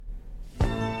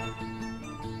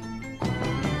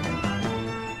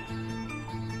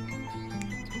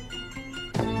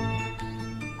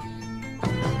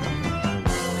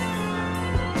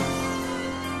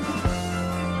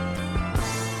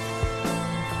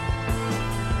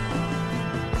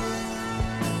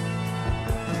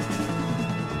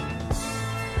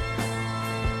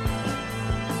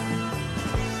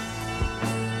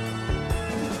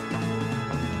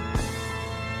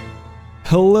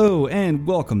Hello and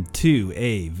welcome to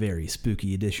a very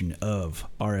spooky edition of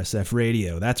RSF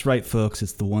Radio. That's right, folks.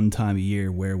 It's the one time a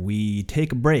year where we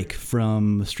take a break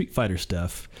from Street Fighter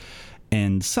stuff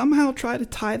and somehow try to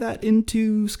tie that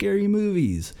into scary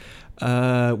movies.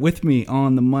 With me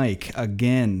on the mic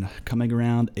again, coming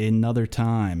around another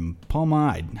time, Paul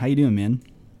Meyd. How you doing, man?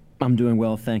 I'm doing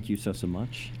well, thank you so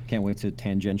much. Can't wait to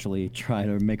tangentially try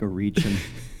to make a reach and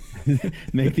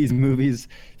make these movies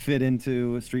fit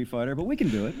into Street Fighter, but we can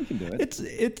do it. We can do it.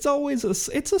 It's always a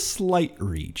slight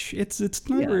reach. It's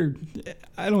never. Yeah.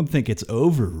 I don't think it's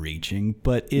overreaching,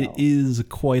 but it is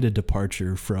quite a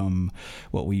departure from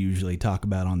what we usually talk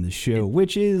about on this show,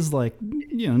 which is like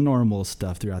normal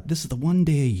stuff throughout. This is the one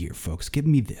day a year, folks. Give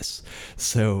me this.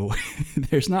 So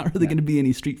there's not really going to be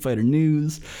any Street Fighter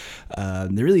news. There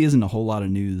really isn't a whole lot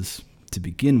of news to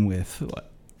begin with.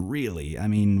 Really, I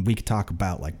mean, we could talk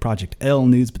about like Project L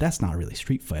news, but that's not really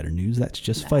Street Fighter news. That's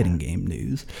just fighting game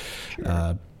news.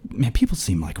 Sure. Man, people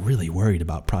seem like really worried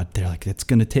about They're like, it's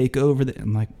going to take over.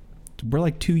 I'm like, we're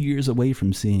like 2 years away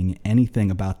from seeing anything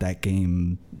about that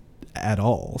game at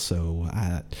all. So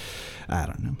I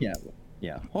don't know.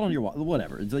 Yeah. Hold on your wallet.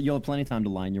 Whatever. You'll have plenty of time to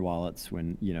line your wallets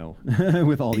when,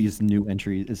 with all these new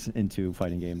entries into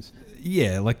fighting games.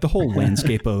 Yeah, like the whole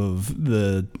landscape of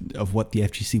what the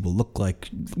FGC will look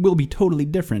like will be totally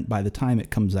different by the time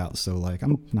it comes out. So, like,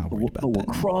 I'm not worried about that.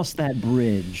 We'll cross that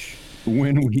bridge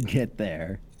when we get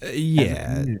there.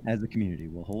 Yeah. As a community,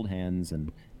 we'll hold hands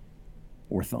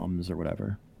or thumbs or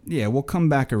whatever. Yeah, we'll come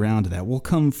back around to that. We'll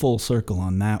come full circle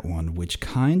on that one, which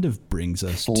kind of brings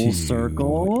us to... Full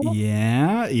circle?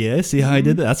 Yeah, see how I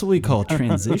did that? That's what we call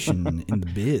transition in the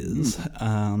biz.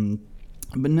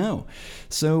 But no.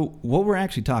 So what we're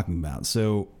actually talking about,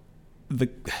 so the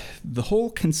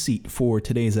whole conceit for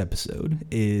today's episode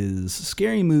is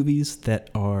scary movies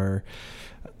that were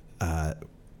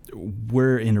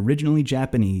in originally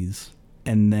Japanese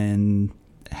and then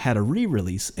had a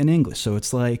re-release in English. So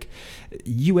it's like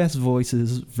US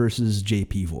voices versus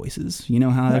JP voices. You know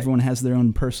how everyone has their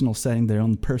own personal setting, their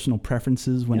own personal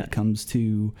preferences when it comes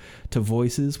to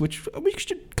voices, which we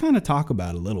should kind of talk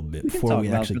about a little bit before we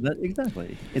actually...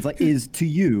 Exactly. It's like, is to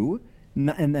you,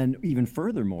 and then even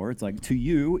furthermore, it's like, to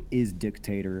you, is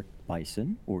Dictator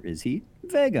Bison or is he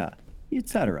Vega,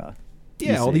 etc.?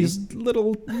 Yeah, all these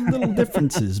little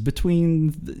differences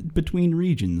between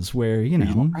regions where,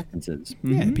 regional preferences.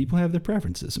 Mm-hmm. Yeah, people have their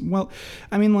preferences. Well,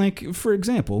 I mean, like, for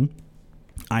example,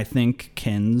 I think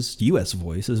Ken's U.S.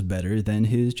 voice is better than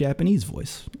his Japanese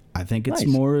voice. I think it's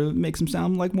makes him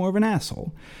sound like more of an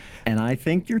asshole. And I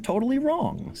think you're totally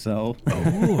wrong. So.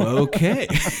 Oh, okay.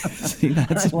 See,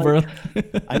 that's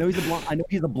I know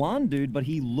he's a blonde dude, but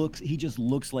he just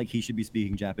looks like he should be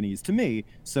speaking Japanese to me.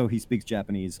 So he speaks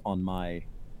Japanese on my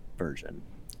version.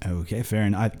 Okay, fair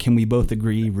enough. Can we both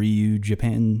agree Ryu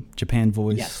Japan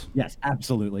voice? Yes,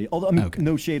 absolutely. Although I mean,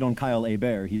 no shade on Kyle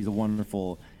Hebert, he's a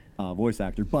wonderful voice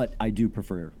actor, but I do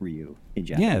prefer Ryu in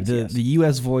Japanese. Yeah, the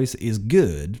U.S. voice is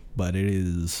good, but it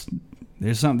is.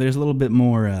 There's a little bit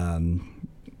more.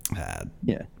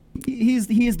 He is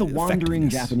the wandering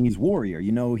Japanese warrior.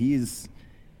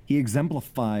 He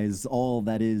exemplifies all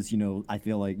that is. I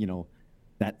feel like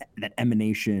that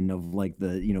emanation of like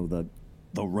the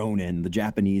Ronin, the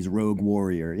Japanese rogue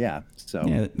warrior. Yeah. So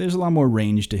there's a lot more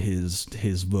range to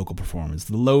his vocal performance.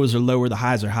 The lows are lower, the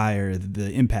highs are higher. The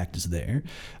impact is there.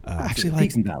 Actually,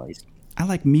 peaks and valleys. I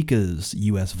like Mika's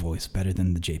U.S. voice better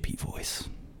than the JP voice.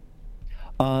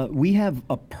 We have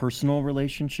a personal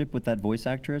relationship with that voice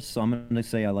actress, so I'm going to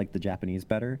say I like the Japanese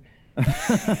better.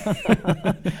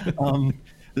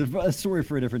 A story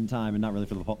for a different time, and not really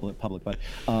for the public, but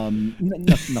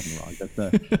nothing wrong.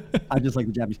 I just like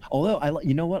the Japanese. Although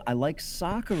you know what, I like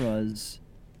Sakura's.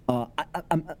 I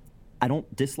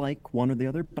don't dislike one or the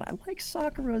other, but I like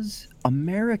Sakura's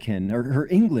American or her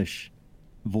English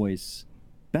voice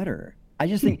better. I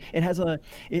just think it has a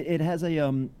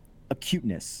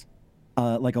cuteness.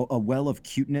 Like a well of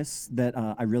cuteness that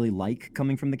I really like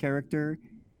coming from the character.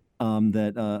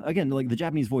 That again, like the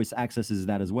Japanese voice accesses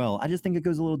that as well. I just think it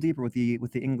goes a little deeper with the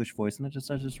English voice, and I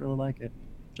just really like it.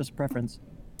 Just a preference.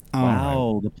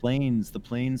 Wow, right. The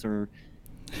planes are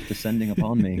descending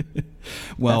upon me.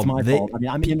 Well, that's my fault.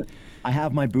 I mean, I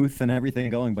have my booth and everything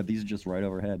going, but these are just right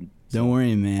overhead. Don't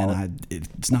worry, man.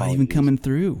 It's not even coming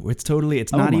through. It's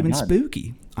not even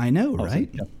spooky. I know, right?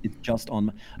 So it's just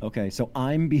on. Okay, so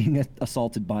I'm being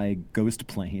assaulted by ghost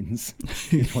planes.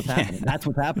 It's what's happening. That's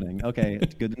what's happening. Okay,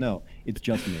 it's good to know. It's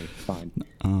just me. Fine.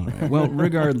 All right. Well,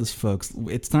 regardless, folks,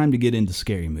 it's time to get into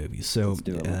scary movies. So let's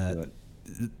do it.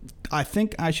 I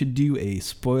think I should do a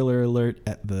spoiler alert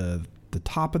at the the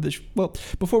top of this. Well,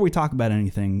 before we talk about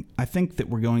anything, I think that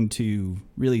we're going to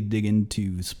really dig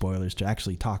into spoilers to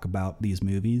actually talk about these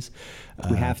movies.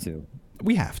 We have to.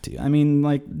 We have to. I mean,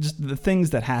 like, just the things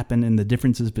that happen and the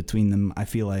differences between them, I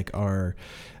feel like are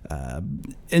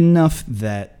enough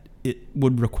that it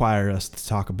would require us to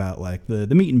talk about, like, the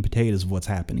meat and potatoes of what's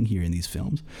happening here in these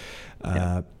films.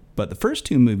 But the first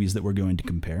two movies that we're going to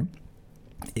compare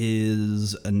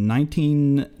is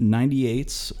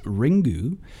 1998's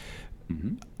Ringu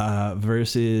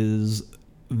versus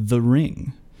The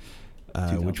Ring,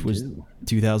 which was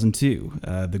 2002.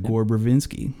 The Gore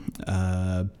Verbinski.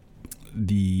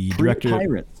 The director.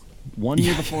 Pirates. 1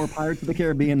 year before Pirates of the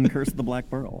Caribbean and Curse of the Black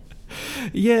Pearl.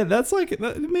 Yeah, that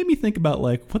made me think about,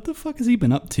 like, what the fuck has he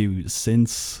been up to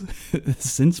since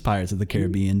Pirates of the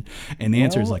Caribbean? And the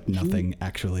answer is, like, nothing,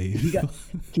 actually.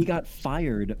 He got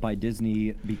fired by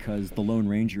Disney because The Lone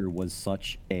Ranger was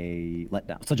such a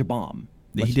letdown, such a bomb.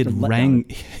 He did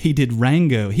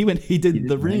Rango. He did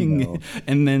The Ring,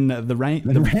 and then the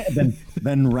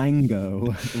then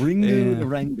Rango.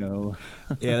 Rango.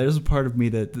 Yeah, there's a part of me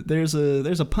that there's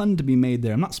a pun to be made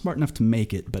there. I'm not smart enough to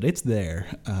make it, but it's there.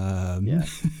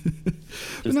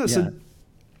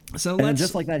 So and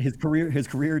just like that, his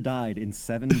career died in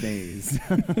 7 days.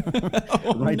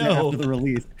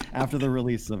 After the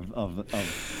release of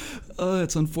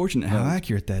it's unfortunate how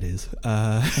accurate that is.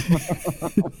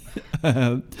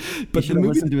 But he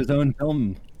listened to his own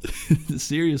film.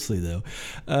 Seriously, though,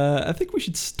 I think we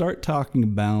should start talking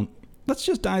about. Let's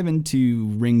just dive into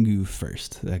Ringu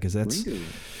first, because that's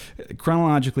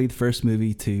chronologically the first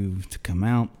movie to come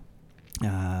out.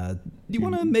 Do you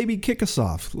want to maybe kick us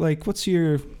off? Like, what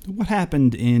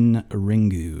happened in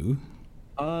Ringu?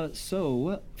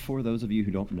 So, for those of you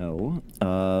who don't know,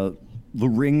 the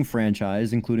Ring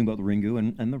franchise, including both Ringu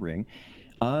and The Ring,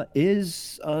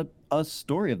 is a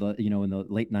story of the, in the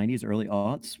late 90s, early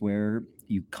aughts, where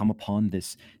you come upon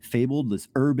this fabled, this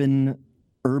urbanely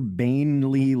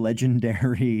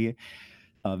legendary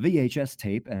VHS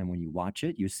tape, and when you watch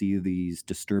it, you see these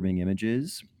disturbing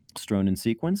images strewn in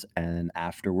sequence, and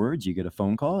afterwards you get a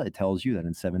phone call. It tells you that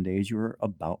in 7 days you're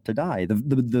about to die.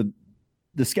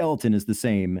 The skeleton is the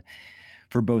same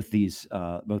for both these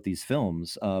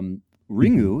films.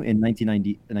 Ringu in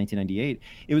 1998.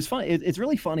 It was fun. It's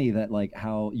really funny that, like,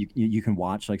 how you can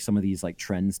watch, like, some of these, like,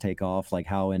 trends take off, like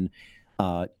how in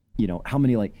how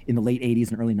many, like, in the late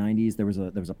 80s and early 90s there was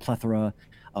a plethora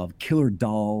of killer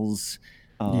dolls.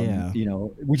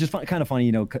 Which is kind of funny.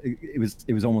 It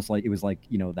was almost like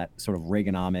that sort of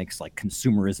Reaganomics, like,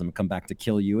 consumerism come back to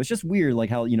kill you. It's just weird, like,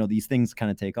 how these things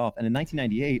kind of take off. And in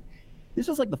 1998, this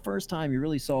was like the first time you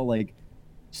really saw, like,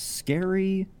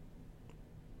 scary,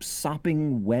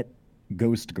 sopping wet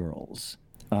ghost girls,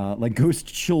 like ghost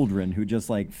children who just,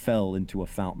 like, fell into a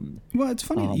fountain. Well, it's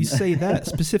funny that you say that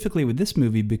specifically with this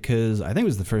movie, because I think it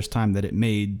was the first time that it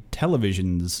made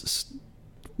televisions.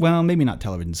 Well, maybe not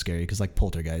television scary, because, like,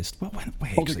 Poltergeist. Well,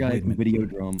 Poltergeist,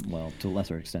 Videodrome. Well, to a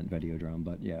lesser extent, Videodrome,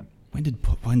 but yeah. When did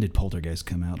Poltergeist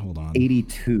come out? Hold on.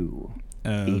 82.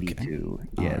 Okay. 82.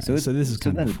 Yeah. Right. So this is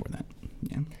kind of before that.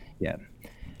 Yeah.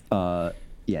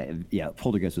 Yeah.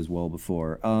 Poltergeist was well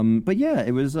before. But yeah,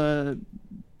 it was. And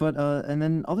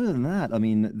then other than that, I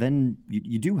mean, then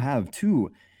you do have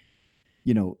two,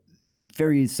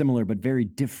 very similar but very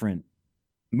different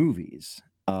movies.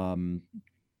 And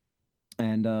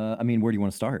I mean, where do you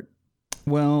want to start?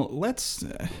 Well,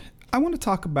 I want to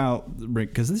talk about Rick,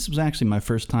 because this was actually my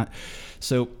first time.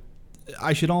 So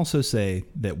I should also say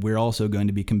that we're also going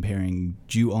to be comparing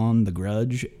Ju-on, The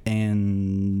Grudge,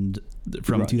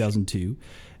 from 2002,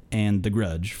 and The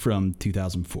Grudge from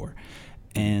 2004.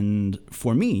 And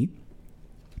for me,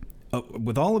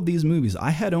 with all of these movies,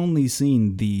 I had only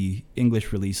seen the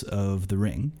English release of The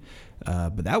Ring,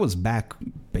 but that was back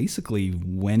basically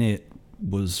when it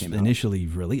was initially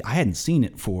released. I hadn't seen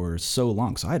it for so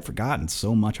long, so I had forgotten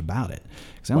so much about it.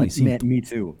 Me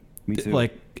too.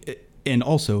 Like, and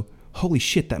also, holy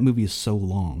shit, that movie is so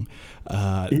long.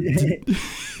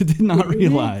 Did not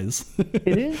realize.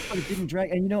 It is, but it didn't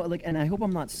drag. And and I hope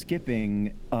I'm not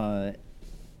skipping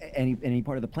any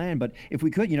part of the plan. But if we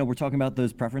could, we're talking about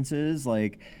those preferences.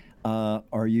 Like,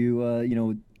 are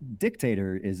you,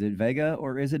 dictator? Is it Vega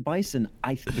or is it Bison?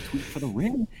 For The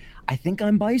Ring, I think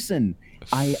I'm Bison.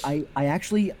 I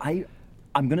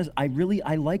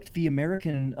liked the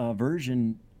American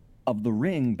version of The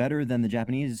Ring better than the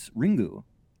Japanese Ringu.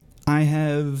 I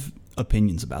have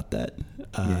opinions about that,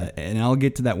 and I'll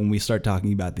get to that when we start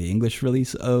talking about the English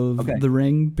release of The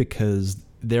Ring, because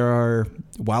there are,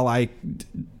 while I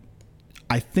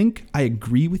I think I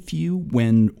agree with you.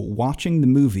 When watching the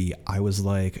movie, I was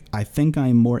like, I think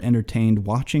I'm more entertained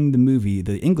watching the movie,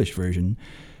 the English version,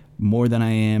 more than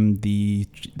I am the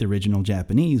original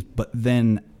Japanese. But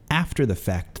then after the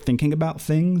fact, thinking about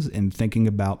things and thinking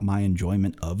about my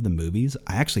enjoyment of the movies,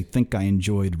 I actually think I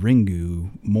enjoyed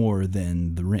Ringu more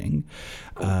than The Ring.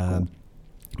 Cool.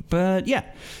 But yeah,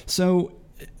 so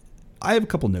I have a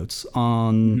couple notes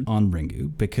on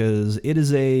Ringu, because it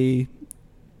is a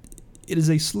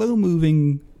slow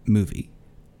moving movie,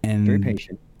 and very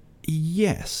patient.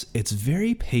 Yes, it's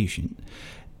very patient,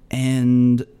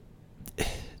 and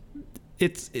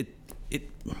it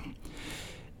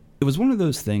was one of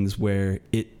those things where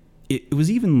it was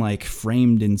even like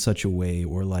framed in such a way,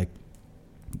 or like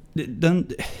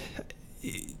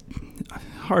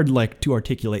hard like to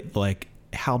articulate like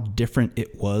how different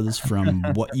it was from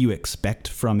what you expect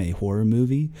from a horror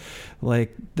movie.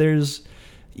 Like there's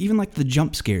even like the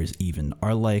jump scares even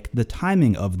are like the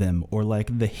timing of them, or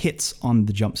like the hits on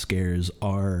the jump scares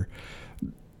are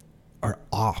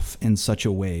off in such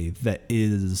a way that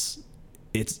it's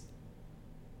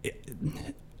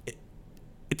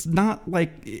not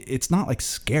like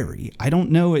scary. I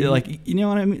don't know, like, you know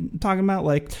what I'm talking about?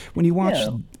 Like when you watch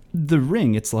The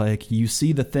Ring, it's like you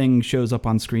see the thing shows up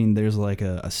on screen, there's like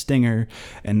a stinger,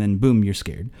 and then boom, you're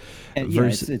scared. And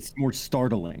it's more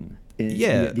startling.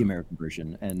 The American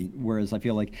version, and whereas I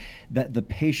feel like that the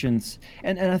patience,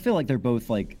 and I feel like they're both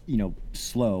like, you know,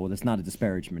 slow. That's not a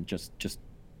disparagement, just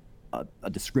a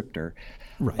descriptor.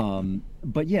 Right.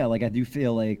 But yeah, like I do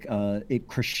feel like it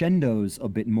crescendos a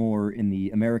bit more in the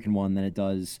American one than it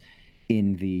does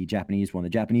in the Japanese one. The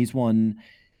Japanese one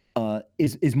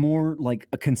is more like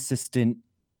a consistent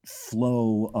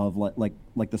flow of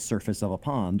like the surface of a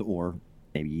pond, or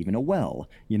maybe even a well.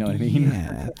 You know what I mean?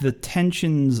 Yeah. The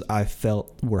tensions I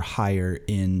felt were higher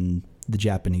in the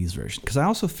Japanese version, because I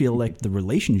also feel like the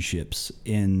relationships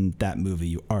in that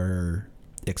movie are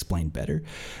explained better.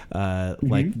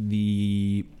 Like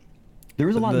there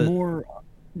is a lot more.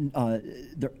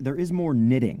 There is more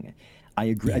knitting. I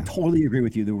agree. Yeah. I totally agree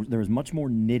with you. There was much more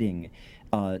knitting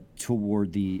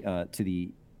toward the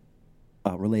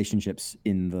relationships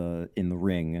in the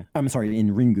Ring. I'm sorry,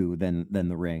 in Ringu than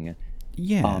The Ring.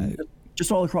 Yeah.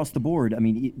 Just all across the board. I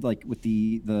mean, like with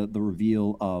the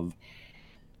reveal of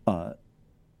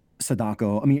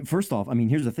Sadako. I mean, first off, I mean,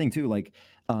 here's the thing too. Like,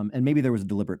 and maybe there was a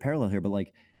deliberate parallel here, but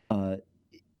like,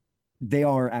 they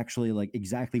are actually like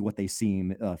exactly what they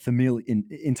seem, familiar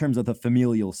in terms of the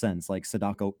familial sense. Like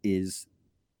Sadako is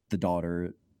the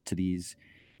daughter to these,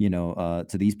 you know,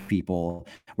 to these people,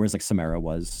 whereas like Samara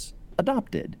was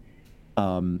adopted.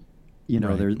 You know,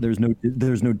 right. there's no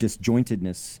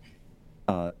disjointedness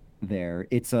there.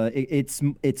 It's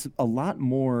a lot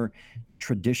more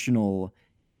traditional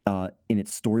in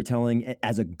its storytelling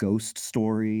as a ghost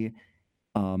story.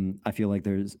 I feel like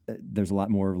there's a lot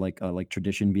more like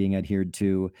tradition being adhered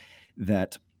to,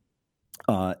 that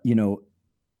you know,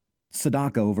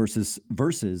 Sadako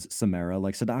versus Samara.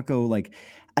 Like Sadako, like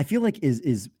I feel like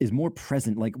is more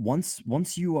present. Like once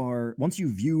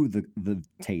you view the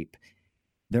tape,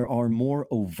 there are more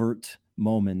overt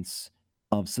moments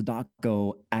of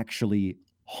Sadako actually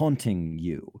haunting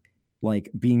you,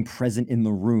 like being present in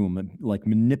the room, like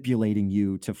manipulating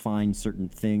you to find certain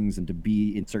things and to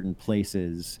be in certain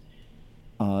places.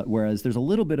 Whereas there's a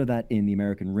little bit of that in the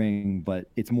American Ring, but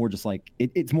it's more just like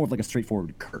it's more of like a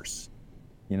straightforward curse.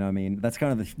 You know what I mean? That's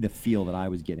kind of the feel that I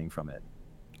was getting from it.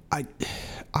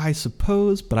 I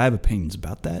suppose, but I have opinions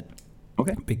about that.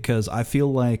 Okay. Because I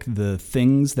feel like the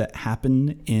things that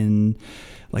happen in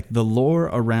like the lore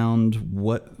around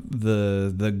what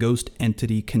the ghost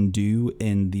entity can do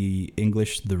in the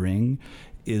English The Ring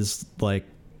is like,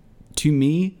 to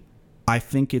me, I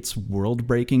think it's world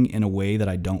breaking in a way that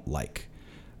I don't like.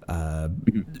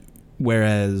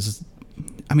 Whereas,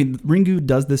 I mean, Ringu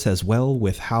does this as well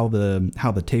with how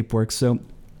the tape works. So,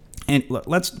 and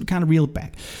let's kind of reel it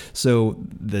back. So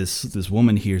this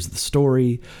woman hears the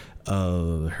story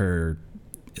of her,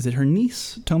 is it her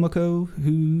niece Tomoko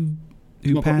who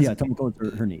passed? Yeah,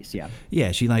 Tomoko is her niece.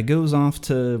 Yeah, she like goes off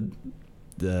to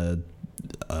the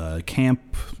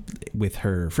camp with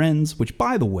her friends. Which,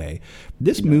 by the way,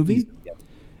 this movie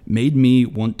made me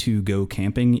want to go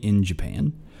camping in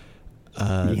Japan.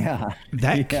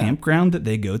 That campground that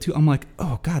they go to, I'm like,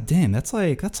 oh god damn, that's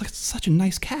like such a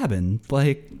nice cabin,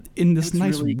 like in this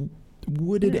nice really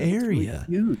wooded area.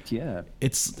 Really cute, yeah.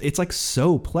 It's like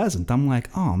so pleasant. I'm like,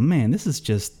 oh man, this is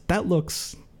just that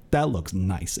looks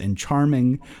nice and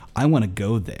charming. I want to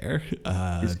go there.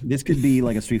 This could be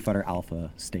like a Street Fighter Alpha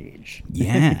stage.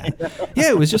 Yeah,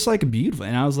 it was just like beautiful,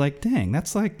 and I was like, dang,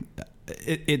 that's like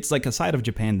it's like a side of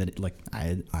Japan that like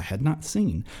I had not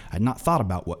seen. I had not thought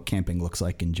about what camping looks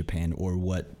like in Japan, or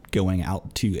what going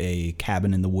out to a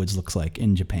cabin in the woods looks like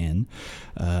in Japan.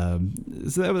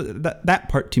 So that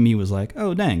part to me was like,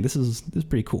 oh dang, this is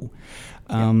pretty cool.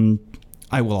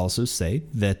 I will also say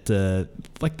that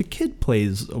like the kid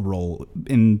plays a role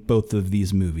in both of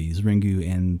these movies, Ringu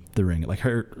and The Ring. Like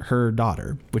her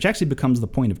daughter, which actually becomes the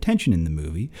point of tension in the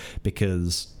movie,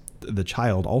 because the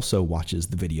child also watches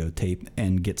the videotape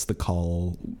and gets the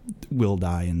call, will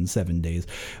die in 7 days.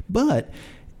 But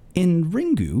in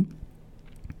Ringu,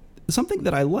 something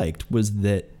that I liked was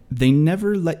that they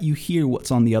never let you hear what's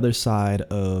on the other side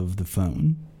of the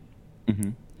phone.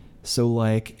 Mm-hmm. So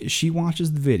like she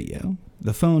watches the video,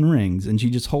 the phone rings, and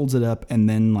she just holds it up and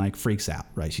then like freaks out,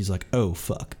 right? She's like, oh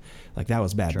fuck, like that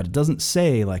was bad. Sure. But it doesn't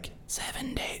say like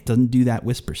 7 days, it doesn't do that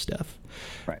whisper stuff.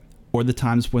 Right. Or the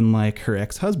times when like her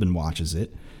ex-husband watches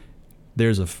it,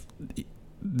 there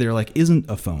like isn't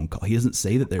a phone call. He doesn't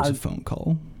say that there's a phone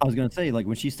call. I was gonna say, like,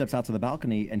 when she steps out to the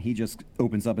balcony and he just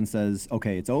opens up and says,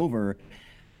 okay, it's over.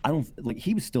 I don't like,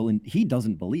 he was still in, he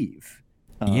doesn't believe.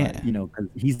 You know, because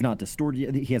he's not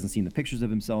distorted. He hasn't seen the pictures of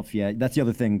himself yet. That's the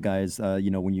other thing, guys. You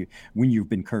know, when you've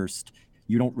been cursed,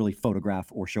 you don't really photograph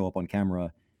or show up on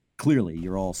camera. Clearly,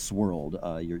 you're all swirled,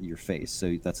 your face.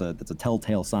 So that's a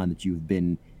telltale sign that you've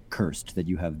been cursed, that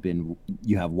you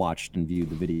have watched and viewed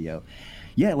the video.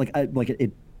 Yeah,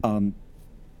 it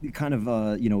kind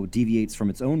of you know, deviates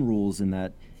from its own rules in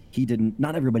that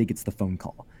not everybody gets the phone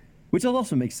call. Which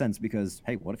also makes sense because,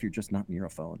 hey, what if you're just not near a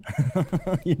phone?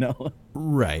 You know,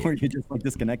 right? Or you're just like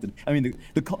disconnected. I mean,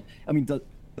 the call. I mean, the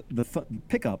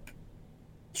pickup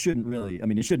shouldn't really. I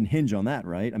mean, it shouldn't hinge on that,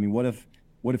 right? I mean, what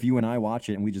if you and I watch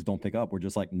it and we just don't pick up? We're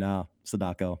just like, nah,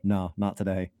 Sadako, no, not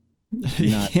today.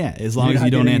 Yeah, as long as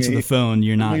you don't answer the phone,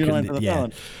 you're not.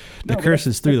 The curse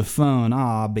is through the phone.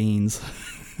 Ah, beans.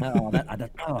 Oh,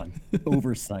 that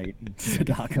oversight,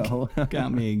 Sadako.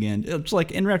 Got me again. It's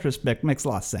like, in retrospect, makes a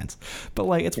lot of sense. But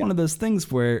like, it's one of those things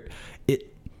where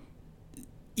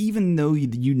even though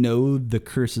you know the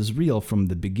curse is real from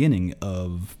the beginning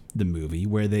of the movie,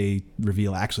 where they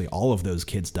reveal actually all of those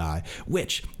kids die,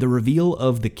 which the reveal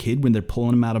of the kid when they're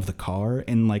pulling him out of the car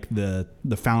and like the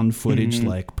found footage,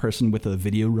 like person with a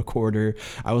video recorder,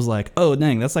 I was like, oh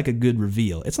dang, that's like a good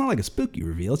reveal. It's not like a spooky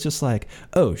reveal. It's just like,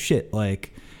 oh shit,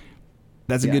 like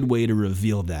that's a good way to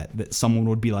reveal that someone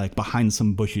would be like behind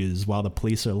some bushes while the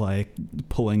police are like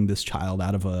pulling this child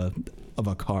out of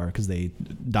a car because they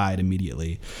died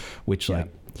immediately, which like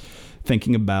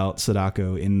thinking about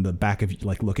Sadako in the back of,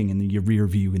 like, looking in your rear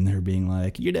view and her being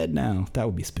like, you're dead now, that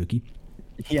would be spooky.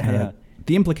 The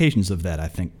implications of that, I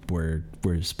think, were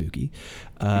spooky.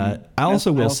 I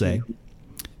also will say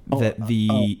that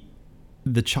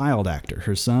the child actor,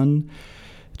 her son,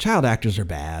 child actors are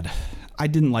bad. I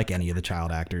didn't like any of the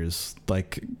child actors.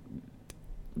 Like,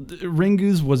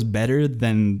 Ringu's was better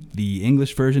than the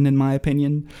English version, in my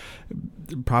opinion,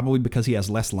 probably because he has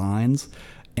less lines,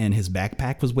 and his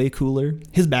backpack was way cooler.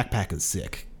 His backpack is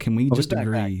sick. Can we just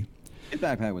agree? His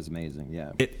backpack was amazing,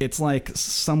 yeah. It's like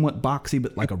somewhat boxy,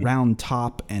 but like a round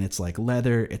top, and it's like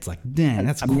leather. It's like, dang,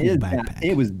 that's a cool backpack.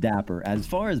 It was dapper. As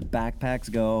far as backpacks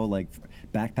go, like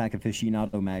Backpack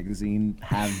Aficionado magazine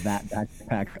have that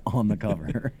backpack on the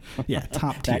cover. Yeah,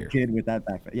 top tier. That kid with that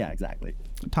backpack. Yeah, exactly.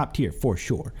 Top tier for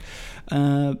sure.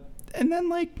 And then,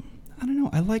 like, I don't know,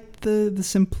 I like the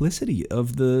simplicity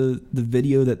of the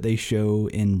video that they show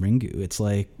in Ringu. It's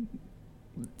like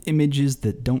images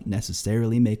that don't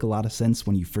necessarily make a lot of sense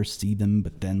when you first see them,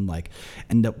 but then like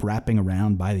end up wrapping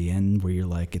around by the end, where you're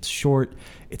like, it's short,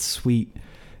 it's sweet,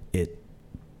 it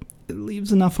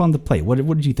leaves enough on the plate. What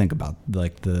did you think about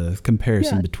like the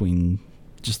comparison between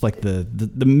just like the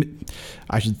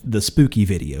spooky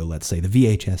video, let's say, the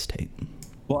VHS tape?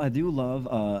 Well, I do love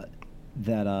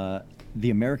that the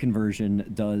American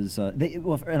version does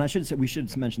and we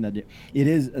should mention that it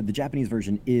is the Japanese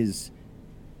version is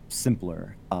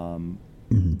simpler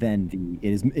than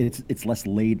it's less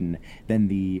laden than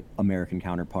the American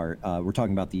counterpart. We're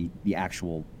talking about the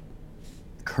actual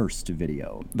cursed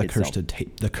video, the cursed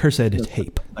tape. That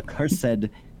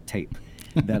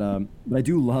but I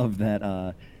do love that.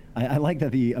 I like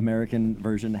that the American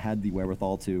version had the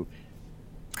wherewithal to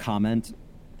comment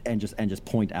and just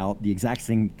point out the exact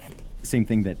same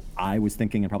thing that I was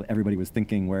thinking and probably everybody was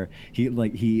thinking, where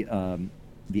the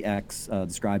ex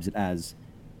describes it as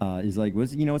is like,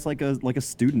 it's like a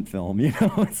student film,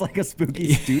 it's like a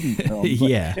spooky student film.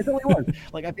 Yeah, it really was.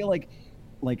 Like, I feel like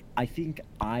I think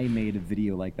I made a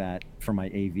video like that for my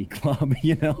AV club,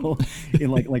 in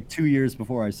like 2 years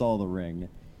before I saw The Ring,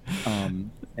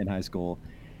 in high school.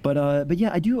 But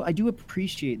yeah, I do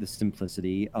appreciate the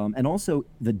simplicity, and also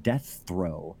the death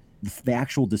throw, the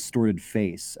actual distorted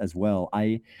face as well.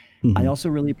 I Hmm. also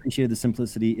really appreciated the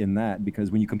simplicity in that, because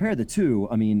when you compare the two,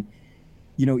 I mean,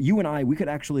 you and I, we could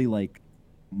actually like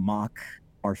mock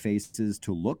our faces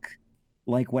to look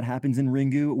like what happens in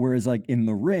Ringu, whereas like in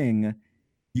the ring,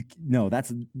 no,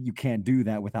 that's you can't do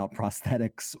that without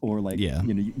prosthetics, or like Yeah.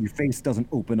 your face doesn't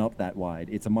open up that wide.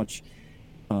 It's a much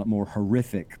more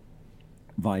horrific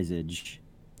visage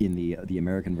in the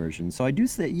American version. So I do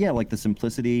say, yeah, like the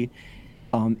simplicity.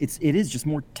 It is just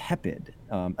more tepid.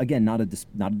 Again, not a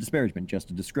disparagement,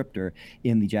 just a descriptor.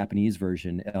 In the Japanese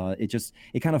version, it just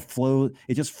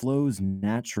flows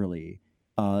naturally.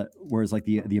 Whereas like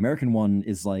the American one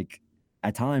is like,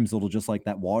 at times it'll just like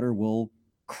that water will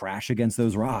crash against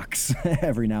those rocks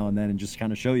every now and then, and just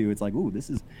kind of show you it's like, ooh, this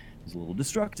is a little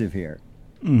destructive here.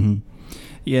 Hmm.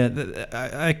 Yeah,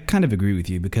 I kind of agree with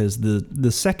you because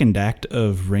the second act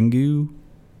of Ringu,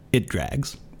 it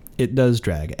drags. It does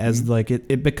drag as Mhm. like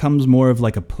it becomes more of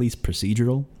like a police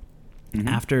procedural. Mhm.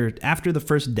 After the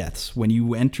first deaths, when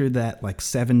you enter that like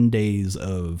 7 days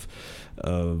of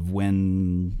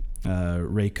when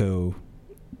Reiko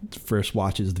first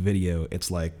watches the video, it's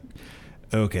like,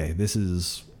 okay,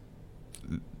 there's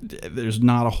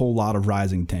not a whole lot of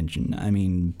rising tension. I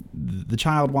mean, the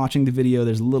child watching the video,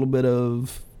 there's a little bit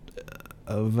of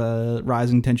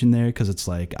rising tension there because it's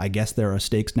like, I guess there are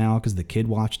stakes now because the kid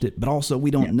watched it, but also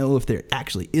we don't Yeah. know if there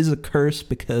actually is a curse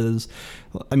because,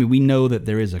 I mean, we know that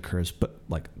there is a curse, but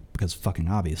like, because fucking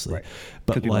obviously, Right.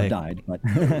 but Because people have like, died, but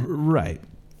right,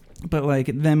 but like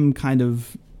them kind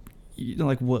of,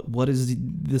 like what does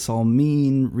this all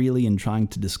mean really, and trying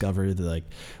to discover like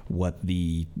what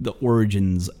the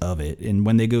origins of it. And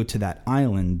when they go to that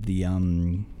island, the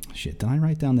shit, did I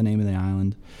write down the name of the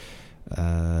island?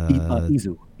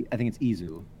 Izu. I think it's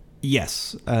Izu.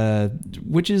 Yes,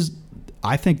 which is,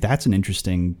 I think that's an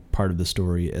interesting part of the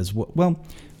story as well. Well,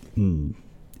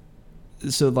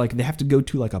 so like they have to go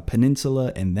to like a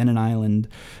peninsula and then an island,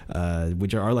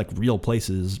 which are like real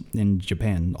places in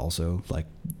Japan. Also, like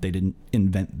they didn't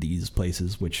invent these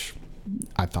places, which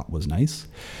I thought was nice.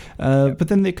 But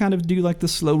then they kind of do like the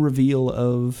slow reveal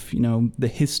of the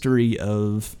history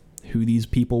of who these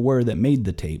people were that made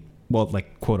the tape. Well,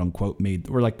 like quote unquote made,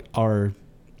 or like are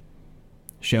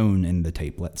shown in the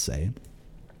tape, let's say.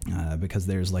 Because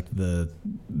there's like the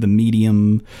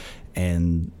medium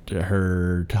and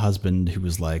her husband who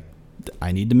was like,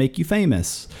 I need to make you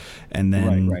famous. And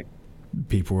then Right.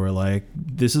 people were like,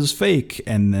 this is fake.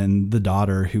 And then the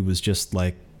daughter, who was just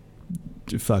like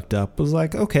fucked up, was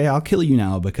like, okay, I'll kill you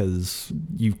now because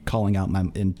you calling out my,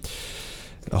 and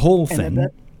the whole thing.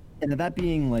 And that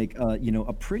being like,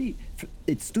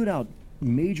 it stood out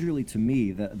majorly to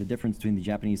me, the difference between the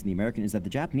Japanese and the American is that the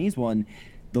Japanese one,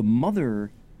 the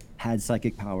mother had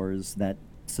psychic powers that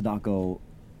Sadako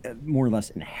more or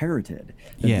less inherited.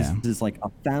 That Yeah. This is like a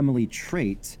family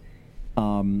trait,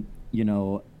 and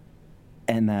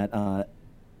that,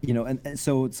 and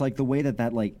so it's like the way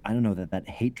that like, I don't know, that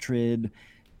hatred,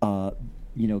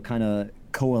 kind of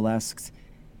coalesced,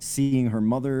 seeing her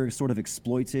mother sort of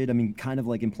exploited. I mean, kind of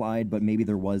like implied, but maybe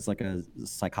there was like a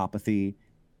psychopathy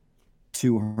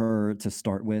to her to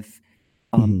start with.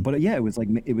 Mhm. But yeah, it was like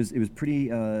it was pretty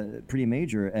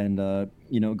major, and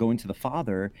going to the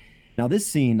father. Now this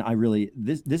scene,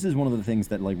 this is one of the things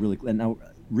that like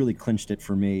really clinched it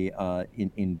for me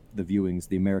in the viewings,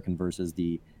 the American versus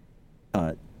the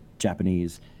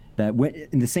Japanese. That went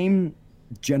in the same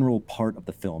general part of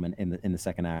the film, in the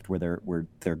second act, where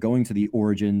they're going to the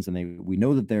origins, and we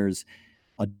know that there's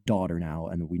a daughter now,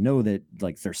 and we know that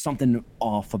like there's something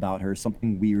off about her,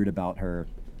 something weird about her,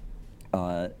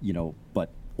 but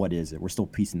what is it? We're still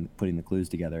putting the clues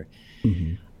together.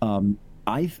 Mhm.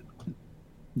 I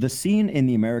The scene in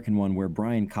the American one where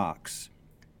Brian Cox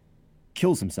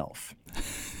kills himself,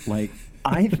 like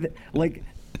like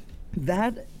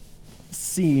that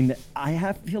scene,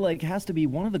 feel like has to be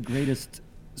one of the greatest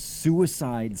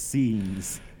suicide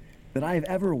scenes that I've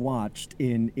ever watched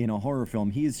in a horror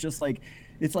film. He's just like,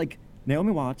 it's like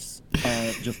Naomi Watts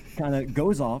just kind of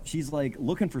goes off. She's like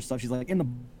looking for stuff. She's like in the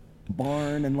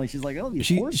barn, and like she's like, oh, these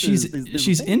horses.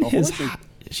 She's in his horses.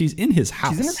 she's in his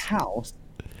house. She's in his house,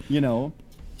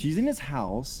 She's in his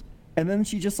house, and then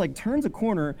she just like turns a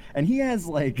corner, and he has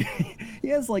like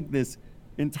this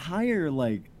entire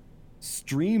like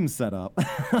stream set up in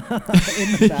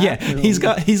the Yeah, bathroom.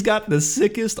 he's got the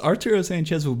sickest. Arturo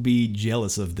Sanchez will be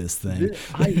jealous of this thing.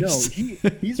 I know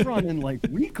he's running like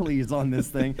weeklies on this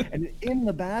thing, and in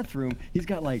the bathroom he's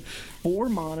got like 4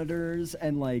 monitors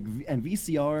and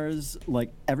VCRs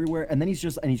like everywhere, and then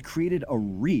he's created a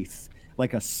wreath,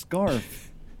 like a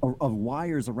scarf of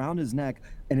wires around his neck,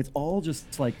 and it's all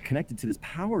just like connected to this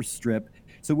power strip.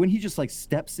 So when he just like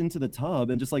steps into the tub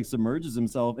and just like submerges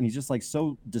himself, and he's just like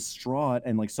so distraught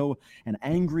and like so and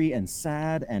angry and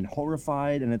sad and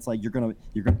horrified, and it's like you're gonna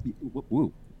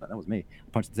woo, that was me. I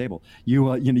punched the table.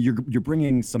 You're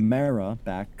bringing Samara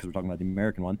back, because we're talking about the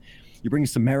American one. You're bringing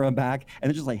Samara back, and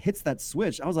it just like hits that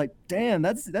switch. I was like, damn,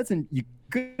 you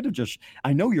could have just.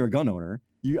 I know you're a gun owner.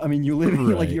 You live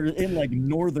right. like you're in like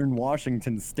northern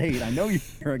Washington State. I know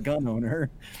you're a gun owner.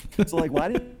 So like,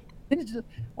 why'd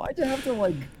you have to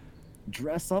like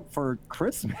dress up for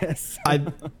Christmas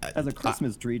as a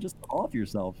Christmas tree? Just off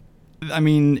yourself. I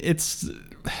mean,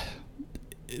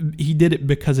 he did it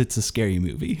because it's a scary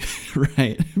movie,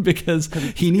 right? Because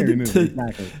he needed to.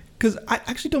 Exactly. Because I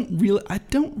actually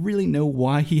don't really know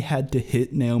why he had to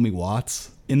hit Naomi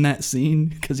Watts in that scene,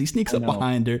 because he sneaks up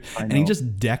behind her and he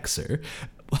just decks her,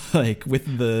 like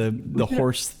with the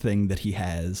horse thing that he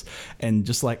has, and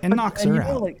just like knocks her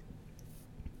out. Like,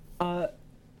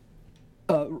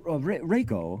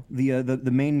 Reiko,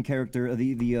 the main character,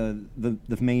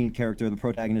 the main character, the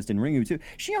protagonist in Ringu too.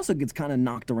 She also gets kind of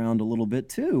knocked around a little bit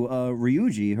too.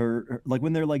 Ryuji, her like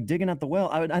when they're like digging at the well,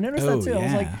 I noticed that too. Yeah. I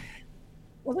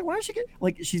was like, why is she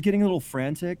like she's getting a little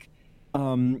frantic,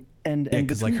 and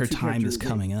because like her time is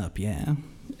coming up,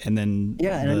 and then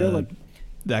and I know like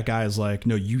that guy's like,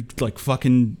 no, you like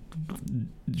fucking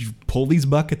you pull these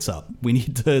buckets up. We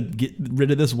need to get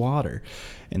rid of this water.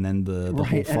 And then the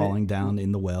whole falling down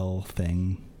in the well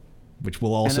thing, which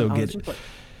will also get,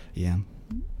 yeah.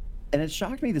 And it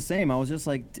shocked me the same. I was just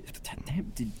like,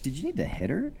 damn, did you need to hit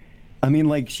her? I mean,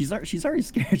 like she's already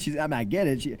scared. I get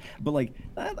it. But like,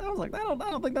 I was like, I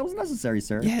don't think that was necessary,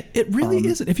 sir. Yeah, it really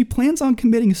isn't. If he plans on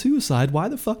committing suicide, why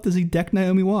the fuck does he deck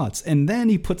Naomi Watts? And then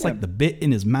he puts like the bit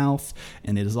in his mouth,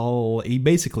 and he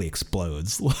basically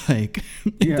explodes. Like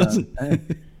it doesn't.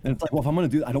 And it's like, well, if I'm gonna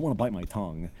do, I don't want to bite my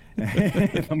tongue.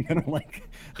 If I'm gonna like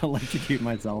electrocute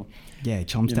myself. Yeah, he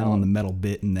chomps down on the metal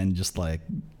bit and then just like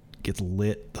gets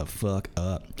lit the fuck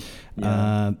up.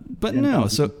 Yeah. But no,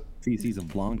 so. Feces of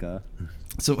Blanca.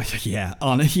 So it's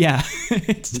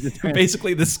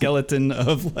basically the skeleton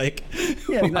of like.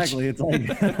 Yeah, exactly. It's like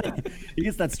he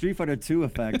gets that Street Fighter 2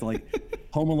 effect, like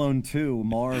Home Alone 2,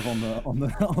 Marv on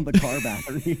the car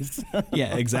batteries.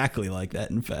 Yeah, exactly like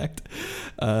that. In fact,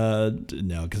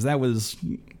 no, because that was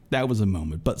a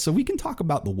moment. But so we can talk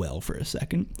about the well for a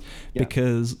second,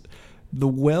 because the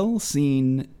well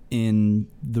scene in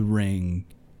The Ring,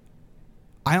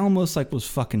 I almost like was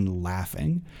fucking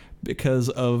laughing, because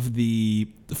of the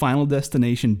Final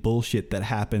Destination bullshit that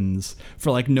happens for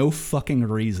like no fucking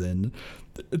reason.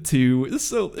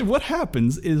 So what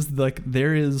happens is like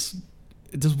does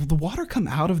the water come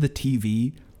out of the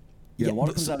TV? Yeah,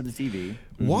 water comes out of the TV.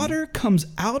 Water comes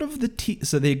out of the TV.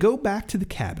 So they go back to the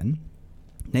cabin.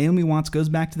 Naomi Watts goes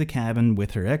back to the cabin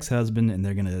with her ex-husband, and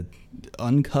they're gonna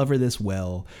uncover this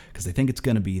well because they think it's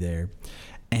gonna be there,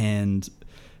 and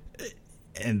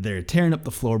they're tearing up the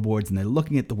floorboards, and they're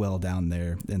looking at the well down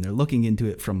there, and they're looking into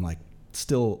it from like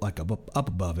still like up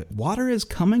above it. Water is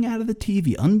coming out of the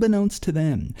TV unbeknownst to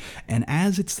them, and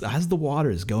as the water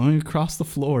is going across the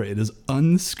floor, it is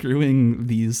unscrewing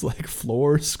these like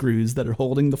floor screws that are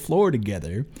holding the floor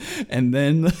together, and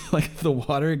then like the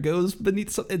water goes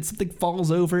beneath, something falls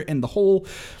over, and the whole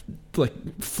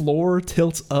like floor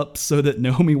tilts up so that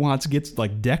Naomi Watts gets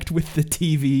like decked with the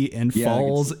TV and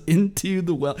falls into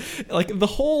the well. Like the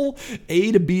whole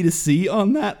A to B to C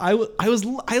on that, I was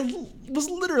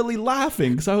literally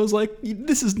laughing, because I was like,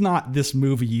 this is not this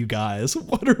movie, you guys.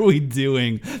 What are we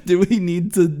doing? Do we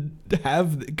need to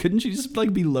couldn't she just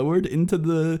like be lowered into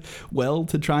the well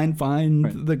to try and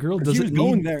find the girl? He was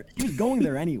going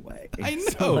there anyway. I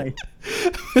know.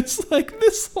 It's like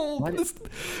this whole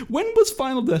when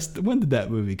did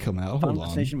that movie come out? Final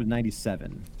Destination was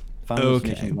 97. Final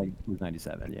Destination was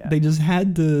 97, yeah. They just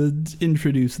had to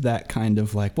introduce that kind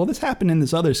of like, well, this happened in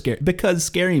this other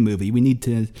scary movie. We need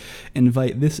to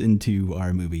invite this into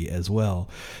our movie as well.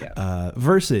 Yeah.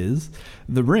 Versus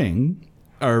The Ring,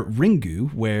 or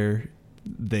Ringu, where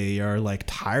they are like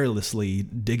tirelessly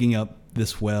digging up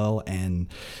this well and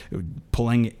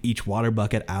pulling each water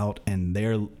bucket out, and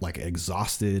they're like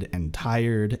exhausted and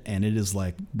tired, and it is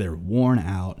like they're worn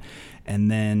out.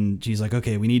 And then she's like,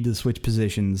 okay, we need to switch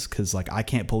positions because like I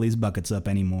can't pull these buckets up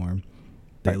anymore.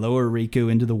 They lower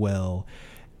Riku into the well,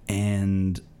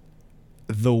 and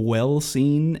the well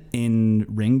scene in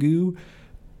Ringu,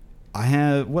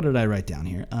 what did I write down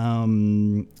here?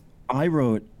 I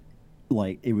wrote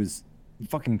like it was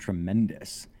fucking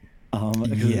tremendous.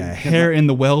 Yeah, hair in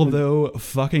the well though,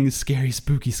 fucking scary,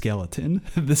 spooky skeleton.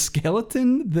 The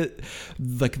skeleton that,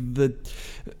 like the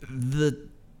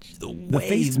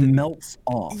face melts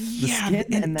off. The skin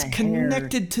and it's the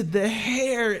connected hair. to the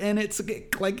hair, and it's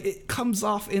like it comes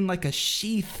off in like a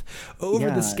sheath over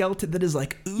the skeleton that is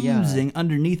like oozing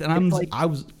underneath. And It's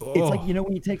like, you know,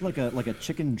 when you take like a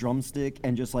chicken drumstick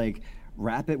and just like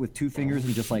wrap it with 2 fingers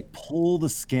and just like pull the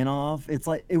skin off.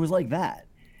 It was like that.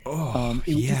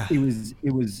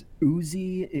 It was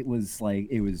oozy. It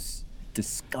was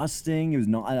disgusting. It was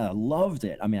not. I loved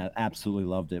it. I mean, I absolutely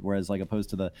loved it. Whereas, like,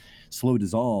 opposed to the slow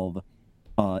dissolve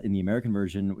in the American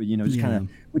version, you know, just kind of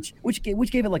which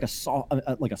gave it like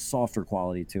a softer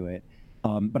quality to it.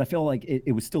 But I feel like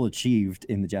it was still achieved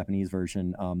in the Japanese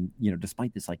version. You know,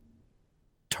 despite this like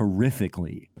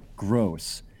terrifically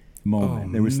gross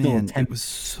moment, there was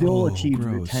still achieved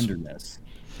with tenderness.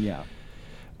 Yeah.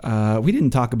 We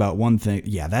didn't talk about one thing.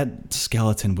 Yeah, that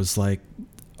skeleton was like,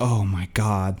 oh my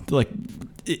God. Like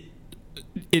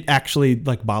it actually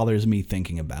like bothers me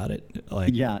thinking about it.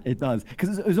 Like, yeah, it does.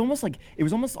 Because it was almost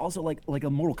also like a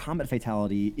Mortal Kombat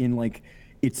fatality in like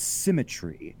its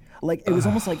symmetry. Like it was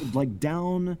almost like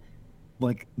down,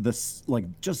 like this,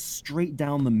 like just straight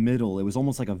down the middle. It was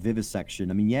almost like a vivisection.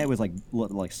 I mean, yeah, it was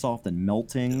like soft and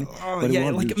melting. Oh yeah,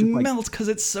 it melts because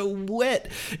it's so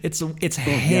wet. It's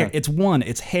hair. Yeah.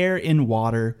 It's hair in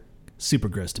water. Super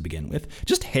gross to begin with.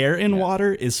 Just hair in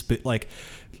water is like.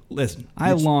 Listen, I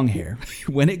have long hair.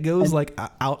 When it goes like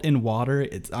out in water,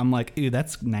 I'm like, ew,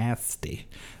 that's nasty.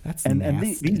 That's nasty. And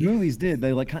these movies did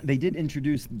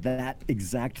introduce that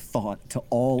exact thought to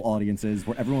all audiences,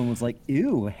 where everyone was like,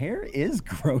 ew, hair is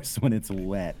gross when it's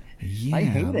wet. Yeah, I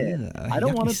hate it. I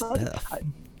don't want to touch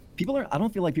it. I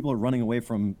don't feel like people are running away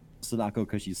from Sadako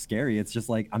because she's scary. It's just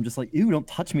like, I'm just like, ew, don't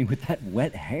touch me with that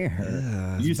wet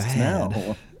hair. You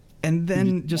smell. And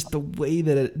then just the way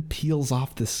that it peels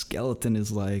off the skeleton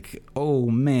is like, oh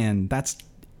man,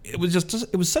 it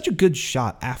was such a good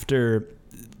shot after,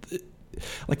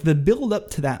 like the build up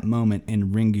to that moment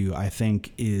in Ringu, I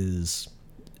think is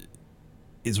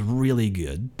really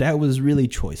good. That was really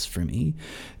choice for me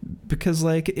because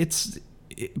like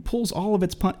it pulls all of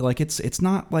its like it's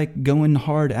not like going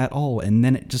hard at all. And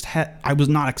then it just I was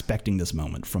not expecting this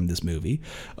moment from this movie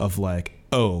of like,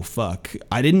 oh fuck,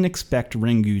 I didn't expect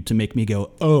Ringu to make me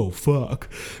go, oh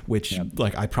fuck, which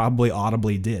like I probably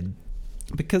audibly did,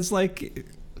 because like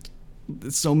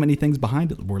so many things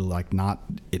behind it were like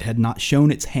it had not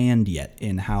shown its hand yet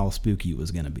in how spooky it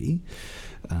was going to be.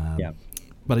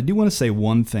 But I do want to say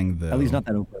one thing though, at least not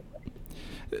that open,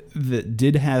 that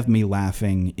did have me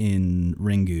laughing in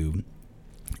Ringu,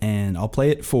 and I'll play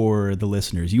it for the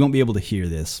listeners. You won't be able to hear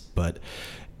this, but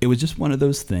it was just one of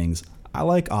those things. I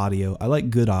like audio. I like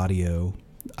good audio.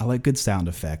 I like good sound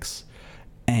effects.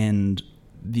 And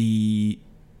is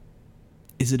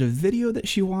it a video that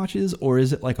she watches, or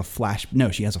is it like a flash? No,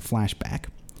 she has a flashback.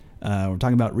 We're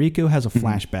talking about Riko has a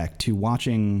flashback to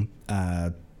watching,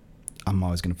 I'm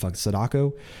always going to fuck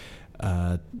Sadako,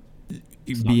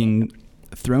 being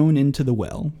thrown into the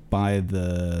well by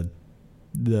the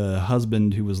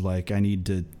husband who was like, I need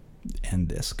to end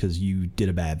this because you did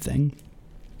a bad thing.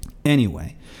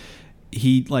 Anyway,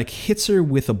 he like hits her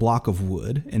with a block of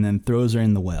wood and then throws her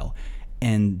in the well.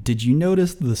 And did you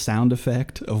notice the sound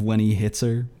effect of when he hits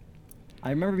her? I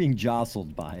remember being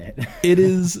jostled by it. It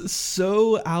is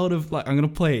so out of, like, I'm going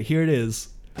to play it. Here it is.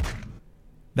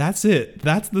 That's it.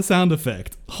 That's the sound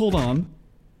effect. Hold on.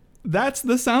 That's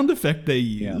the sound effect they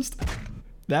used. Yeah.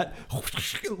 That,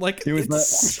 like, it's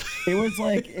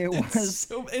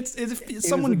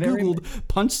someone Googled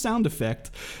punch sound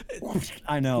effect.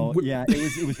 I know. Yeah,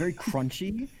 it was very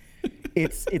crunchy.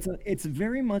 It's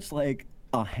very much like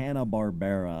a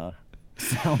Hanna-Barbera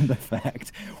sound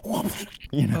effect.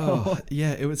 You know? Oh,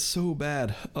 yeah, it was so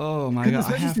bad. Oh my god.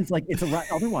 Especially since like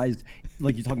otherwise,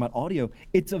 like you're talking about audio,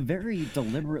 it's a very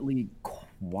deliberately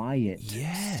quiet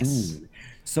scene.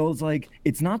 So it's like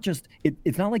it's not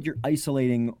like you're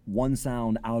isolating one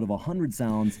sound out of 100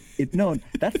 sounds.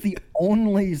 That's the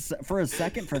only that's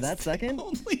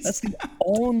the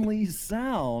only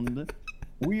sound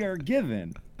we are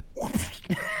given.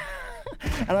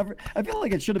 And I feel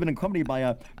like it should have been accompanied by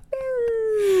a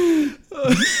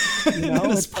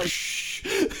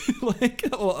like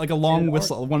a long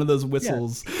whistle, one of those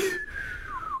whistles.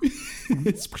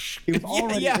 It was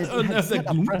already set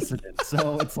a precedent,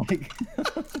 so it's like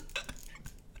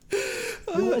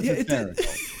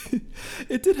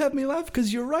it did have me laugh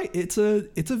because you're right. It's a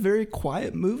very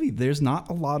quiet movie. There's not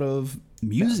a lot of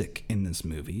music in this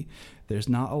movie. There's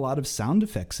not a lot of sound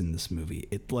effects in this movie.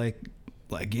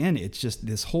 again, it's just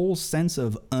this whole sense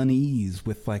of unease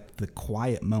with like the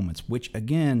quiet moments, which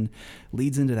again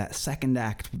leads into that second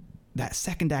act. That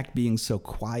second act being so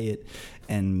quiet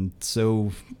and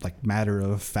so like matter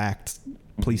of fact,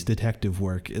 police detective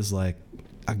work is like,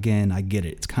 again, I get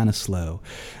it. It's kind of slow,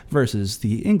 versus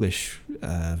the English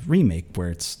remake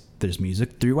where there's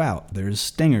music throughout. There's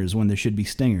stingers when there should be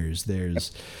stingers.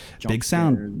 There's big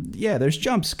sound. Yeah, there's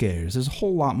jump scares. There's a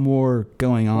whole lot more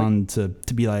going on to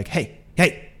be like, hey,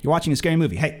 you're watching a scary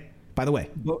movie. Hey, by the way,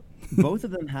 both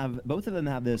of them have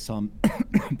this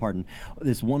pardon,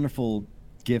 this wonderful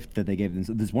gift that they gave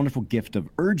them, this wonderful gift of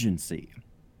urgency.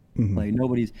 Mm-hmm. Like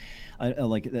nobody's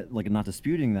like not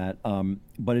disputing that,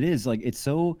 but it is like it's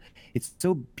so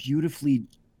beautifully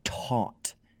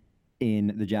taught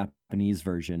in the Japanese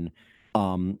version.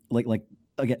 Like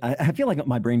again, I feel like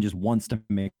my brain just wants to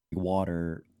make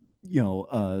water,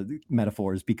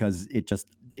 metaphors, because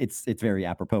it's very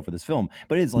apropos for this film.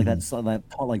 But it is like that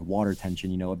like water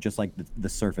tension, of just like the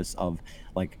surface of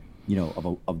like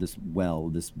of this well,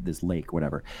 this lake,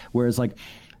 whatever. Whereas like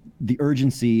the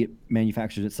urgency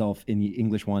manufactures itself in the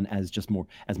English one as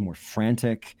more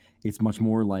frantic. It's much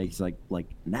more like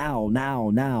now,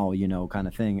 kind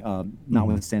of thing.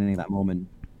 Notwithstanding that moment,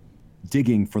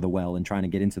 digging for the well and trying to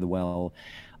get into the well.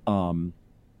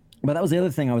 But that was the other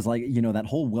thing. I was like, that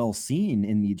whole well scene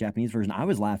in the Japanese version, I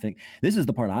was laughing. This is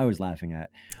the part I was laughing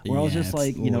at, where I was just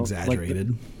like,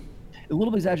 exaggerated. A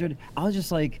little bit exaggerated. I was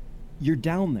just like, you're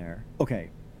down there.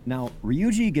 Okay, now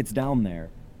Ryuji gets down there.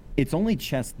 It's only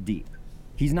chest deep.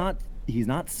 He's not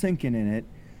sinking in it.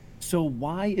 So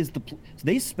why is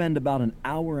they spend about an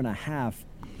hour and a half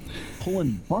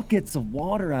pulling buckets of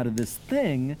water out of this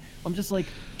thing? I'm just like,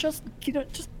 just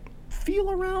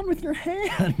feel around with your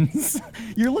hands.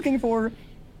 You're looking for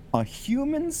a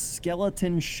human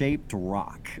skeleton shaped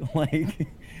rock. Like,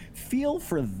 feel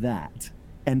for that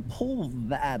and pull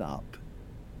that up.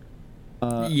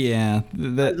 Yeah.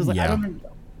 I don't,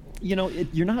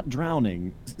 you're not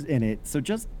drowning in it, so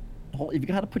just hold. If you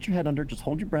got to put your head under, just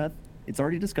hold your breath. It's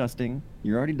already disgusting.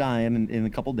 You're already dying in a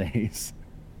couple days.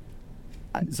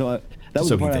 That was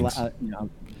the part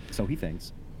so he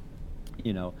thinks.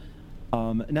 Now,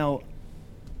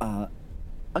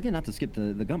 again, not to skip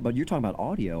the gun, but you're talking about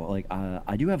audio. Like,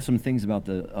 I do have some things about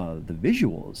the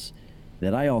visuals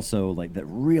that I also like, that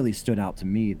really stood out to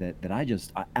me, that I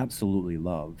absolutely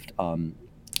loved.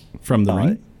 From the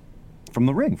Ring? From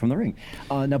the Ring.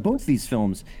 Now, both these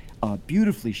films,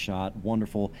 beautifully shot,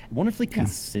 wonderfully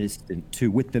consistent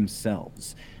too with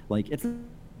themselves. Like, it's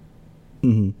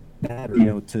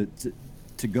matter,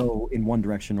 to go in one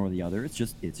direction or the other.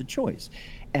 It's a choice.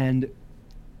 And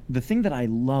the thing that I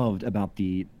loved about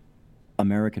the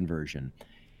American version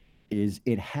is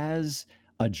it has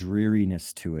a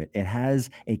dreariness to it. It has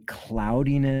a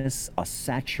cloudiness, a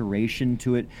saturation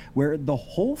to it, where the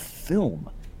whole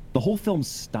film's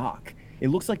stock, it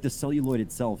looks like the celluloid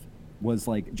itself was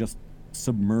like just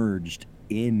submerged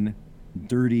in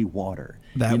dirty water.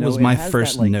 That was my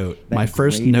first note. My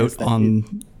first note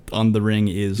on the Ring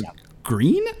is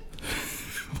green.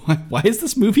 Why is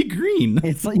this movie green?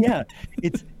 It's like,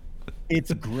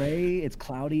 it's gray, it's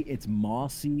cloudy, it's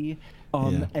mossy.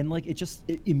 And like it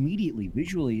immediately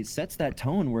visually sets that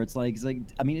tone where it's like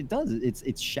I mean, it does.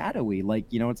 It's shadowy, like,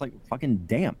 it's like fucking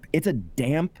damp. It's a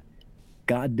damp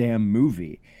goddamn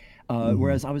movie.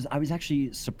 Whereas I was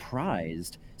actually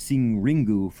surprised seeing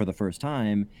Ringu for the first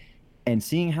time and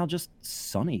seeing how just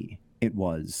sunny it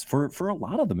was for a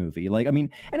lot of the movie. Like, I mean,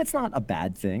 and it's not a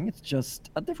bad thing. It's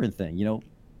just a different thing.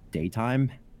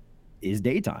 Daytime is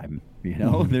daytime.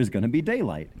 There's gonna be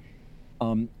daylight.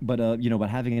 But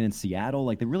having it in Seattle,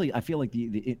 like I feel like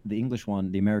the English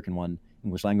one, the American one,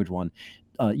 English language one,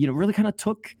 really kind of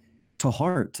took to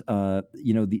heart,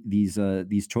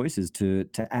 these choices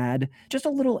to add just a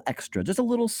little extra, just a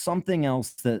little something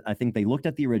else that I think they looked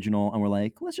at the original and were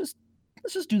like, let's just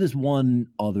do this one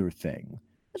other thing.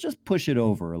 Let's just push it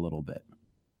over a little bit.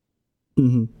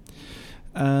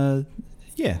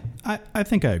 Yeah, I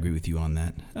think I agree with you on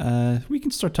that. We can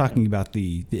start talking about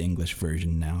the English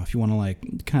version now, if you want to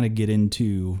like kind of get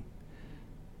into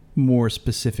more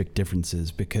specific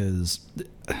differences, because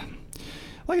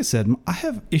like I said, I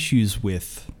have issues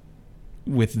with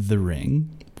the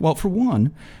Ring. Well, for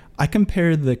one, I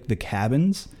compare the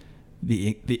cabins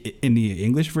in the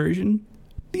English version.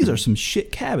 These are some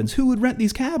shit cabins. Who would rent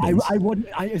these cabins? I wouldn't.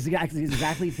 I was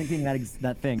exactly thinking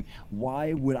that thing.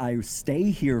 Why would I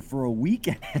stay here for a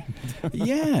weekend?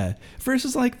 Yeah.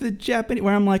 Versus like the Japanese,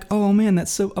 where I'm like, oh man,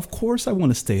 that's so. Of course I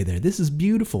want to stay there. This is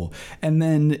beautiful. And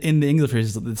then in the English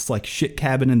version, it's like shit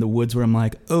cabin in the woods, where I'm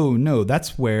like, oh no,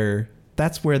 that's where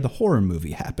That's where the horror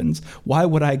movie happens. Why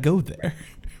would I go there?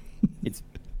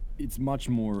 It's much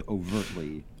more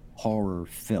overtly horror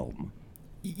film.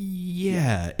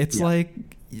 Yeah, it's like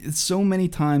so many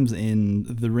times in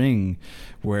The Ring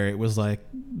where it was like,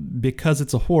 because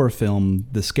it's a horror film,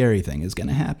 the scary thing is going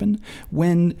to happen.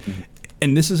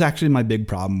 And this is actually my big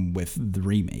problem with the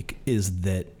remake, is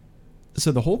that,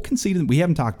 so the whole conceit, we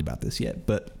haven't talked about this yet,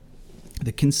 but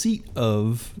the conceit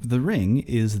of The Ring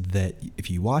is that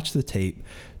if you watch the tape,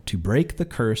 to break the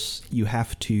curse, you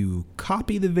have to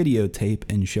copy the videotape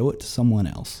and show it to someone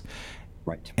else.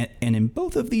 Right. And in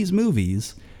both of these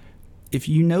movies, if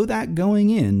you know that going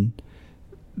in,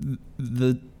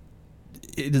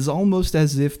 it is almost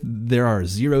as if there are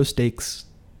zero stakes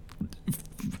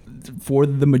for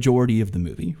the majority of the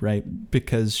movie, right?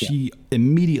 Because she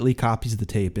immediately copies the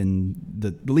tape, and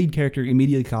the lead character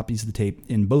immediately copies the tape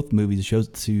in both movies, shows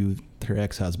it to her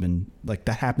ex-husband. Like,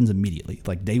 that happens immediately,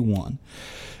 like day one.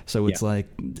 So it's like,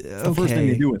 okay. The first thing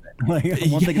they do with it. Like,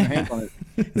 once they get their hands on it,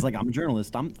 it's like, I'm a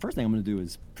journalist. First thing I'm going to do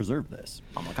is preserve this.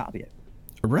 I'm going to copy it.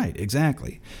 Right,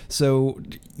 exactly. So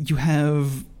you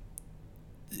have,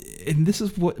 and this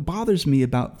is what bothers me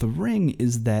about The Ring,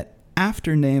 is that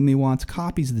after Naomi Watts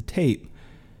copies the tape,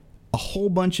 a whole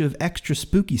bunch of extra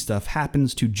spooky stuff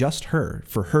happens to just her,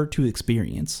 for her to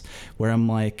experience, where I'm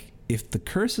like, if the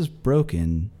curse is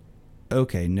broken,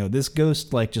 okay, no, this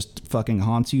ghost like just fucking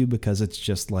haunts you because it's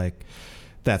just like,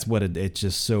 that's what it's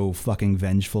just so fucking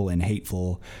vengeful and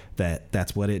hateful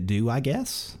that's what it do, I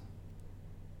guess.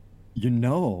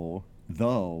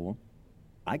 Though,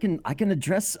 I can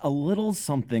address a little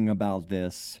something about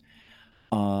this,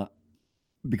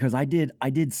 because I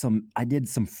did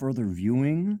some further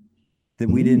viewing that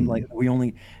we didn't like.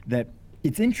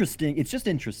 It's interesting. It's just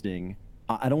interesting.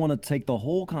 I don't want to take the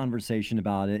whole conversation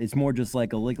about it. It's more just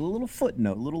like a little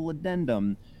footnote, little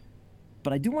addendum.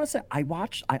 But I do want to say I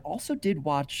also did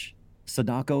watch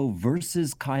Sadako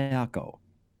versus Kayako.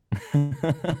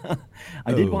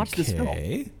 I did watch this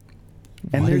film.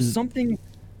 And there's something,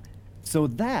 so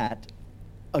that,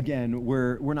 again,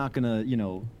 we're not gonna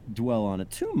dwell on it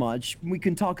too much. We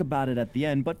can talk about it at the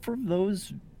end, but for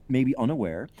those maybe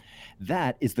unaware,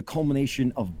 that is the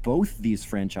culmination of both these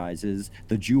franchises,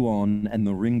 the Ju-on and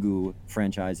the Ringu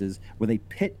franchises, where they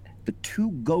pit the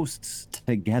two ghosts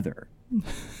together.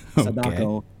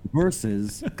 Sadako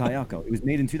versus Kayako. It was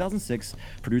made in 2006,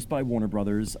 produced by Warner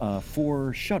Brothers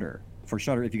for Shudder. For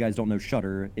Shudder, if you guys don't know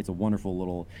Shudder, it's a wonderful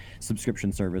little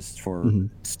subscription service for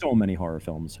so many horror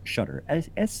films. Shudder,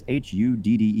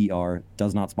 SHUDDER,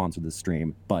 does not sponsor this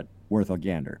stream, but worth a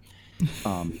gander.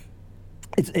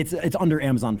 It's under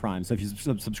Amazon Prime, so if you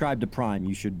subscribe to Prime,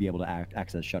 you should be able to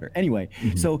access Shudder. Anyway,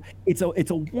 so it's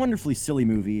a wonderfully silly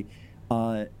movie.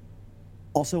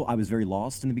 Also, I was very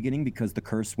lost in the beginning because the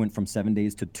curse went from 7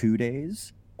 days to 2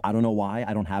 days. I don't know why.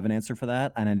 I don't have an answer for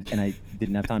that, and I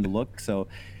didn't have time to look. So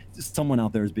someone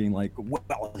out there is being like,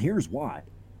 well, here's why.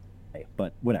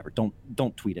 But whatever.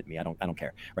 Don't tweet at me. I don't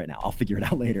care right now. I'll figure it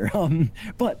out later.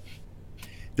 But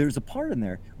there's a part in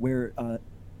there where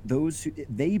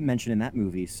they mention in that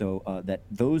movie that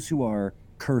those who are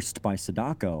cursed by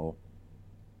Sadako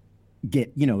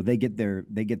get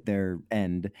their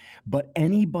end, but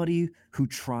anybody who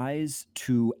tries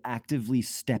to actively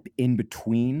step in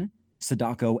between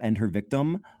Sadako and her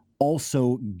victim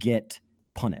also get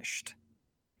punished.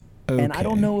 Okay. And I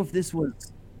don't know if this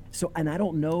was so, and I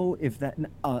don't know if that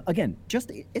again,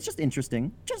 it's just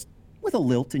interesting, just with a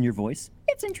lilt in your voice.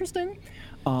 It's interesting.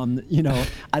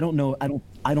 I don't know.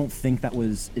 I don't think that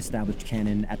was established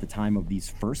canon at the time of these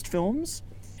first films.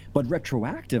 But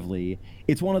retroactively,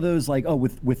 it's one of those like,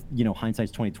 with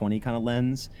hindsight's 2020 kind of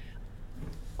lens.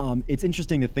 It's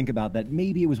interesting to think about that.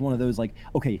 Maybe it was one of those like,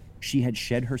 okay, she had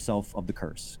shed herself of the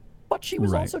curse, but she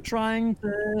was also trying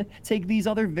to take these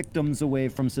other victims away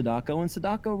from Sadako, and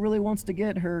Sadako really wants to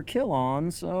get her kill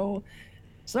on. So,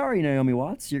 sorry, Naomi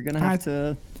Watts, you're gonna have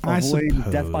to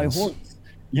avoid death by horse.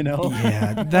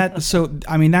 Yeah, so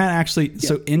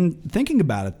in thinking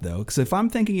about it though, because if I'm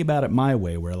thinking about it my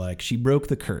way, where like she broke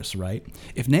the curse, right?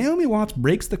 If Naomi Watts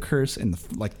breaks the curse in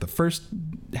the first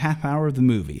half hour of the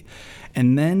movie,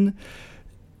 and then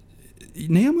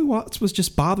Naomi Watts was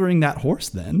just bothering that horse,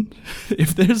 then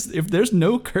if there's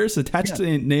no curse attached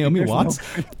to Naomi Watts,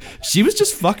 she was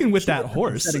just fucking with that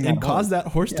horse and caused that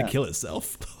horse to kill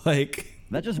itself. Like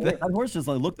that horse just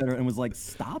like looked at her and was like,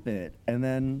 "Stop it," and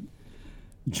then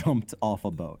jumped off a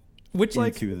boat. Which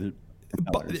like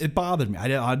It bothered me.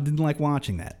 I didn't like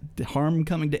watching that. The harm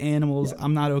coming to animals,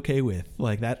 I'm not okay with.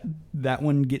 Like that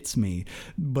one gets me.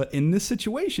 But in this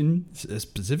situation,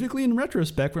 specifically in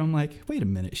retrospect, where I'm like, wait a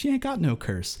minute, she ain't got no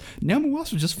curse. Naomi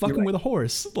Watts was just fucking with a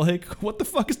horse. Like, what the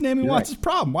fuck is Naomi Watts'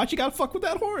 problem? Why'd she gotta fuck with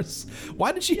that horse?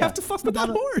 Why did she have to fuck with that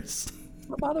horse?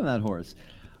 About that horse.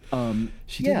 And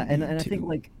I think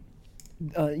like,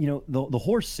 the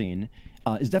horse scene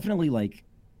is definitely like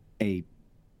a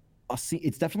scene.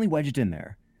 It's definitely wedged in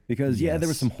there because there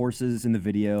were some horses in the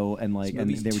video and like,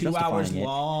 and they were 2 hours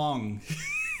long.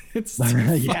 It's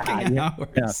fucking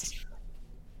hours.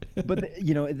 Yeah. But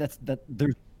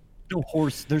there's no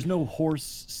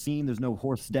horse scene. There's no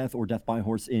horse death or death by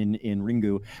horse in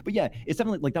Ringu. But yeah, it's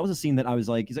definitely like that was a scene that I was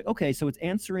like, he's like, okay, so it's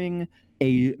answering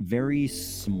a very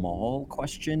small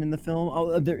question in the film.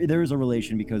 Oh, there is a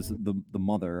relation because the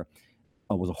mother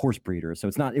was a horse breeder, so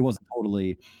it wasn't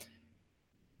totally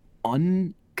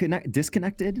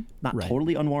disconnected, not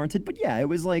totally unwarranted. But yeah, it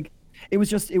was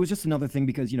just another thing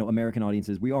because American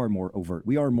audiences, we are more overt.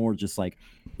 We are more just like,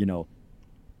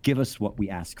 give us what we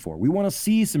ask for. We want to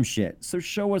see some shit, so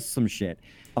show us some shit.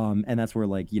 And that's where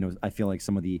like I feel like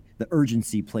some of the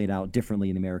urgency played out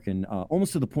differently in American,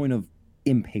 almost to the point of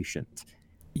impatient.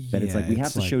 That it's like we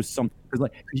have to show something. Because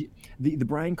like the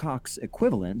Brian Cox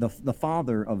equivalent, the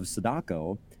father of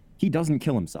Sadako, he doesn't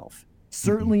kill himself.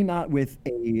 Certainly not with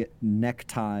a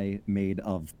necktie made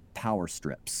of power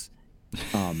strips.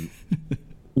 So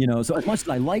as much as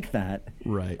I like that,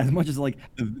 as much as like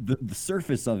the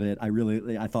surface of it,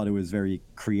 I thought it was very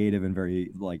creative and very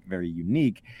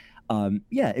unique.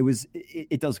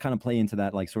 It does kind of play into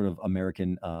that like sort of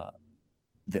American,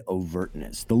 the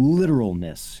overtness, the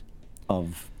literalness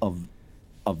of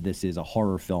this is a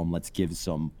horror film. Let's give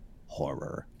some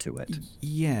horror to it.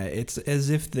 Yeah, it's as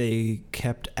if they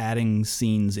kept adding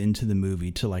scenes into the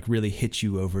movie to like really hit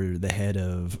you over the head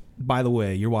of, by the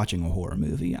way, you're watching a horror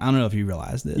movie. I don't know if you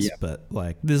realize this, but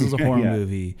like this is a horror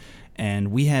movie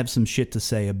and we have some shit to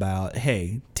say about,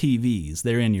 hey, TVs,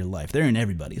 they're in your life. They're in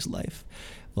everybody's life.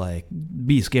 Like,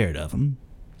 be scared of them.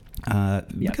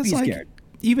 Because be like, scared.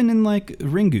 Even in like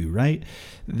Ringu, right?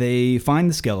 They find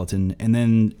the skeleton, and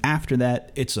then after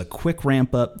that, it's a quick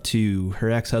ramp up to her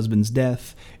ex-husband's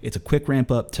death. It's a quick ramp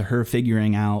up to her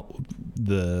figuring out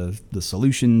the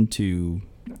solution to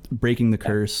breaking the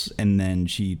curse, and then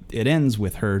it ends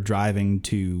with her driving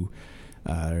to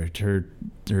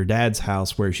her dad's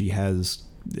house where she has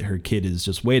her kid is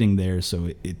just waiting there. So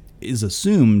it is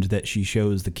assumed that she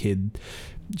shows the kid.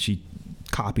 She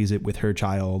copies it with her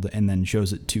child and then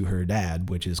shows it to her dad,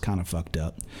 which is kind of fucked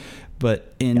up.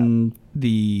 But in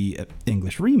the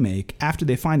English remake, after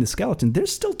they find the skeleton, there's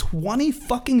still 20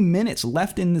 fucking minutes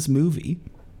left in this movie.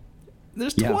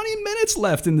 There's 20 minutes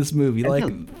left in this movie.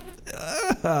 Like,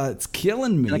 it's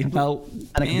killing me how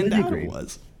panned out it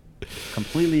was.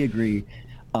 Completely agree.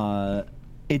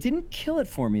 It didn't kill it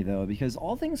for me though, because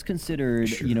all things considered,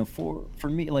 for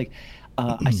me, like,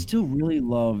 I still really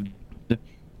loved.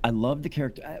 I love the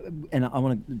character, and I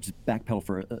want to just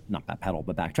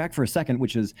backtrack for a second,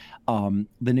 which is the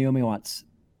Naomi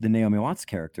Watts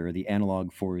character, the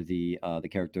analog for the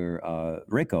character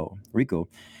Rico.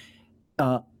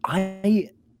 I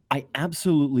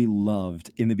absolutely loved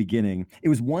in the beginning. It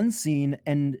was one scene,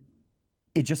 and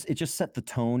it just set the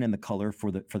tone and the color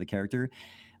for the character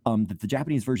that the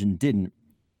Japanese version didn't,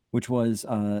 which was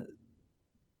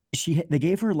they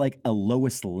gave her like a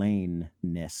Lois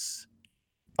Lane-ness.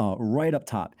 Right up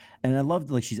top, and I loved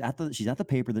like she's at the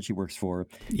paper that she works for.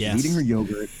 She's eating her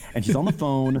yogurt, and she's on the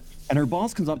phone, and her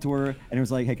boss comes up to her and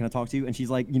was like, "Hey, can I talk to you?" And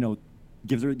she's like,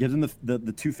 gives him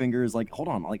the 2 fingers, like, "Hold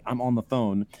on, like I'm on the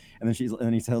phone." And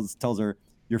then he tells her,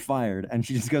 "You're fired," and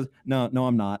she just goes, "No,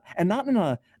 I'm not," and not in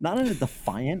a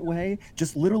defiant way,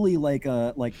 just literally like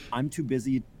I'm too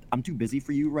busy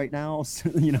for you right now. So,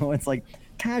 it's like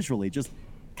casually, just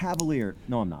cavalier.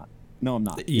 No, I'm not. No, I'm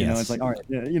not. Yes. It's like, all right,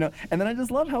 and then I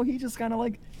just love how he just kind of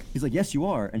like, he's like, "Yes, you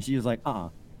are," and she was like, and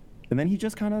then he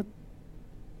just kind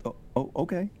of,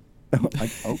 okay, like,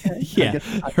 okay, yeah,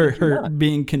 her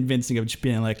being convincing of just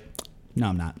being like, "No,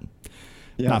 I'm not."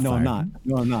 Yeah, no, I'm not.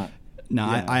 No, I'm not. No,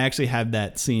 yeah. I actually had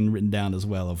that scene written down as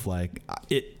well. Of like,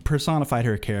 it personified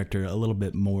her character a little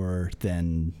bit more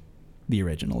than the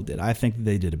original did. I think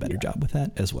they did a better job with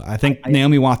that as well. I think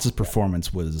Naomi Watts'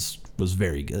 performance was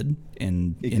very good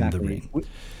in the ring,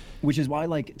 which is why,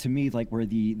 like, to me, like, where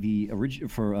the original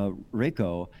for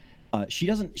Reiko, she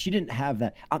didn't have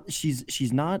that.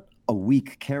 She's not a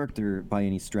weak character by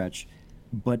any stretch,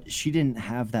 but she didn't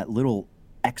have that little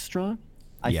extra.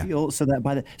 I feel so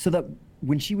that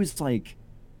when she was like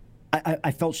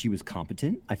I felt she was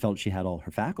competent. I felt she had all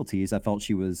her faculties. I felt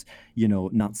she was,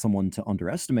 not someone to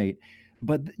underestimate.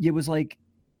 But it was like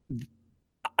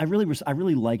I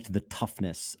really liked the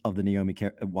toughness of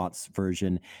the Watts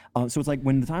version. So it's like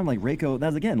when the time like Reiko,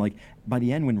 that's again like by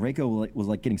the end when Reiko was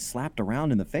like getting slapped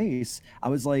around in the face, I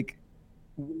was like,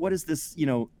 what is this?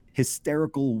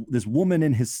 Hysterical, this woman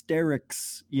in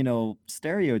hysterics,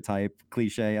 stereotype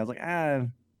cliche. I was like,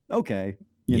 okay,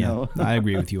 I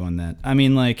agree with you on that. I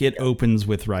mean, like it opens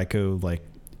with Reiko like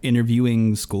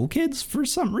interviewing school kids for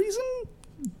some reason.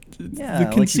 Yeah,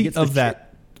 the conceit of that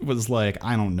was like,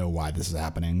 I don't know why this is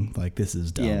happening. Like, this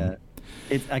is dumb. Yeah,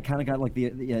 I kind of got like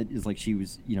it's like she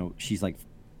was, she's like,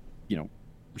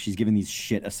 she's given these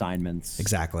shit assignments.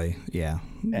 Exactly. Yeah.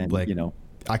 And like,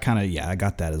 I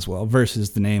got that as well.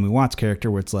 Versus the Naomi Watts character,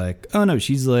 where it's like, oh no,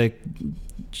 she's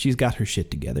got her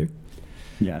shit together.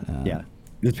 Yeah.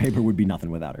 This paper would be nothing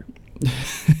without her.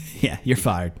 Yeah, you're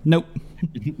fired. Nope.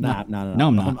 No, I'm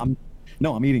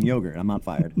not. I'm eating yogurt. I'm not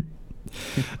fired.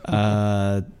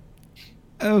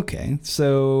 Okay,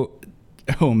 so,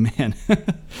 oh man,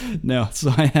 no,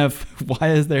 so I have,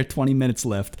 why is there 20 minutes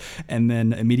left? And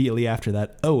then immediately after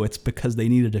that, oh, it's because they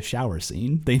needed a shower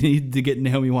scene. They needed to get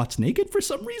Naomi Watts naked for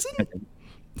some reason?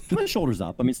 My shoulders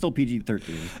up. I mean, still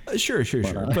PG-13. Sure.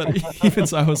 But even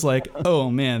so, I was like,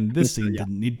 oh man, this scene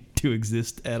didn't need to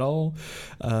exist at all.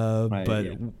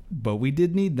 But we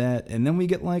did need that. And then we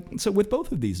get so with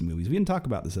both of these movies, we didn't talk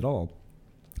about this at all,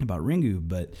 about Ringu,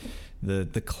 but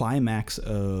the climax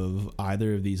of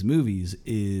either of these movies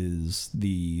is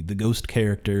the ghost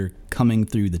character coming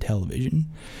through the television,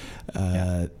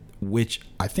 which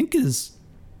I think is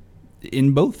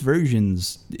in both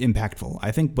versions impactful.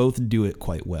 I think both do it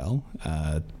quite well.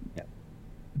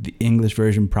 The English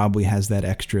version probably has that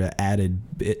extra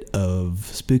added bit of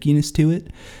spookiness to it,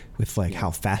 with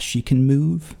how fast she can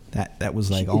move. That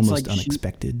was almost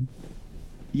unexpected.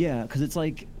 Because it's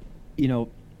like,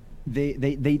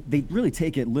 they really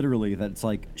take it literally that it's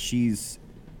like she's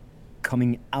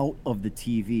coming out of the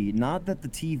TV. Not that the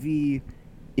TV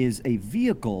is a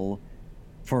vehicle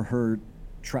for her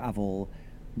travel,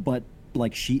 but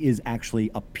like she is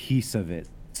actually a piece of it.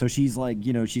 So she's like,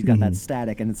 she's got that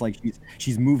static, and it's like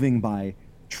she's moving by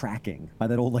tracking, by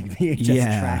that old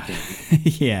VHS tracking.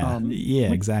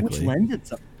 Exactly. Which lends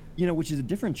itself, which is a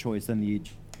different choice than the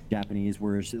Japanese,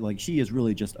 where she is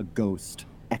really just a ghost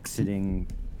exiting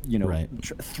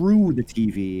through the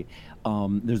TV.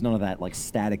 There's none of that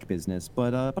static business,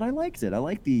 but I liked it. I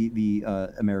like the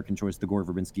American choice, the Gore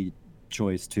Verbinski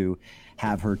choice, to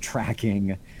have her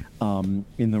tracking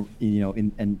in the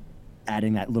and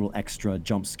adding that little extra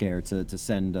jump scare to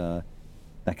send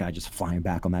that guy just flying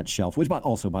back on that shelf. Which,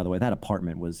 also, by the way, that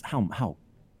apartment was how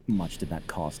much did that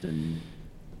cost? And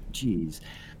geez.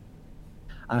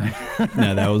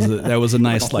 No, that was a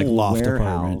nice loft warehouse.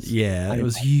 apartment. Yeah, it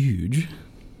was huge.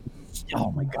 Oh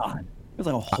my god, it was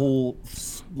like a whole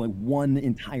one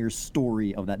entire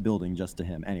story of that building just to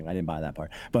him. Anyway, I didn't buy that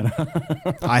part, but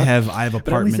I have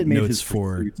apartment notes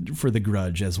for The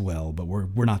Grudge as well, but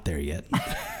we're not there yet.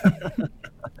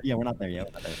 Yeah, we're not there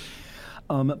yet.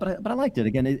 But I liked it.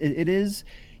 Again, it is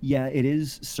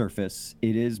surface.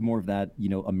 It is more of that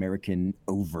American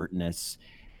overtness,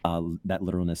 that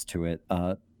literalness to it.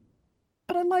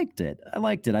 But I liked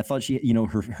it. I thought she,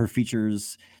 her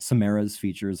features, Samara's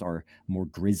features, are more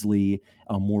grisly,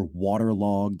 more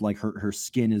waterlogged. Like her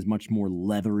skin is much more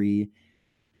leathery.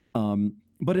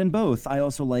 But in both, I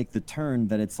also like the turn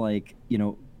that it's like,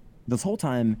 this whole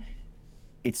time,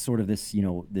 it's sort of this,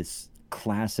 this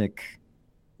classic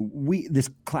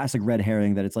red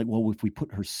herring that it's like, well, if we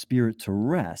put her spirit to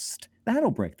rest,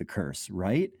 that'll break the curse,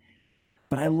 right?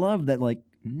 But I love that,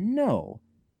 no,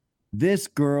 this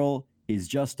girl is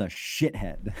just a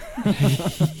shithead.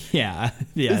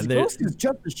 This ghost is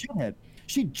just a shithead.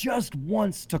 She just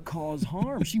wants to cause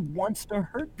harm. She wants to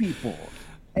hurt people.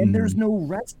 And there's no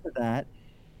rest to that.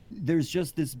 There's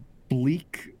just this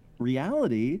bleak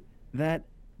reality that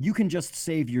you can just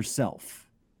save yourself,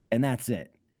 and that's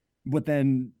it. But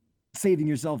then saving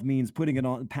yourself means putting it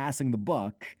on, passing the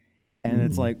buck, and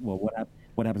it's like, well,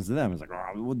 what happens to them? It's like,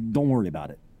 oh, well, don't worry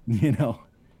about it,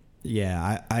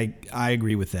 Yeah, I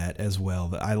agree with that as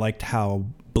well. I liked how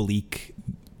bleak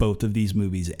both of these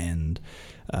movies end.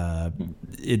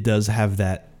 It does have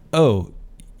that,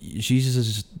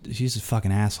 she's a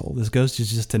fucking asshole. This ghost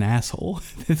is just an asshole.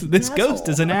 This ghost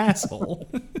is an asshole.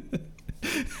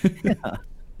 Yeah.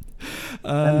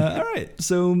 All right.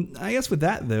 So I guess with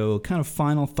that, though, kind of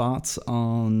final thoughts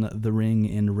on The Ring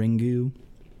and Ringu.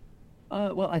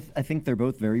 Well, I think they're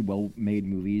both very well-made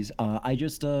movies. I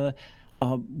just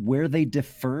where they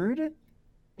differed,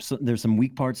 there's some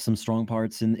weak parts, some strong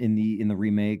parts in the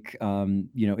remake.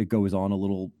 It goes on a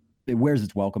little. It wears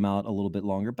its welcome out a little bit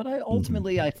longer, but I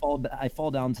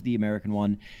fall down to the American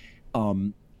one,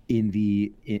 in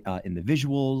the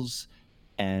visuals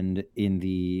and in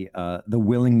the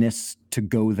willingness to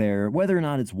go there, whether or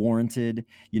not it's warranted.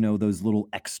 Those little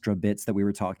extra bits that we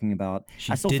were talking about.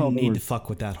 I still didn't need to fuck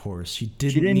with that horse. She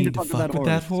didn't need to fuck with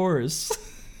that horse.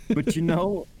 But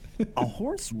a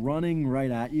horse running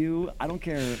right at you, I don't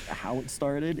care how it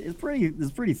started, it's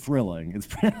pretty thrilling.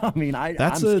 I'm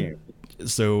scared.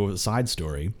 So, side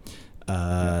story.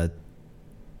 You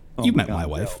met my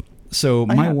wife. No. So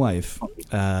my wife,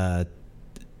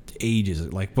 ages,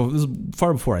 this was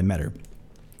far before I met her.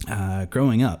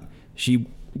 Growing up, she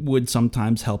would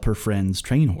sometimes help her friends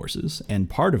train horses, and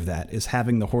part of that is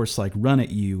having the horse run at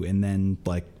you, and then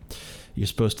you're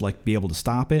supposed to be able to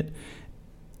stop it.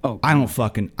 Oh, I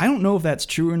don't know if that's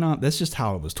true or not. That's just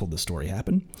how I was told the story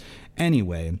happened.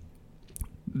 Anyway,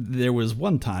 there was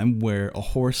one time where a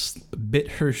horse bit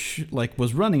her,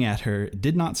 was running at her,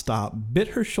 did not stop, bit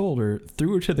her shoulder,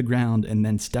 threw her to the ground, and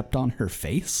then stepped on her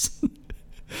face.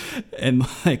 And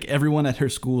everyone at her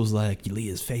school was like,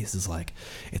 Leah's face is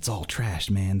it's all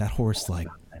trashed, man. That horse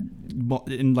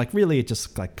and really it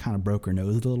just kind of broke her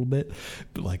nose a little bit,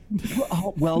 but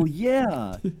well,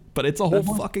 yeah. But it's a whole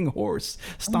fucking horse.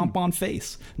 Stomp on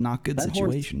face. Not good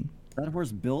situation. That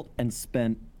horse built and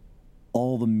spent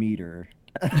all the meter.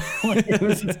 It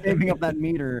was saving up that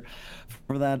meter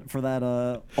for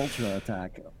that ultra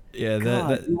attack. Yeah,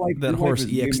 that horse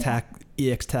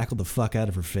EX tackled the fuck out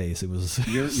of her face. It was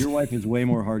your wife is way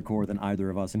more hardcore than either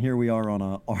of us, and here we are on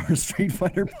our Street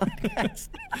Fighter podcast.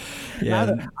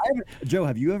 Yeah, Joe,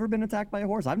 have you ever been attacked by a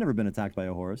horse? I've never been attacked by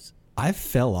a horse. I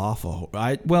fell off a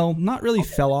horse. Not really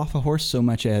fell off a horse so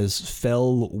much as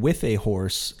fell with a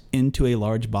horse into a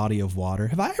large body of water.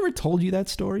 Have I ever told you that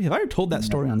story? Have I ever told that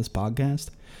story on this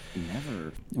podcast?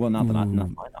 Never. Well, not my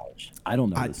knowledge. I don't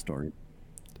know this story.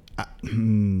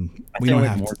 We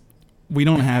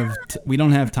don't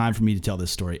have time for me to tell this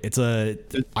story.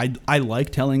 I like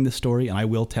telling this story, and I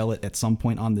will tell it at some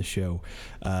point on the show.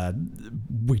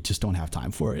 We just don't have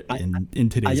time for it in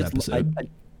today's episode.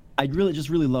 I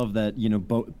really love that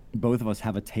both of us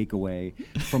have a takeaway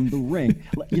from the ring.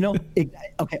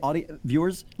 Okay,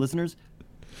 viewers, listeners,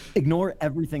 ignore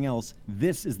everything else.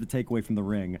 This is the takeaway from the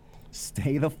ring.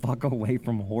 Stay the fuck away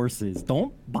from horses.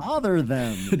 Don't bother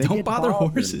them. Don't bother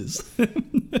horses.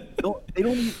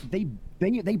 They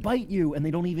bite you, and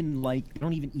they don't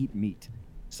even eat meat.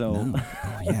 So no.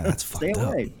 Oh, yeah, that's fucked stay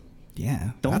away. Up.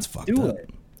 Yeah, that's fucked do up. It.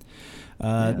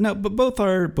 No, but both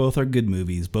are good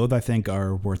movies. Both I think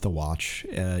are worth a watch.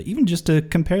 Even just to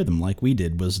compare them, like we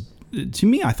did, was to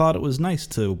me. I thought it was nice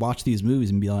to watch these movies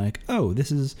and be like, oh,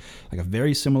 this is a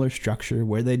very similar structure.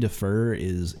 Where they differ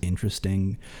is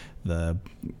interesting. The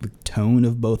tone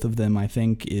of both of them, I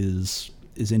think, is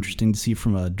interesting to see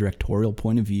from a directorial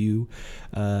point of view.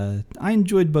 I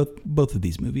enjoyed both of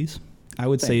these movies. I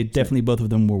would say definitely both of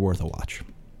them were worth a watch.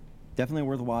 Definitely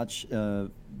worth a watch,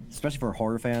 especially for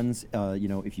horror fans.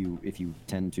 If you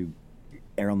tend to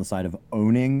err on the side of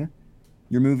owning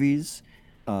your movies,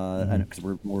 and because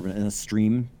we're more of in a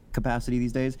stream capacity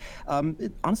these days.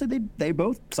 Honestly, they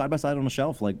both side by side on a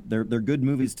shelf. They're good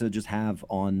movies to just have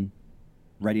on,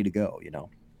 ready to go.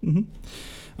 Mm-hmm.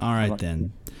 All right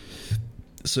then.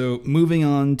 So moving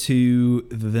on to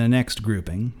the next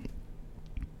grouping.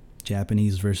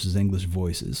 Japanese versus English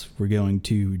voices. We're going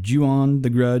to Ju-on,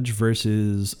 The Grudge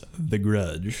versus The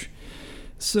Grudge.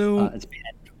 So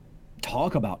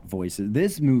talk about voices.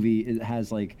 This movie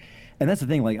has and that's the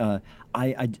thing.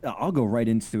 I'll go right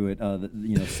into it.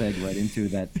 Seg right into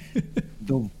that.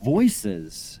 The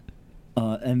voices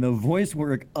and the voice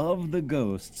work of the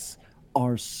ghosts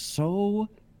are so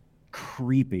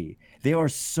creepy. They are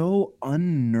so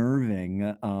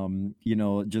unnerving,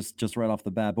 just right off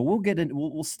the bat. But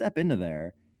we'll step into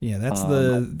there. Yeah, that's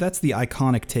the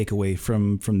iconic takeaway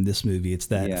from this movie. It's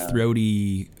that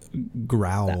throaty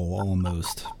growl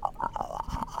almost.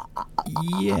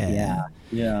 Yeah.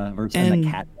 Versus the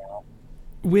cat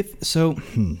meow.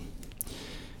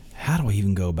 How do I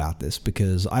even go about this?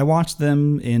 Because I watched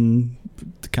them in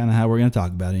kind of how we're going to talk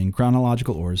about it in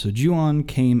chronological order. So Ju-on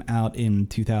came out in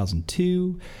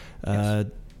 2002,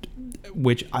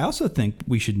 which I also think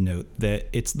we should note that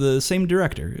it's the same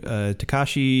director,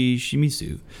 Takashi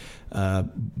Shimizu,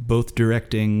 both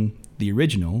directing the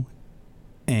original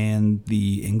and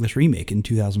the English remake in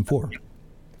 2004.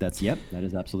 That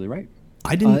is absolutely right.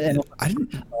 I didn't.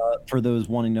 For those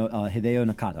wanting to know, Hideo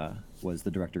Nakata was the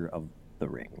director of The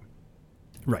Ring.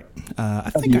 Right. I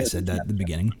think I said that at the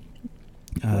beginning.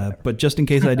 But just in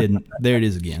case I didn't, there it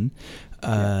is again.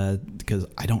 Because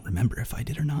I don't remember if I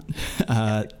did or not.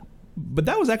 But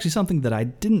that was actually something that I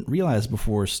didn't realize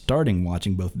before starting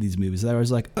watching both of these movies. That I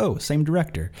was like, oh, same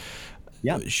director.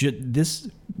 Yeah. This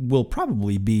will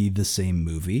probably be the same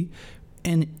movie.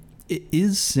 And it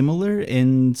is similar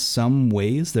in some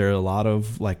ways. There are a lot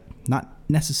of, like, not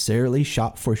necessarily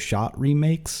shot-for-shot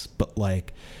remakes, but,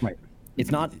 like... Right.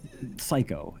 It's not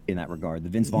Psycho in that regard. The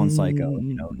Vince Vaughn Psycho.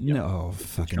 No,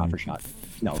 fucking... Shot for shot.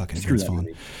 No, fucking screw Vince that Vaughn.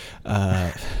 movie.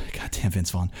 Goddamn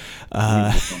Vince Vaughn.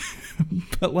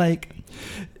 But, like,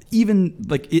 even,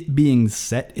 like, it being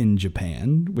set in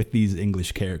Japan with these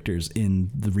English characters in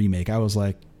the remake, I was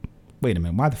like, wait a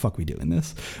minute, why the fuck are we doing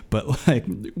this? But, like,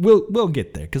 we'll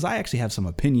get there, because I actually have some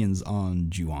opinions on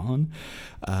Ju-on.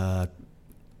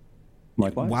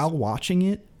 Likewise. While watching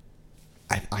it,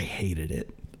 I hated it.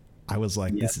 I was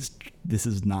like, this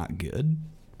is not good.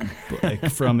 But, like,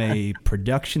 from a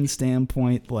production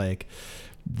standpoint, like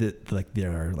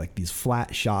there are, like, these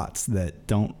flat shots that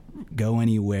don't go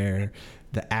anywhere.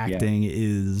 The acting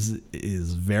is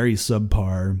very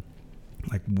subpar.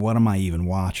 Like, what am I even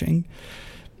watching?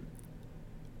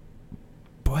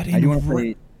 But in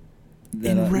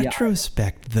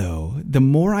retrospect, though, the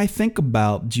more I think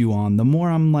about Ju-on, the more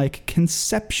I'm like,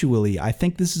 conceptually, I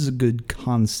think this is a good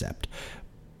concept,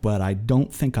 but I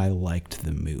don't think I liked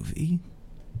the movie.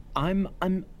 I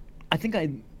think I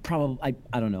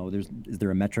don't know. Is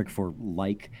there a metric for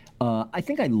like? I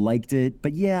think I liked it,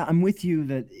 but yeah, I'm with you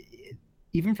that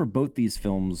even for both these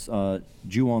films,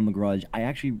 Ju-on, The Grudge,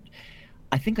 I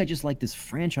think I just like this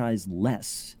franchise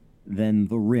less than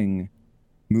The Ring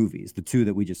movies, the two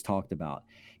that we just talked about.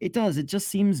 It just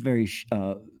seems very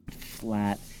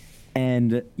flat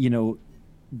and,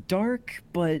 dark,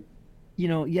 but,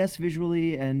 yes,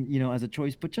 visually and, as a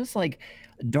choice, but just like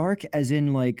dark as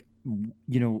in like,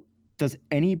 does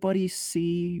anybody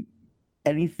see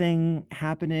anything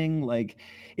happening? Like,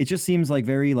 it just seems like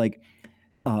very like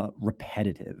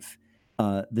repetitive.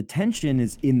 The tension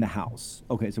is in the house.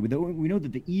 Okay, so we know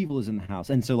that the evil is in the house.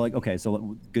 And so, like, okay,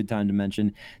 so good time to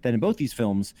mention that in both these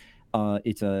films,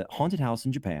 it's a haunted house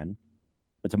in Japan.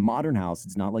 It's a modern house.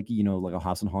 It's not like, like a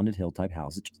House on Haunted Hill type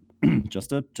house. It's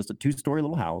just a two-story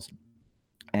little house.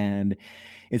 And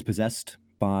it's possessed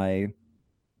by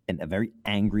a very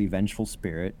angry, vengeful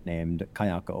spirit named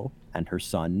Kayako and her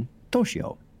son,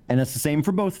 Toshio. And it's the same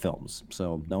for both films,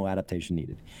 so no adaptation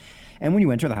needed. And when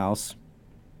you enter the house,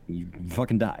 you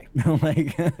fucking die.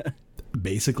 Like,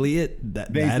 basically it.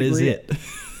 That is it.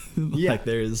 Like,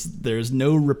 there's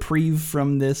no reprieve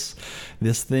from this.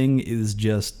 This thing is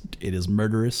it is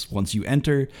murderous. Once you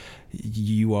enter,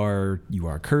 you are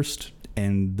cursed,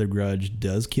 and the Grudge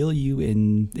does kill you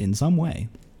in some way.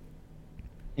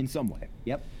 In some way.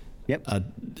 Yep.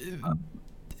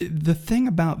 The thing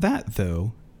about that,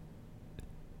 though,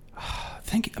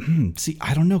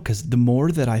 I don't know, because the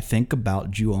more that I think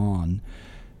about Ju-on,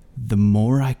 the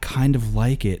more I kind of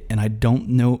like it, and I don't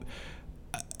know.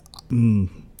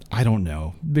 I don't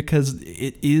know, because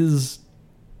it is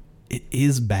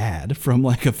bad from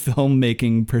like a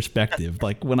filmmaking perspective.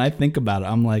 Like, when I think about it,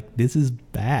 I'm like, this is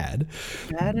bad.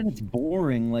 Bad, and it's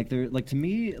boring. Like, to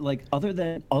me, like, other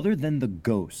than the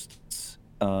ghosts,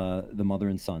 the mother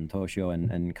and son, Toshio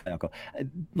and Kayako,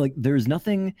 like, there's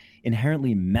nothing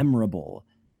inherently memorable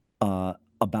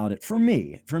about it for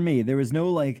me. There was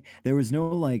no like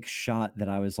shot that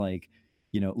I was like,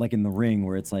 like in The Ring,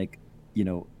 where it's like,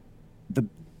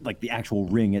 the actual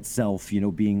ring itself,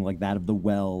 being like that of the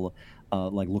well,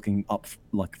 like looking up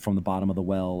like from the bottom of the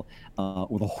well,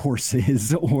 or the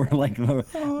horses, or like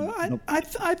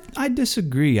I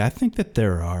disagree. I think that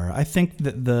there are. I think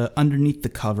that the underneath the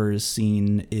covers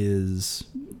scene is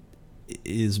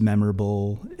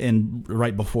memorable, and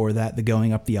right before that, the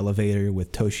going up the elevator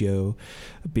with Toshio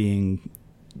being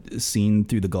seen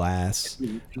through the glass.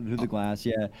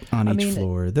 Yeah. On each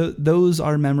floor. Those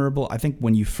are memorable. I think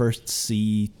when you first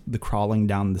see the crawling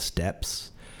down the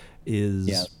steps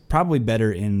is probably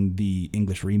better in the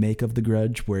English remake of The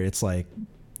Grudge, where it's like,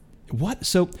 what?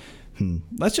 So,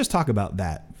 let's just talk about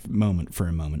that moment for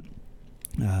a moment.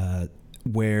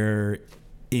 Where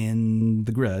in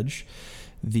The Grudge,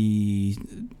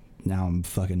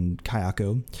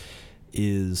 Kayako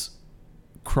is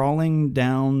crawling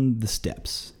down the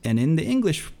steps, and in the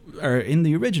English, or in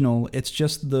the original, it's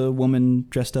just the woman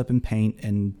dressed up in paint,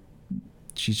 and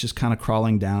she's just kind of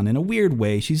crawling down in a weird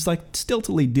way. She's like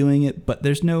stiltily doing it, but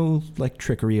there's no like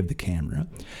trickery of the camera.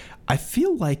 I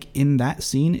feel like in that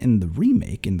scene in the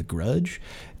remake, in The Grudge,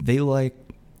 I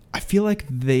feel like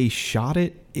they shot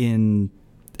it in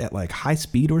at like high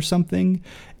speed or something,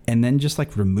 and then just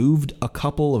like removed a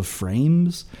couple of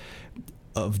frames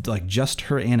of like just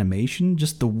her animation,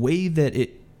 just the way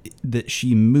that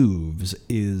she moves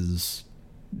is.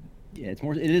 Yeah,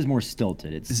 it is more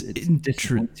stilted. It's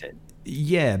disjointed.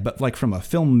 Yeah, but like from a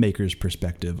filmmaker's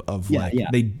perspective of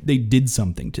they did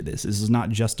something to this. This is not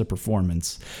just a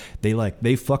performance.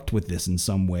 They fucked with this in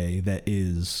some way that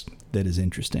is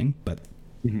interesting. But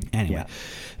anyway,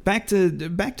 back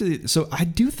to so I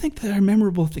do think that are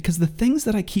memorable because the things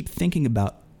that I keep thinking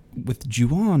about with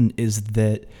Ju-on is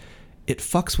that it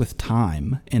fucks with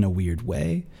time in a weird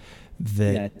way.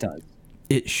 That it does.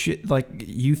 It should, like,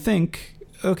 you think,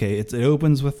 okay, it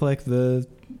opens with like the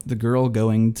girl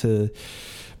going to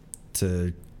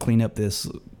clean up this.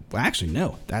 Well, actually,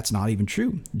 no, that's not even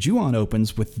true. Ju-on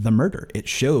opens with the murder. It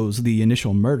shows the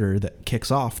initial murder that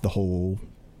kicks off the whole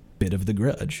bit of the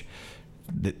grudge.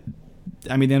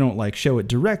 I mean, they don't like show it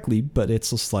directly, but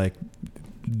it's just like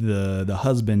the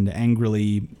husband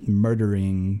angrily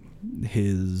murdering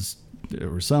his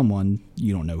or someone,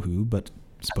 you don't know who, but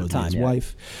supposedly his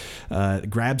wife,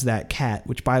 grabs that cat,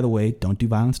 which, by the way, don't do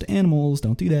violence to animals.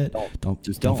 Don't do that.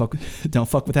 Don't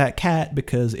fuck with that cat,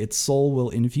 because its soul will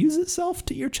infuse itself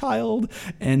to your child,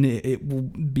 and it will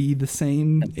be the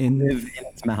same in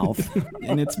its mouth.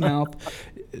 In its mouth.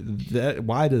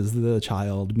 Why does the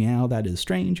child meow? That is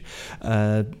strange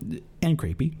and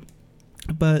creepy.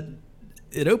 But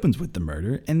it opens with the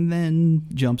murder and then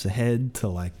jumps ahead to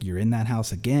like you're in that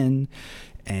house again,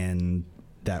 and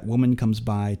that woman comes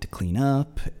by to clean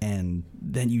up, and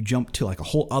then you jump to like a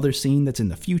whole other scene that's in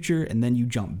the future, and then you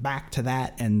jump back to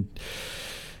that, and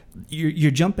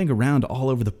you're jumping around all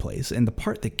over the place. And the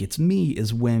part that gets me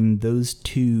is when those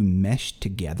two mesh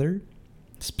together,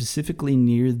 specifically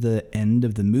near the end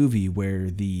of the movie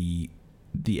where the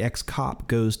ex-cop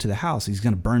goes to the house. He's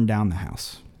going to burn down the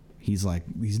house. He's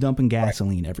dumping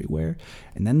gasoline everywhere,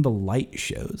 and then the light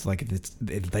shows. Like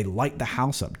they light the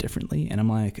house up differently, and I'm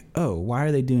like, oh,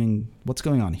 what's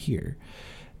going on here?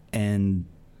 And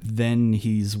then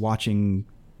he's watching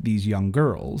these young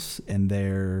girls, and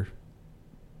they're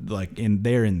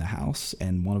in the house,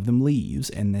 and one of them leaves,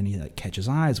 and then he like catches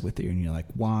eyes with her, and you're like,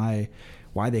 why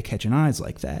are they catching eyes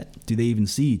like that? Do they even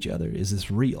see each other? Is this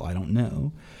real? I don't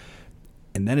know.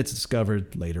 And then it's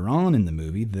discovered later on in the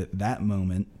movie that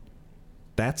moment,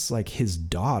 that's like his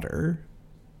daughter,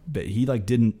 but he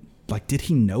did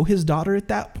he know his daughter at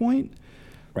that point?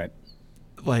 Right.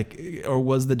 Or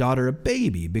was the daughter a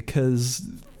baby? Because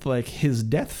like his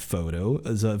death photo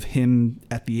is of him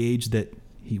at the age that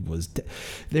he was.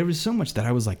 There was so much that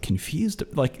I was like confused.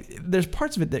 Like there's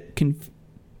parts of it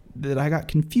that I got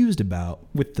confused about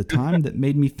with the time that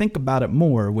made me think about it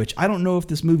more, which I don't know if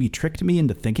this movie tricked me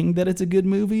into thinking that it's a good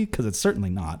movie, because it's certainly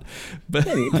not. But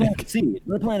they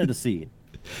planted a seed.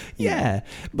 Yeah,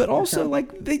 but also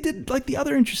like they did, like the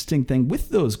other interesting thing with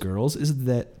those girls is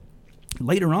that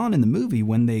later on in the movie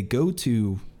when they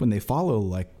follow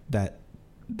like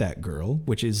that girl,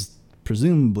 which is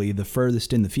presumably the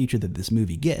furthest in the future that this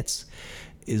movie gets,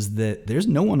 is that there's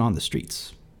no one on the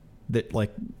streets. That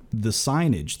like the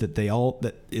signage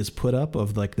that is put up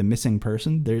of like the missing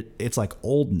person, it's like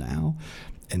old now,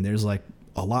 and there's like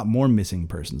a lot more missing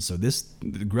persons. So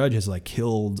the grudge has like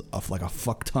killed a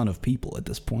fuck ton of people at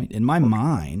this point. In my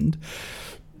mind,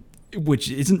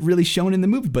 which isn't really shown in the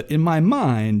movie, but in my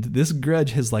mind, this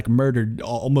grudge has like murdered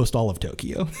almost all of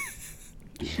Tokyo.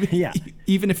 Yeah.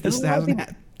 Even if this hasn't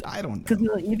happened, I don't know.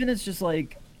 Because even it's just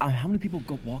like, how many people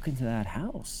walk into that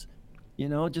house? You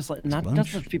know, just like not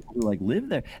just people who like live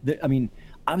there. I mean,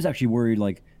 I was actually worried,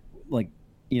 like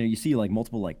you know, you see like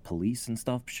multiple like police and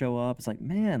stuff show up. It's like,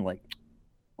 man, like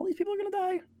all these people are gonna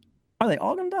die. Are they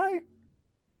all gonna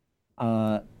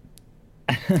die?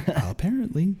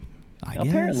 Apparently,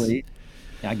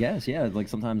 I guess, yeah. Like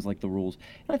sometimes like the rules,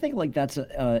 and I think like that's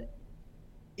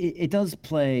it does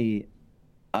play.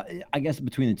 I guess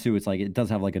between the two, it's like it does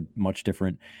have like a much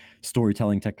different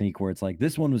storytelling technique where it's like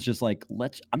this one was just like we're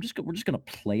just gonna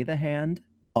play the hand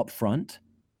up front,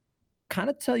 kind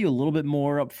of tell you a little bit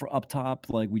more up top,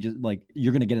 like we just like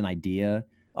you're gonna get an idea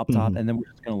up top, and then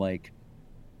we're just gonna like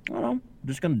I don't know, we're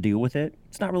just gonna deal with it.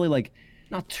 It's not really like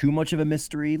not too much of a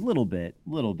mystery, little bit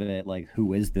like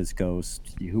who is this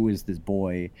ghost, who is this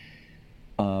boy,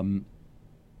 but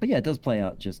yeah, it does play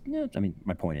out just I mean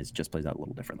my point is it just plays out a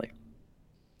little differently.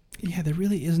 Yeah, there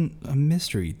really isn't a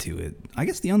mystery to it. I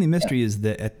guess the only mystery is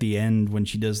that at the end when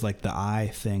she does like the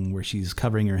eye thing where she's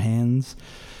covering her hands,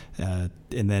 and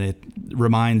then it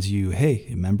reminds you, hey,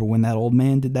 remember when that old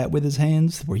man did that with his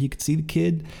hands where he could see the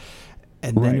kid?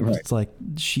 And then it was like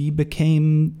she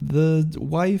became the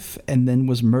wife and then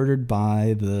was murdered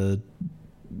by the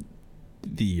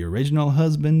the original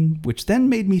husband, which then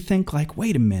made me think, like,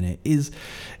 wait a minute, is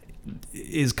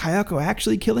Kayako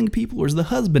actually killing people, or is the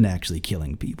husband actually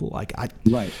killing people? Like,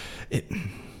 right,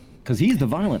 because he's the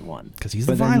violent one. Because he's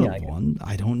the violent one.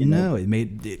 I don't know. It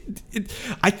made it.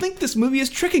 I think this movie is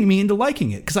tricking me into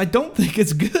liking it because I don't think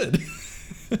it's good.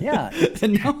 Yeah,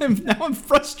 and now I'm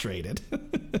frustrated.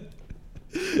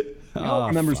 I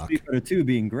remember Street Fighter 2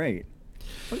 being great,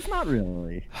 but it's not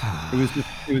really. It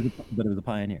was a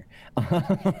pioneer. God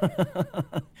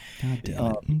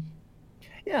damn it.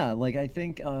 Yeah, like I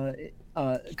think,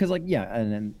 because like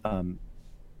and then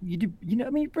you do, I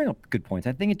mean, you bring up good points.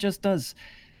 I think it just does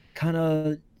kind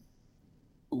of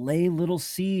lay little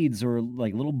seeds or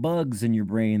like little bugs in your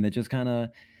brain that just kind of,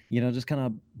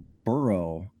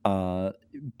 burrow.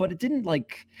 But it didn't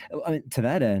like, I mean, to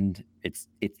that end, it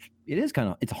is kind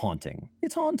of, it's haunting.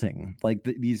 It's haunting. Like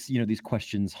these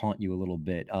questions haunt you a little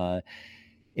bit.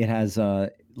 It has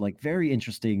like very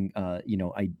interesting,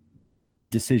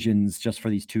 decisions just for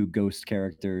these two ghost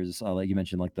characters, like you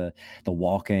mentioned, like the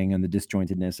walking and the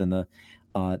disjointedness and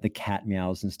the cat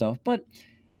meows and stuff. But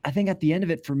I think at the end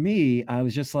of it, for me, I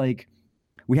was just like,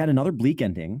 we had another bleak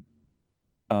ending.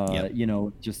 Yep.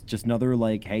 Just another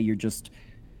like, hey, you're just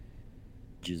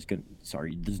gonna,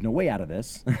 sorry, there's no way out of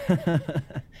this.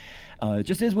 It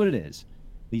just is what it is.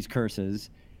 These curses,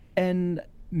 and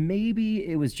maybe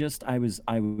it was just I was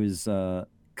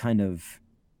kind of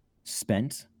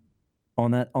spent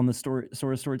on the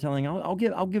storytelling. I'll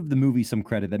give the movie some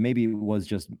credit that maybe it was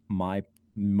just my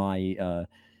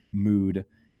mood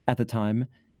at the time.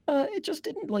 It just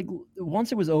didn't, like,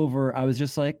 once it was over, I was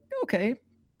just like, okay,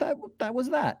 that was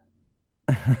that.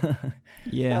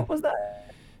 Yeah. That was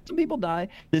that. Some people die.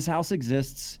 This house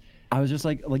exists. I was just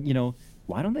like,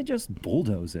 why don't they just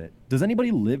bulldoze it? Does anybody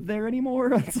live there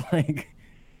anymore? It's like,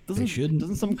 they shouldn't.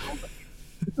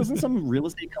 Doesn't some real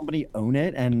estate company own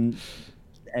it? And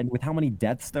with how many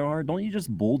deaths there are, don't you just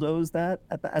bulldoze that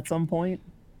at some point?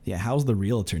 Yeah, how's the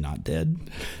realtor not dead?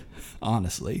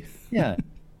 Honestly. Yeah.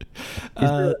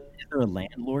 Is there a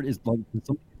landlord? Is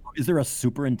there a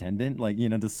superintendent? Like,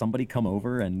 does somebody come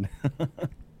over and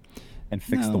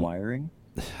fix the wiring?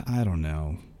 I don't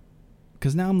know.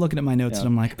 Because now I'm looking at my notes and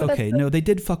I'm like, okay, no, they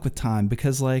did fuck with time,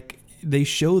 because like they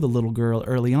show the little girl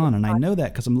early on, and I know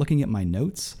that because I'm looking at my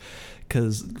notes.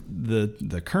 Because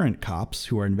the current cops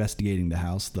who are investigating the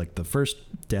house, like the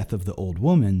first death of the old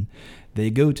woman, they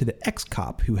go to the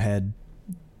ex-cop who had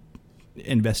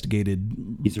investigated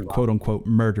quote unquote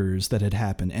murders that had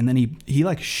happened, and then he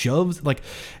like shoves, like,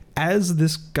 as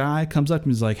this guy comes up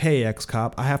and he's like, hey,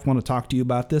 ex-cop, I want to talk to you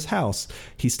about this house.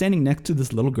 He's standing next to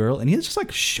this little girl and he just like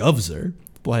shoves her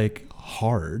like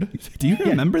hard. Do you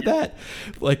remember that?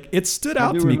 Like, it stood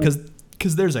out to me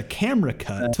because there's a camera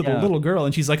cut to the little girl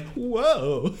and she's like,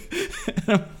 whoa. And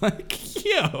I'm like,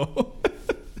 yo,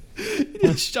 you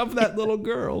just shoved that little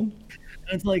girl.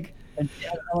 And it's like, I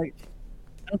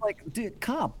was like, dude,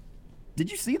 cop,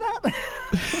 did you see that?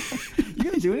 You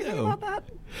gonna do anything about that?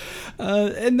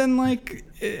 And then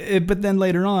but then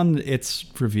later on, it's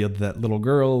revealed that little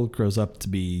girl grows up to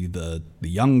be the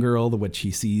young girl, which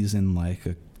he sees in like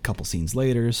a couple scenes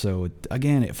later. So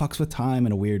again, it fucks with time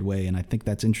in a weird way, and I think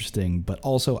that's interesting. But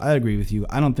also, I agree with you.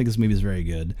 I don't think this movie is very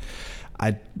good.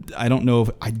 I don't know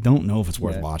if it's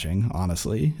worth watching.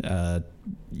 Honestly,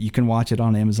 you can watch it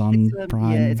on Amazon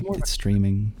Prime. It's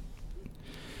streaming.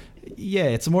 Yeah,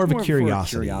 it's more of a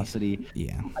curiosity.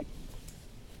 Yeah,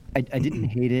 I didn't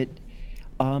hate it.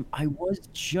 I was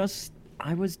just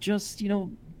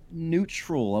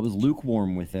neutral. I was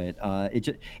lukewarm with it.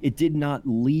 It did not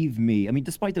leave me. I mean,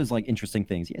 despite those like interesting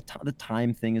things, the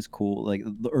time thing is cool. Like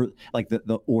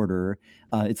the order.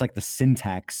 It's like the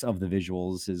syntax of the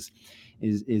visuals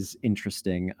is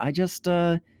interesting. I just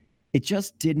it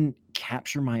just didn't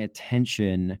capture my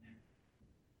attention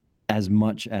as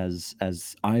much as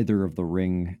either of the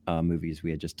Ring movies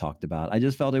we had just talked about. I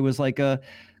just felt it was like a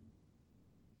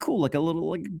cool, like a little,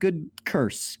 like good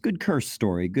curse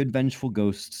story, good vengeful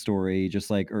ghost story, just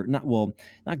like, or not, well,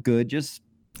 not good, just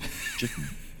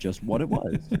what it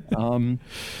was.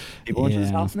 People enter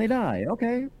this house and they die.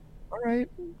 Okay, all right,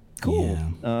 cool.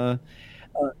 Now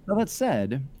that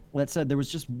said, there was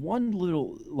just one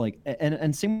little like,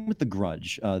 and same with The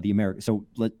Grudge, the American. So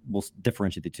we'll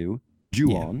differentiate the two,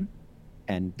 Ju-on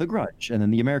and The Grudge, and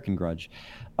then the American Grudge.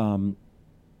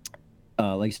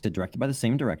 Like I said, directed by the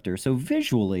same director. So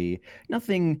visually,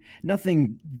 nothing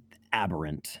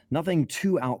aberrant, nothing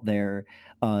too out there,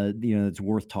 that's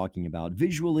worth talking about.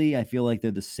 Visually, I feel like they're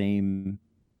the same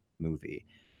movie.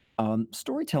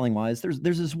 Storytelling wise, there's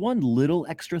this one little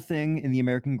extra thing in the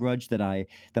American Grudge that I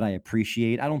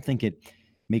appreciate. I don't think it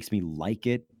makes me like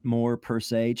it more per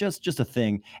se. Just a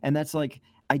thing, and that's like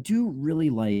I do really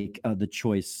like the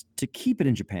choice to keep it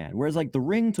in Japan, whereas like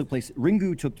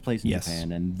Ringu took place in Yes.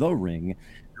 Japan, and The Ring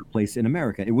took place in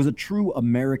America. It was a true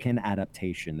American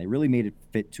adaptation. They really made it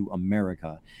fit to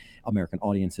America, American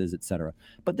audiences, etc.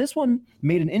 But this one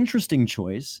made an interesting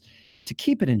choice to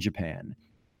keep it in Japan,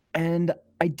 and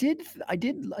I did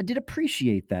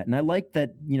appreciate that, and I like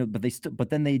that, but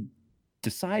then they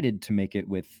decided to make it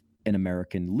with an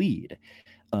American lead,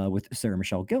 with Sarah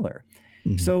Michelle Gellar.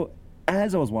 Mhm. So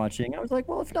as I was watching, I was like,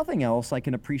 well, if nothing else, I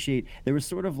can appreciate there was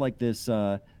sort of like this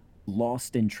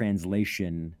lost in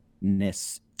translation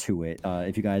ness to it.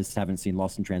 If you guys haven't seen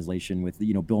Lost in Translation with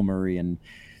Bill Murray and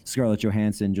Scarlett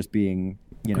Johansson just being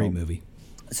Great movie.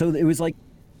 so it was like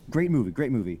great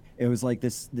movie. It was like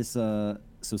this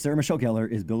so Sarah Michelle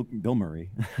Gellar is Bill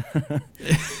Murray.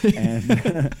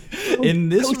 And In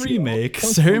this Toshio- remake,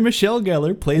 Toshio- Sarah Michelle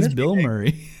Gellar plays this Bill remake-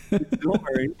 Murray. Bill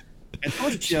Murray. And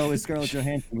Toshio is Scarlett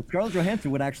Johansson. Scarlett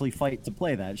Johansson would actually fight to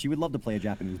play that. She would love to play a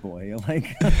Japanese boy.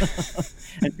 Like,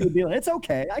 and she would be like, "It's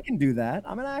okay, I can do that.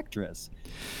 I'm an actress."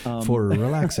 For a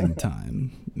relaxing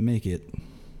time, make it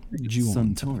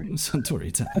Ju-on Suntory.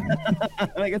 Suntory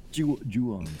time. I guess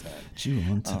Ju-on time.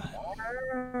 Ju-on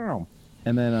time.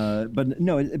 And then, but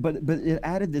no, but it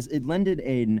added this. It lended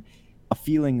a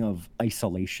feeling of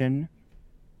isolation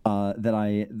that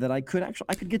I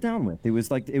could get down with. It was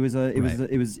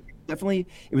definitely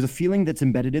a feeling that's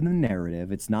embedded in the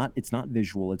narrative. It's not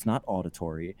visual. It's not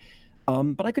auditory.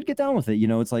 But I could get down with it.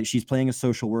 It's like she's playing a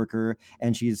social worker,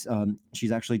 and she's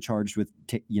actually charged with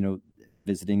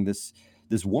visiting this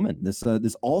woman, this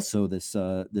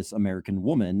American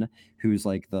woman who's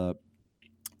like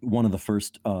one of the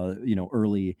first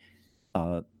early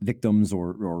victims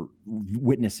or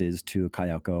witnesses to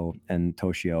Kayako and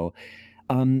Toshio.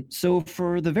 So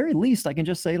for the very least, I can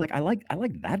just say like I like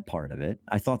that part of it.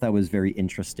 I thought that was very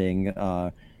interesting.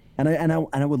 And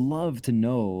I would love to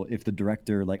know if the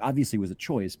director, like, obviously it was a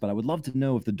choice, but I would love to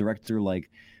know if the director like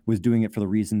was doing it for the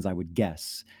reasons I would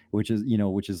guess, which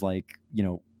is like,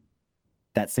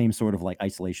 that same sort of like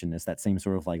isolationness, that same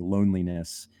sort of like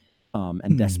loneliness,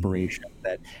 and desperation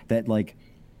that like,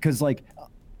 because like,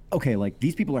 okay, like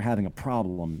these people are having a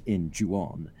problem in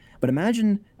Ju-on, but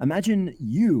imagine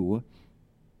you,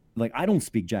 like, I don't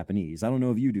speak Japanese. I don't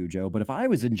know if you do, Joe, but if I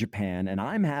was in Japan and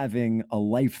I'm having a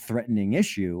life-threatening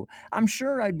issue, I'm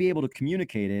sure I'd be able to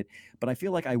communicate it, but I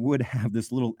feel like I would have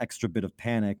this little extra bit of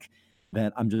panic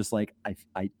that I'm just like,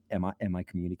 am I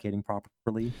communicating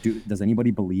properly? Does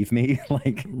anybody believe me?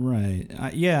 Like, right.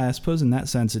 Yeah, I suppose in that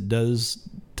sense it does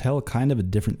tell kind of a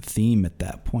different theme at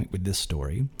that point with this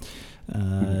story.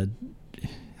 I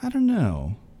don't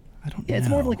know. Yeah, it's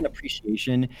more of like an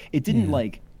appreciation. It didn't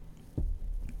like...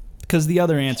 Because the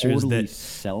other answer totally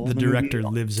is that the director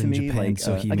lives in Japan, like,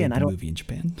 so he made the movie in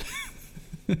Japan.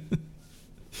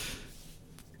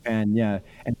 And yeah,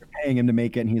 and they're paying him to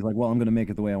make it, and he's like, "Well, I'm going to make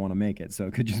it the way I want to make it." So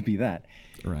it could just be that,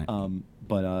 right?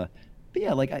 But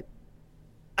yeah, like I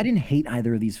didn't hate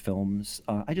either of these films.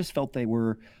 I just felt they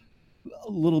were a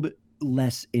little bit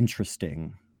less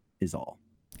interesting, is all.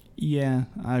 Yeah,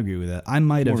 I agree with that. I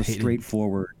might have hated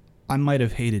straightforward. I might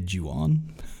have hated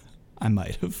Ju-on. I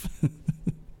might have.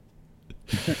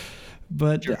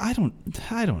 But sure. I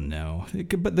don't know.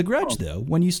 But The Grudge, though,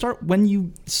 when you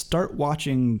start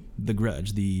watching The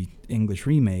Grudge, the English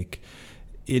remake,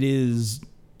 it is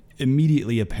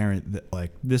immediately apparent that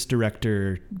like this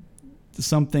director,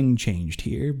 something changed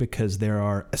here, because there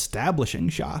are establishing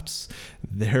shots.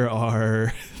 There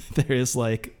is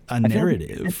like a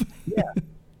narrative.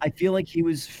 I feel like he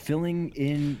was filling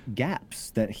in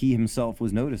gaps that he himself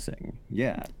was noticing.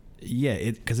 Yeah. Yeah,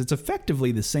 because it's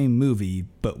effectively the same movie,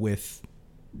 but with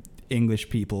English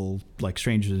people, like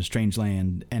strangers in a strange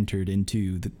land, entered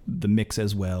into the mix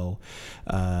as well.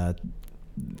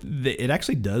 It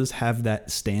actually does have that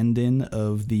stand-in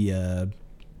of the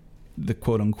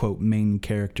quote-unquote main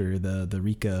character, the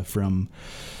Rika from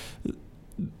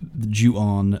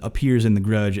Ju-on, appears in The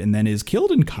Grudge and then is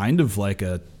killed in kind of like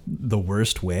the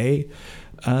worst way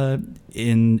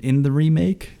in the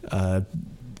remake.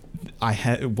 I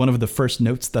had one of the first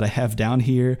notes that I have down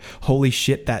here. Holy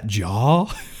shit, that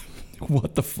jaw!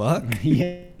 What the fuck?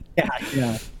 Yeah.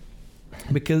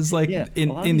 Because like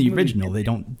in the original, they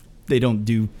don't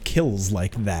do kills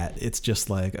like that. It's just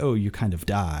like, oh, you kind of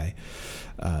die.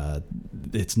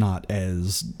 It's not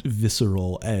as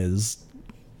visceral as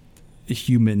a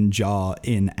human jaw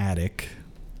in Attic.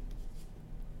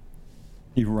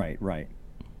 Right.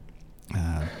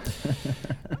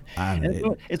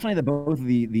 It's funny that both of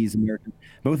these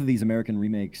American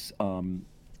remakes,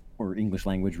 or English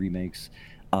language remakes,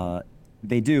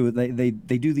 They do. They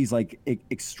do these like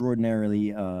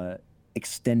extraordinarily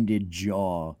extended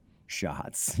jaw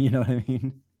shots. You know what I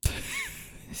mean?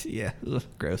 Yeah, ugh,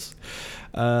 gross.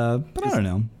 But I Just don't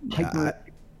know. hyper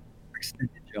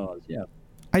extended jaws. Yeah.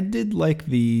 I did like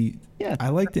the. Yeah. I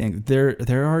like the.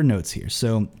 There are notes here.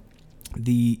 So,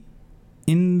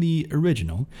 in the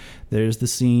original, there's the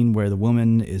scene where the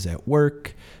woman is at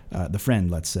work, the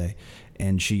friend, let's say,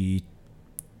 and she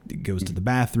goes to the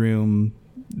bathroom.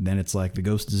 Then it's like the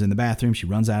ghost is in the bathroom. She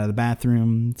runs out of the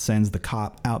bathroom, sends the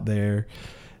cop out there,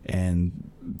 and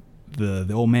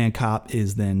the old man cop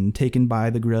is then taken by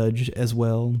the grudge as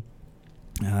well.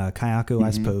 Kayako,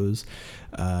 I suppose.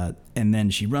 And then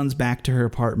she runs back to her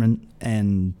apartment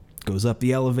and goes up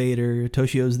the elevator.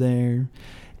 Toshio's there.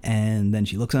 And then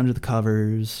she looks under the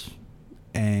covers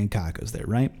and Kayako's there,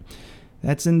 right?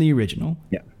 That's in the original.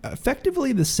 Yeah.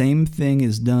 Effectively, the same thing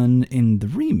is done in the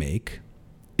remake,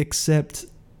 except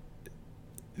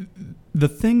the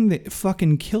thing that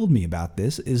fucking killed me about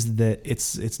this is that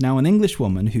it's now an English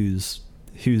woman who's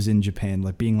in Japan,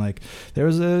 like being like, there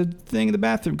was a thing in the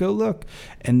bathroom, go look.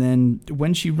 And then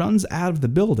when she runs out of the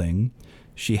building,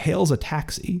 she hails a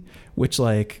taxi, which,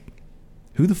 like,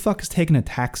 who the fuck is taking a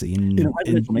taxi in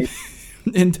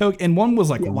Tokyo? And one was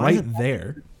like right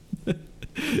there.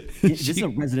 This is a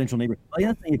residential neighborhood. Like,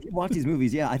 that's the thing, if you watch these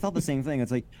movies, yeah, I thought the same thing.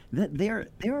 It's like they are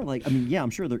like, I mean, yeah, I'm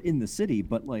sure they're in the city,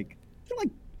 but like they're like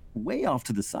way off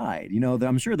to the side. You know,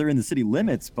 I'm sure they're in the city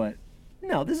limits, but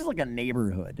no, this is like a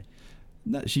neighborhood.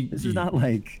 No, this is not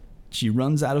like. She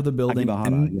runs out of the building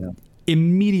and yeah.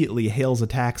 immediately hails a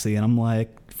taxi, and I'm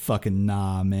like, fucking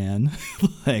nah, man.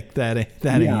 Like that ain't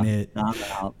it.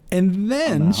 And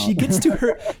then she gets to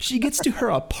her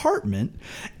apartment,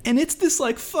 and it's this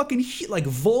like fucking like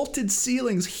vaulted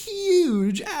ceilings,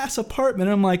 huge ass apartment.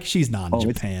 And I'm like, she's not in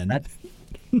Japan.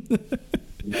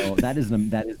 No, that is a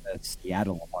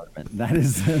Seattle apartment.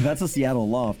 That's a Seattle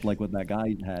loft, like what that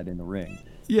guy had in The Ring.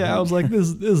 Yeah, I was like,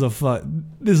 this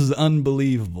is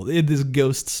unbelievable. This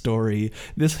ghost story,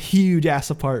 this huge ass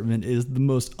apartment is the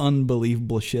most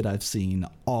unbelievable shit I've seen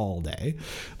all day.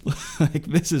 Like,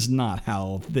 this is not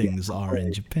how things are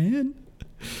in Japan.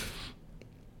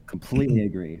 Completely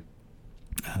agree.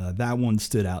 That one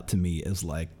stood out to me as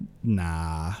like,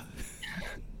 nah,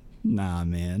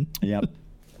 man. Yep.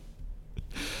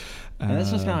 And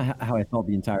that's just kind of how I felt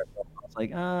the entire film. I was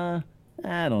like,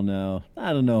 I don't know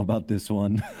about this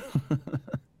one.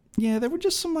 Yeah, there were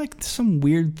just some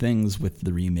weird things with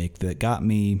the remake that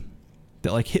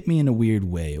like hit me in a weird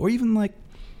way. Or even like,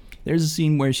 there's a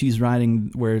scene where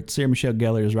where Sarah Michelle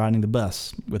Gellar is riding the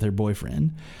bus with her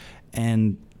boyfriend,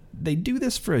 and they do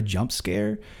this for a jump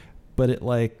scare, but it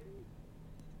like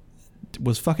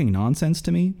was fucking nonsense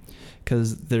to me,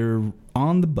 because they're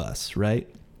on the bus, right?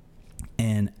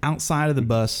 And outside of the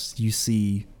bus, you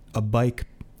see a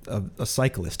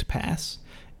cyclist pass,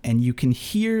 and you can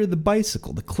hear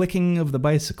the clicking of the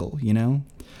bicycle, you know?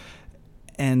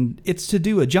 And it's to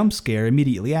do a jump scare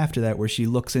immediately after that, where she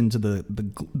looks into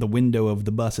the window of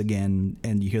the bus again,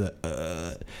 and you hear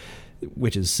the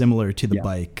which is similar to the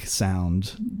bike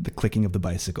sound, the clicking of the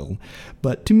bicycle.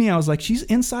 But to me, I was like, she's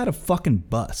inside a fucking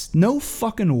bus. No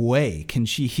fucking way can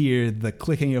she hear the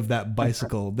clicking of that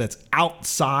bicycle that's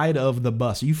outside of the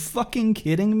bus. Are you fucking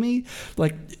kidding me?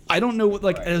 Like, I don't know what,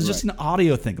 like, it was just an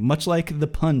audio thing, much like the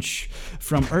punch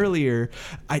from earlier.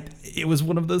 It was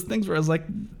one of those things where I was like,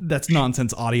 that's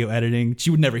nonsense audio editing. She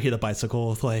would never hear the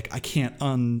bicycle. Like, I can't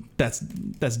that's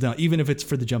done. Even if it's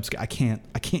for the jump scare, I can't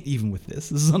even with this.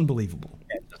 This is unbelievable. Yeah.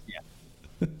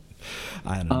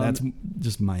 I don't know. That's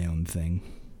just my own thing.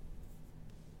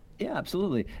 Yeah,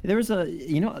 absolutely. There was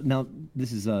now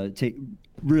this is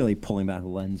really pulling back the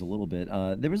lens a little bit.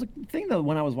 There was a thing though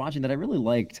when I was watching that I really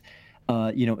liked.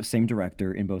 Same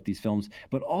director in both these films,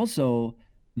 but also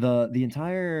the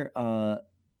entire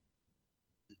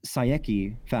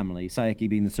Saeki family, Saeki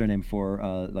being the surname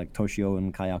for like Toshio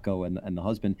and Kayako and the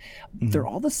husband. Mm-hmm. They're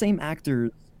all the same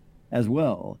actors as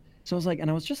well. So I was like, and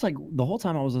I was just like, the whole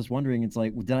time I was just wondering, it's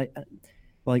like, did I,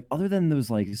 like, other than those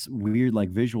like weird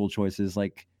like visual choices,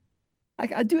 like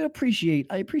I appreciate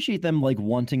them like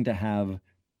wanting to have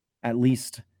at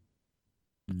least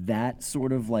that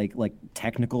sort of like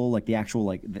technical, like the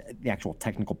actual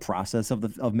technical process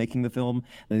of making the film.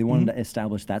 They wanted to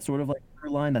establish that sort of like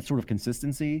line, that sort of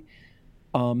consistency.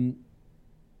 I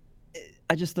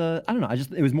just I don't know.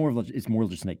 It's more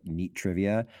just like neat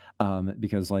trivia,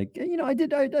 because like, you know, I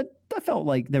felt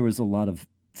like there was a lot of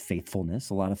faithfulness,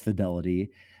 a lot of fidelity,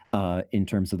 in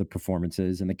terms of the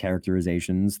performances and the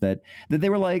characterizations that they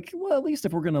were like, well, at least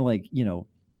if we're gonna, like, you know,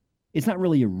 it's not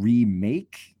really a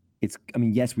remake I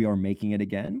mean, yes, we are making it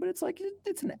again, but it's like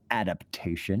it's an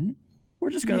adaptation. We're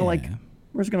just gonna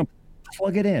we're just gonna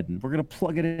plug it in. We're gonna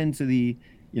plug it into the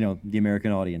the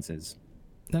American audiences.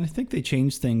 And I think they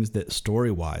changed things that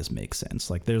story-wise make sense.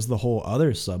 Like, there's the whole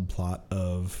other subplot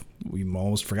of, we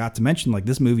almost forgot to mention, like,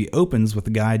 this movie opens with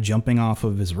the guy jumping off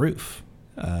of his roof,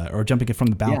 or jumping it from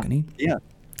the balcony. Yeah.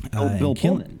 Bill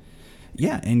Pullman.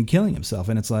 Yeah, and killing himself.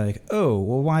 And it's like, oh,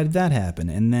 well, why did that happen?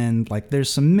 And then, like, there's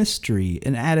some mystery,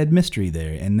 an added mystery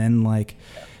there. And then, like,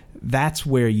 that's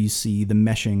where you see the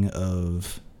meshing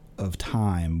of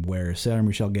time, where Sarah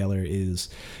Michelle Gellar is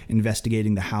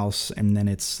investigating the house, and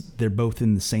then they're both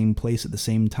in the same place at the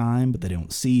same time, but they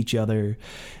don't see each other,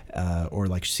 or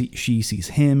like she sees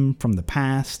him from the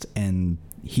past, and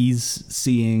he's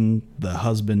seeing the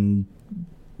husband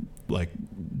like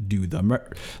do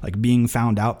like being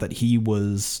found out that he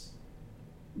was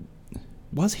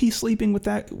he sleeping with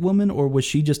that woman, or was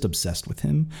she just obsessed with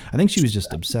him? I think she was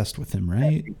just obsessed with him,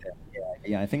 right?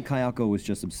 Yeah, I think Kayako was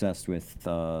just obsessed with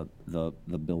the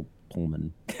Bill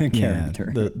Pullman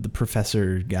character, the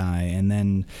professor guy. And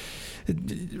then,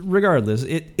 regardless,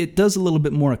 it does a little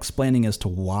bit more explaining as to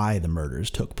why the murders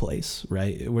took place,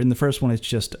 right? Where in the first one, it's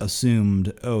just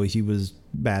assumed, oh, he was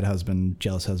bad husband,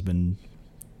 jealous husband.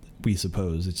 We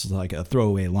suppose it's like a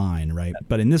throwaway line, right?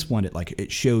 But in this one,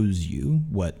 it shows you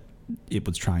what it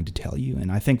was trying to tell you,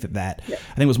 and I think I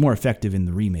think was more effective in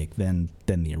the remake than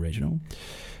the original.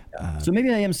 So maybe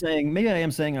I am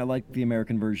saying I like the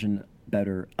American version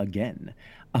better again.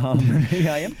 Maybe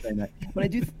I am saying that, but I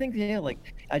do think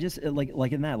I just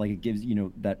like in that, like, it gives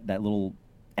that little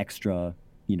extra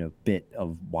bit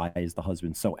of why is the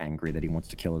husband so angry that he wants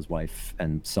to kill his wife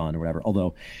and son or whatever.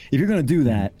 Although if you're gonna do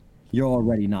that, you're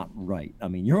already not right. I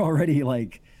mean, you're already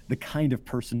like the kind of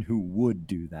person who would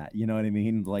do that. You know what I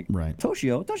mean? Like, right.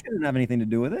 Toshio didn't have anything to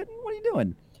do with it. What are you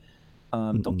doing?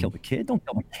 Don't kill the kid. Don't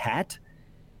kill the cat.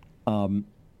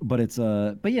 But it's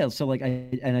but yeah, so like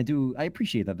I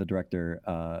appreciate that the director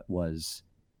was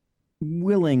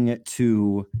willing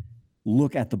to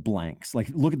look at the blanks, like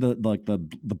look at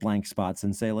the blank spots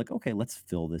and say, like, okay, let's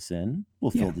fill this in.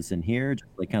 We'll fill this in here.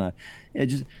 Just like kind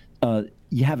of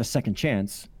you have a second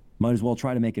chance, might as well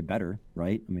try to make it better,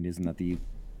 right? I mean, isn't that the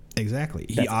exactly?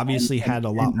 He obviously had a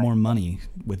lot more money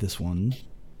with this one.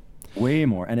 Way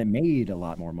more, and it made a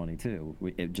lot more money too.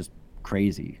 It just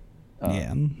crazy.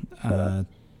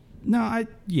 No, I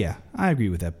agree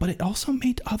with that. But it also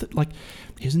made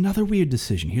here's another weird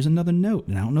decision. Here's another note,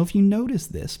 and I don't know if you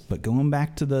noticed this, but going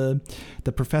back to the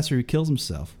professor who kills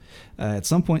himself, at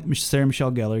some point Sarah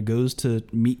Michelle Gellar goes to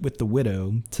meet with the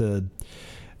widow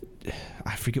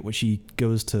I forget what she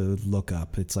goes to look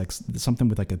up. It's like something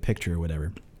with like a picture or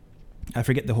whatever. I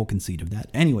forget the whole conceit of that.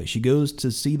 Anyway, she goes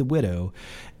to see the widow,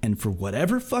 and for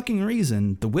whatever fucking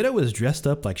reason, the widow is dressed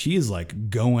up like she is like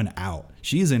going out.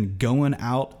 She's in going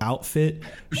out outfit.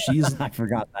 She's I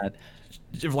forgot that.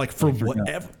 Like for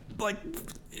whatever, like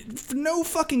for no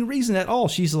fucking reason at all.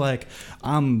 She's like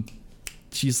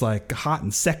she's like hot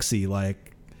and sexy.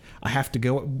 Like I have to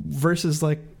go versus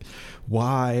like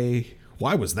why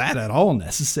was that at all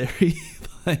necessary?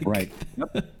 Like, right.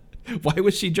 Why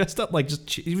was she dressed up like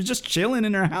she was just chilling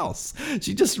in her house?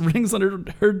 She just rings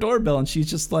on her doorbell and she's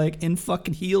just like in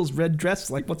fucking heels, red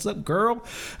dress, like, what's up, girl?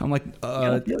 I'm like,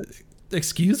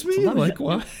 excuse me? Sometimes like,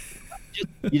 what?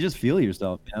 You just feel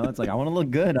yourself, It's like, I want to look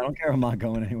good. I don't care if I'm not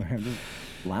going anywhere. I'm just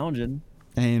lounging.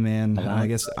 Hey, man, I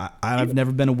guess I've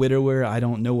never been a widower. I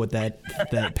don't know what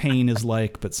that pain is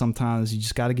like, but sometimes you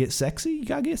just got to get sexy. You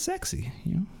got to get sexy.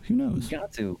 Who knows? You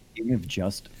got to, even if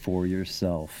just for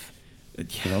yourself.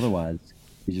 Because otherwise,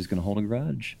 you're just going to hold a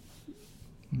grudge.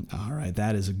 All right,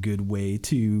 that is a good way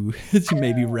to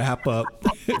maybe wrap up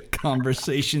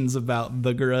conversations about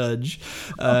The Grudge.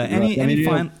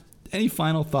 Any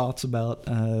final thoughts about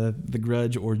The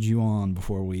Grudge or Ju-on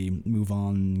before we move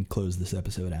on and close this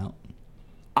episode out?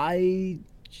 I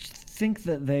think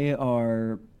that they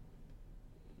are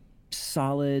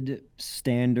solid,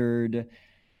 standard,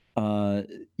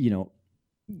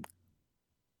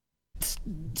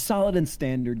 solid and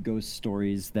standard ghost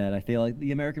stories that I feel like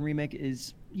the American remake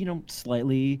is,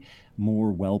 slightly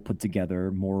more well put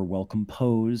together, more well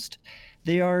composed.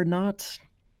 They are not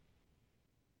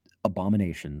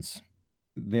abominations.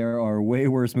 There are way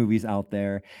worse movies out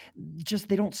there. Just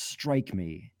they don't strike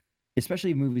me,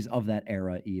 especially movies of that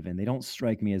era even. They don't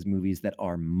strike me as movies that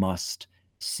are must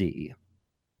see.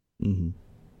 Mm-hmm.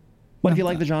 But if you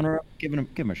like the genre, give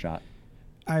them a shot.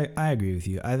 I agree with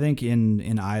you. I think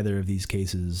in either of these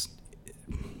cases,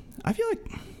 I feel like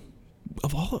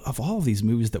of all of these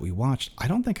movies that we watched, I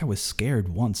don't think I was scared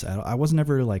once. I wasn't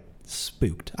ever like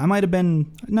spooked. I might have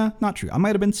been, no, not true. I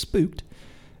might have been spooked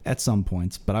at some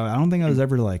points, but I don't think I was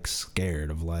ever like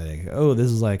scared of like, oh, this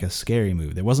is like a scary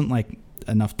movie. There wasn't like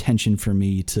enough tension for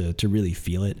me to really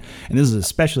feel it. And this is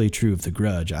especially true of The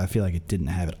Grudge. I feel like it didn't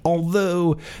have it.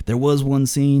 Although there was one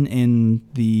scene in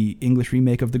the English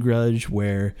remake of The Grudge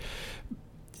where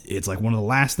it's like one of the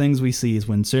last things we see is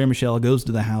when Sarah Michelle goes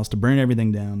to the house to burn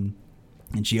everything down,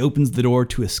 and she opens the door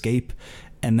to escape,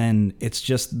 and then it's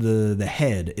just the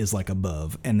head is like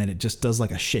above, and then it just does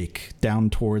like a shake down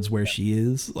towards where she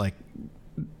is. Like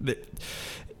the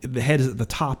head is at the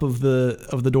top of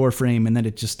the door frame, and then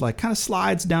it just like kind of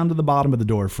slides down to the bottom of the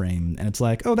door frame, and it's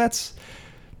like, oh, that's,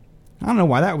 I don't know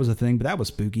why that was a thing, but that was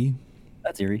spooky.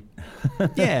 That's eerie.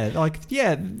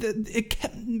 It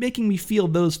kept making me feel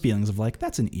those feelings of like,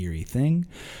 that's an eerie thing.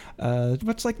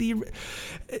 Much like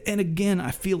and again,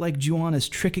 I feel like Ju-on is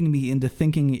tricking me into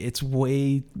thinking it's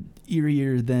way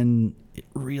eerier than it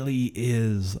really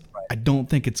is. Right. I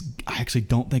actually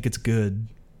don't think it's good.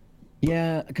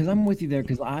 Yeah, because I'm with you there.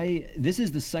 Because this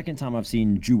is the second time I've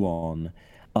seen Ju-on.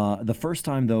 The first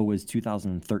time though was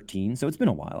 2013, so it's been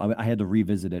a while. I had to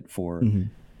revisit it for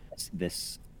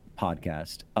this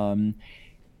podcast. And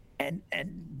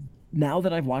now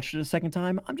that I've watched it a second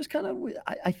time, I'm just kind of,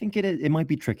 I think it might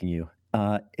be tricking you.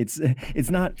 It's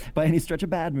not by any stretch a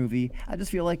bad movie. I just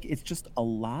feel like it's just a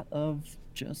lot of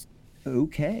just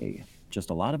okay. Just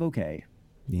a lot of okay.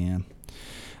 Yeah.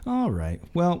 All right.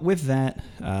 Well, with that,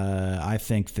 I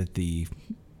think that the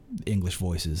English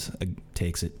voices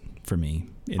takes it for me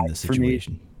in this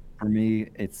situation. For me,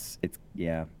 it's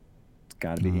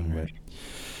got to be English. Right.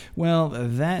 Well,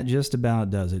 that just about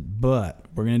does it, but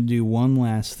we're going to do one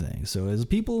last thing. So as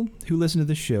people who listen to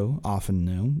the show often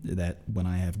know that when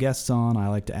I have guests on, I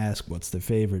like to ask what's their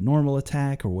favorite normal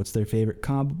attack or what's their favorite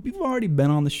combo. You've already been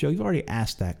on the show. You've already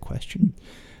asked that question.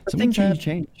 Some things have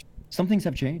changed. Some things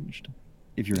have changed,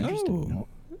 if you're interested.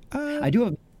 I do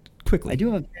have a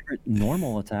favorite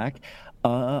normal attack.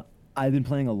 I've been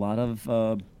playing a lot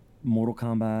of Mortal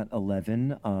Kombat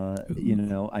 11. I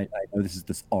know this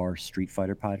is our Street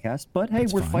Fighter podcast, but hey,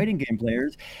 we're fighting game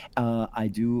players.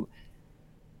 I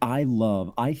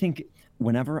think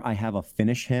whenever I have a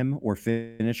finish him or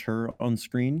finish her on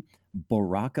screen,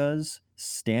 Baraka's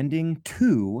standing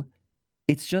 2,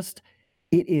 it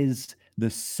is the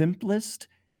simplest,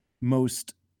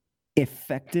 most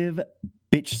effective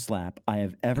bitch slap I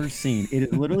have ever seen. It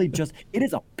is literally it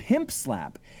is a pimp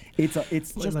slap. It's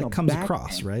just like comes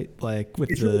across, right? Like with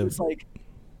it's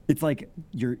like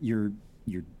your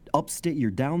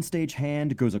downstage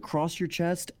hand goes across your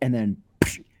chest and then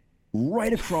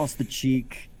right across the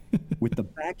cheek with the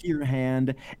back of your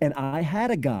hand. And I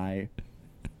had a guy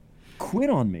quit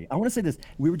on me. I want to say this.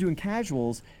 We were doing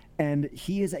casuals and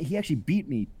he actually beat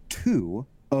me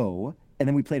 2-0. And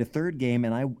then we played a third game,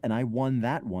 and I won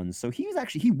that one. So he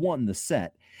won the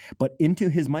set. But into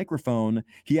his microphone,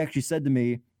 he actually said to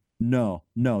me, "No,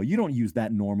 you don't use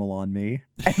that normal on me,"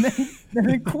 and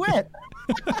then quit.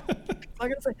 So I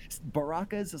gotta say,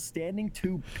 Baraka is a standing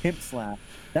 2 pimp slap.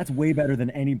 That's way better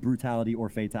than any brutality or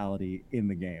fatality in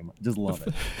the game. Just love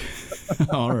it.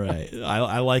 All right,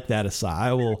 I like that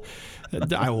aside. I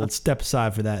will step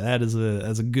aside for that. That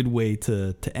is a good way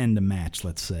to end a match.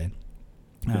 Let's say.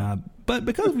 But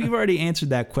because we've already answered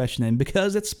that question, and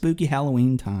because it's spooky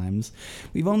Halloween times,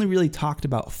 we've only really talked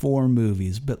about 4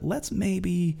 movies, but let's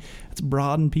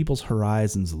broaden people's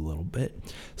horizons a little bit.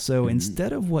 So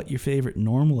instead of what your favorite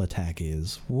normal attack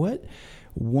is, what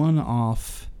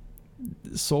one-off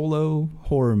solo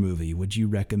horror movie would you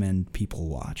recommend people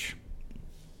watch?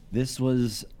 This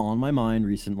was on my mind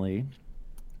recently.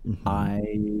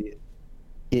 I'm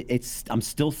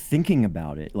still thinking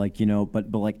about it,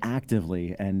 but like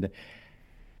actively, and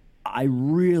I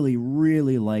really,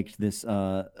 really liked this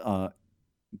Gaspar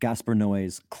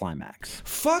Noé's Climax.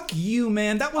 Fuck you,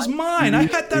 man! That was mine. I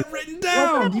had that written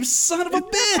down. You son of a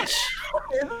bitch!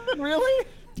 Really?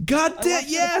 God damn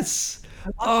yes!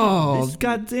 Oh,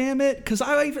 god damn it! Because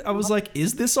I was like,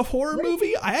 is this a horror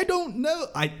movie? I don't know.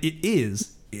 It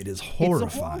is. It is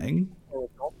horrifying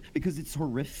because it's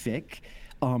horrific.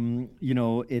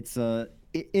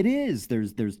 It is.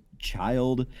 There's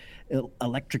child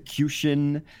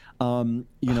electrocution.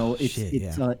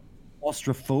 It's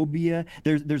claustrophobia.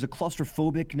 There's a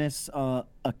claustrophobicness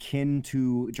akin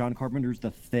to John Carpenter's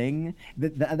The Thing.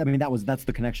 That's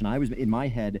the connection I was in my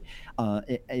head.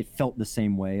 It felt the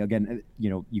same way. Again,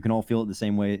 you can all feel it the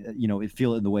same way.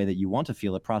 Feel it the way that you want to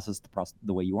feel it. Process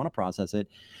the way you want to process it.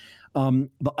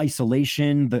 The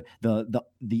isolation,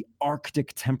 the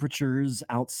Arctic temperatures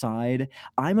outside.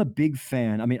 I'm a big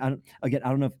fan. I mean, I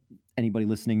don't know if anybody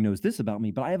listening knows this about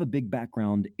me, but I have a big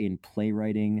background in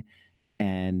playwriting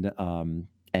and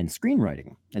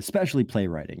screenwriting, especially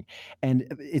playwriting. And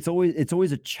it's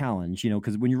always a challenge,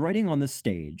 because when you're writing on the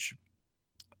stage,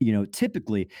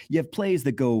 typically you have plays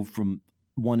that go from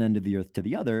one end of the earth to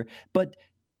the other, but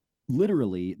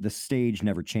literally the stage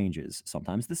never changes.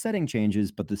 Sometimes the setting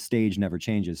changes, but the stage never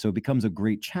changes. So it becomes a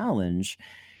great challenge,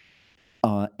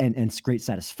 and it's great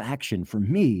satisfaction for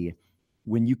me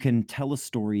when you can tell a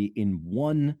story in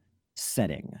one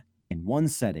setting,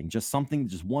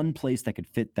 just one place that could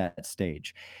fit that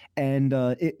stage. And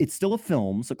it's still a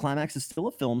film, so Climax is still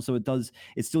a film, so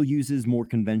it still uses more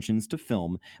conventions to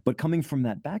film. But coming from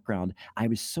that background, I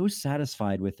was so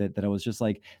satisfied with it that I was just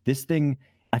like, this thing,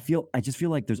 I just feel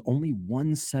like there's only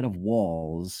one set of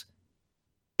walls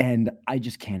and I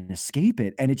just can't escape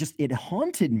it. And it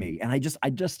haunted me. And I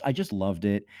just loved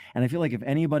it. And I feel like if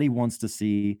anybody wants to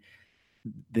see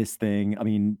this thing, I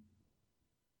mean,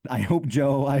 I hope,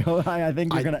 Joe, I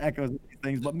think you're going to echo these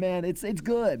things, but man, it's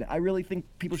good. I really think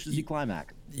people should see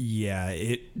Climax. Yeah,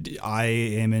 I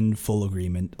am in full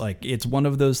agreement. Like, it's one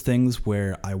of those things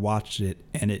where I watched it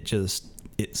and it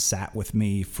sat with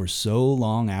me for so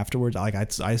long afterwards. Like, I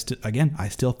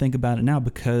still think about it now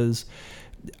because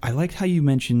I liked how you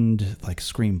mentioned like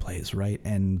screenplays, right?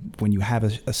 And when you have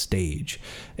a stage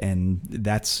and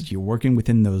you're working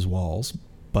within those walls,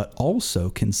 but also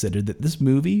consider that this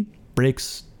movie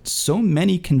breaks so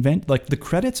many like the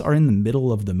credits are in the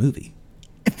middle of the movie.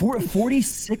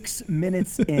 46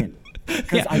 minutes in.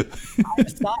 Because I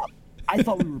stopped. I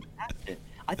thought we were past it.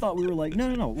 I thought we were like,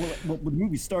 no. Well, the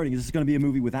movie's starting. Is this going to be a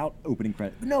movie without opening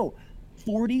credits? No,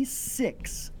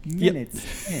 46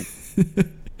 minutes in.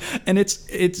 And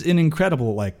it's an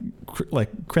incredible like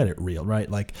credit reel, right?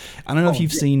 Like, I don't know if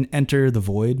you've seen Enter the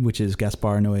Void, which is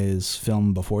Gaspar Noé's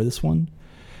film before this one.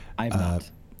 I've not.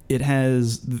 It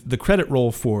has the credit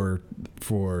roll for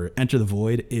Enter the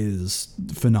Void is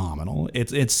phenomenal.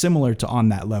 It's similar to On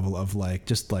That Level of like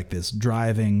just like this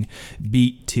driving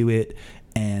beat to it,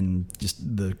 and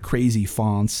just the crazy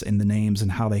fonts and the names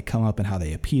and how they come up and how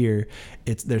they appear.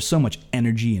 There's so much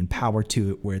energy and power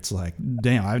to it where it's like,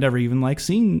 damn, I've never even like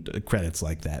seen credits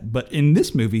like that. But in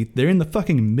this movie, they're in the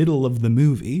fucking middle of the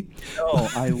movie. Oh,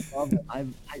 I love it.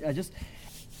 I just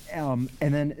and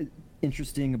then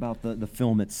interesting about the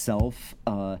film itself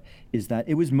is that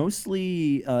it was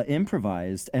mostly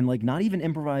improvised, and like not even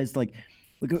improvised like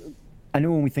I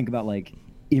know when we think about like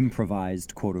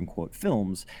improvised quote unquote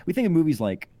films, we think of movies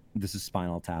like This Is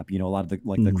Spinal Tap, a lot of the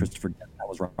Christopher Guest, that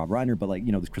was Rob Reiner, but like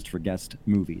the Christopher Guest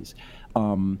movies,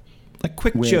 like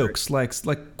quick jokes,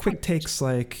 like quick takes,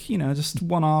 like just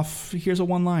one off, here's a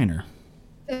one-liner.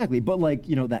 Exactly, but like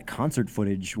that concert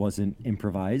footage wasn't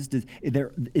improvised.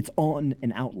 It's on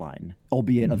an outline,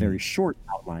 albeit a very short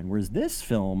outline. Whereas this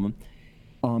film,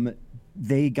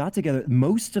 they got together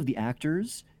most of the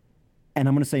actors, and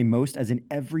I'm going to say most as in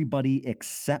everybody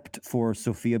except for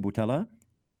Sofia Boutella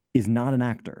is not an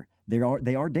actor. They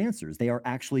are dancers. They are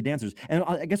actually dancers. And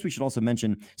I guess we should also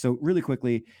mention, so really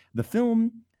quickly, the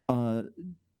film,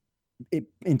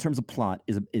 in terms of plot,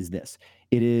 is this.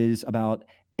 It is about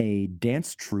a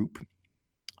dance troupe,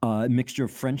 a mixture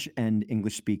of French and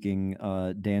English-speaking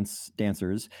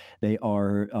dancers. They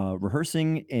are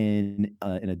rehearsing in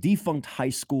a defunct high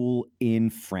school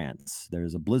in France.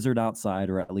 There's a blizzard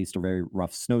outside, or at least a very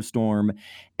rough snowstorm,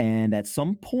 and at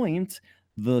some point,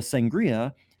 the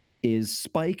sangria is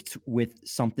spiked with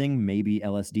something, maybe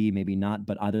LSD, maybe not,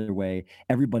 but either way,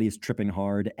 everybody is tripping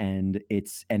hard, and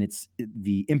it's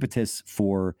the impetus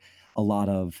for a lot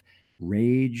of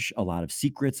rage, a lot of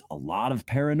secrets, a lot of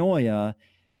paranoia,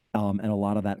 and a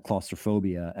lot of that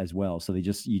claustrophobia as well. So you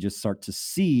just start to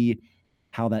see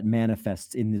how that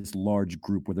manifests in this large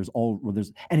group where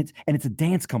it's a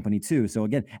dance company too. So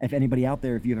again, if anybody out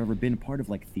there, if you've ever been a part of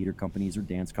like theater companies or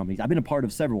dance companies, I've been a part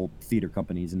of several theater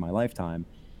companies in my lifetime.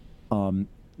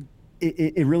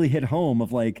 It really hit home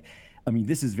of like, I mean,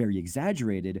 this is very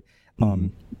exaggerated.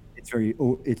 It's very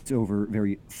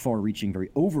far-reaching,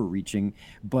 very overreaching,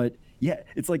 but yeah,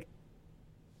 it's like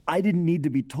I didn't need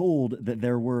to be told that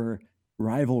there were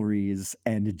rivalries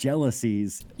and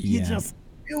jealousies. You just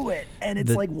do it, and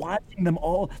it's like watching them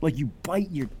all. Like you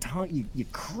bite your tongue, you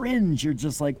cringe. You're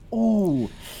just like, oh,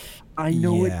 I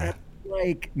know what that's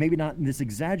like. Maybe not in this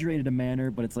exaggerated a manner,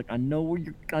 but it's like I know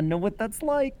what that's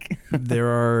like.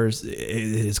 It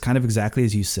is kind of exactly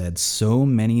as you said. So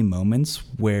many moments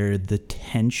where the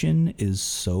tension is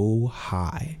so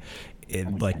high. So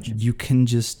much like tension. you can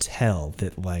just tell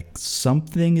that like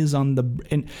something is on the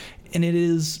and it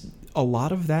is a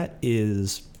lot of that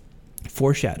is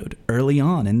foreshadowed early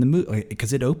on in the movie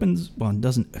because it opens well it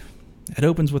doesn't it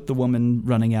opens with the woman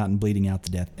running out and bleeding out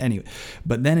to death anyway,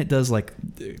 but then it does like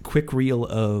a quick reel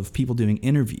of people doing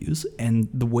interviews, and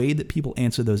the way that people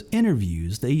answer those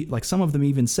interviews, they like some of them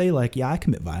even say like, yeah, I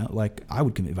commit violence, like I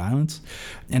would commit violence,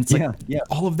 and it's like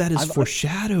all of that is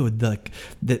foreshadowed, like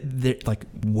that like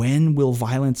when will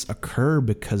violence occur,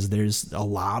 because there's a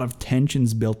lot of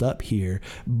tensions built up here,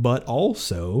 but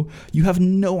also you have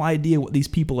no idea what these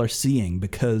people are seeing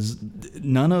because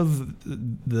none of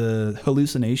the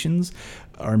hallucinations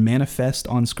are manifest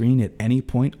on screen at any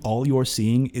point. All you're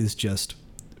seeing is just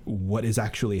what is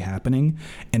actually happening,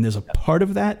 and there's a part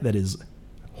of that that is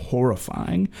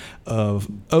horrifying of,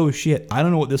 oh shit, I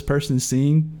don't know what this person is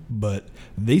seeing, but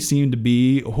they seem to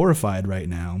be horrified right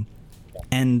now.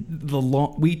 And the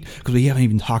long because we haven't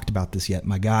even talked about this yet,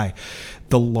 my guy,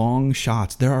 the long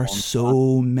shots, there are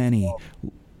so many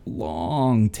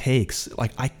long takes.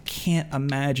 Like I can't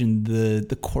imagine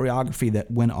the choreography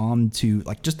that went on to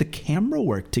like just the camera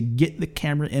work to get the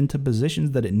camera into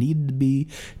positions that it needed to be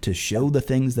to show the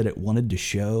things that it wanted to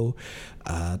show,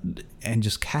 and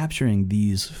just capturing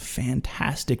these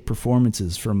fantastic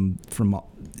performances from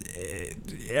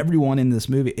everyone in this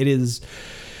movie. It is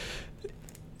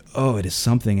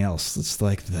something else. It's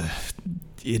like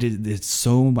it's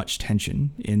so much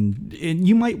tension, and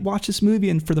you might watch this movie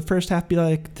and for the first half be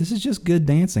like, this is just good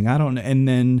dancing, I don't know, and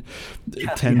then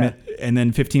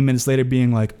 15 minutes later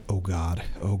being like, oh god,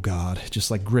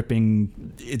 just like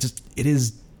gripping. It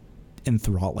is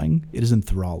enthralling.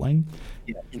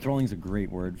 Yeah, enthralling is a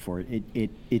great word for it.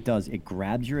 It does. It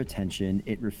grabs your attention.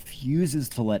 It refuses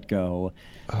to let go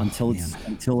until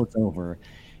it's over.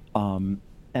 And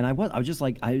I was just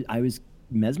like, I was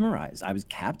mesmerized. I was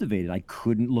captivated. I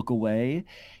couldn't look away.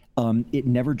 It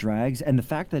never drags, and the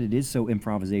fact that it is so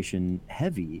improvisation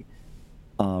heavy,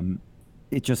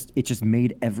 it just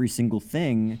made every single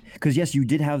thing. Because yes, you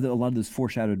did have a lot of those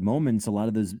foreshadowed moments, a lot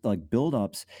of those like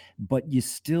buildups, but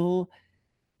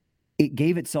it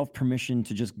gave itself permission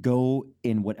to just go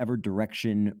in whatever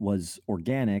direction was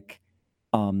organic.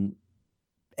 And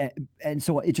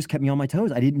so it just kept me on my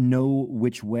toes. I didn't know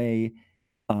which way,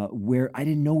 I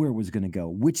didn't know where it was going to go.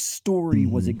 Which story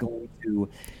was it going to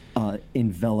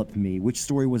envelop me? Which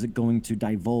story was it going to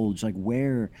divulge? Like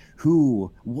where,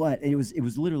 who, what? And it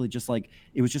was literally just like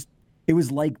it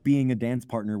was like being a dance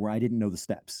partner where I didn't know the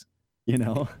steps. You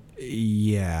know?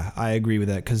 Yeah, I agree with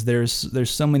that, because there's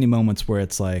so many moments where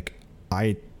it's like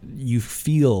you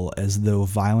feel as though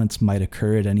violence might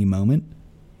occur at any moment,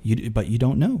 but you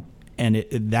don't know. And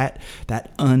that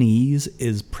unease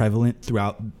is prevalent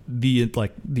throughout the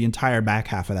entire back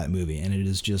half of that movie, and it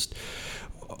is just,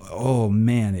 oh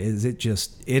man, it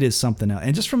is something else.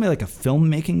 And just from like a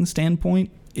filmmaking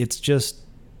standpoint, it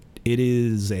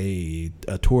is a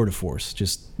tour de force.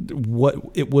 Just what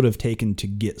it would have taken to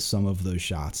get some of those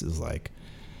shots is like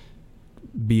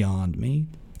beyond me.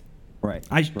 Right.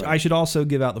 I should also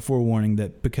give out the forewarning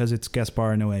that because it's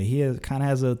Gaspar Noé, he kind of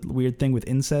has a weird thing with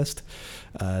incest.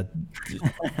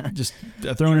 Just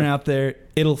throwing it out there.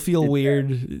 It'll feel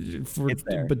weird,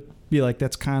 but be like,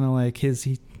 that's kind of like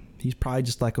he's probably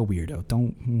just like a weirdo.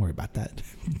 Don't worry about that.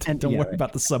 Don't worry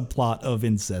about the subplot of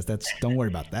incest. Don't worry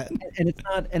about that.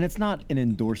 And it's not an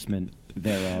endorsement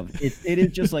thereof. It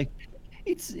is just like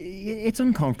it's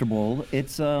uncomfortable.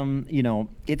 It's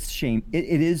it's shame.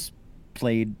 It is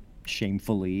played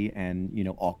shamefully and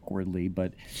awkwardly,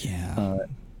 but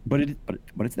but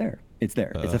it's there. It's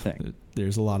there. It's a thing.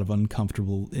 There's a lot of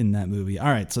uncomfortable in that movie. All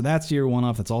right, so that's your one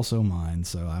off. That's also mine,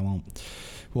 so I won't.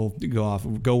 We'll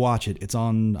go watch it. It's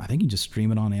on, I think you just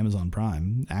stream it on Amazon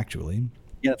Prime, actually.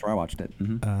 Yeah, that's where I watched it.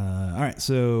 All right,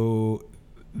 so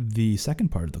the second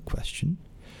part of the question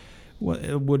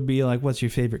would be like, what's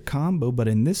your favorite combo? But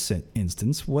in this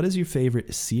instance, what is your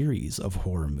favorite series of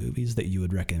horror movies that you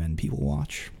would recommend people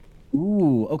watch?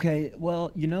 Ooh, okay.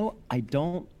 Well, I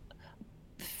don't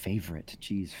favorite.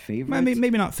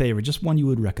 Maybe not favorite, just one you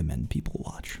would recommend people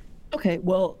watch. Okay,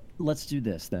 well, let's do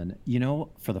this then.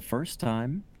 For the first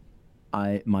time,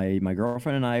 my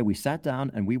girlfriend and I, we sat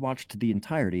down and we watched the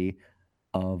entirety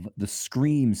of the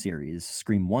Scream series,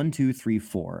 Scream 1, 2, 3,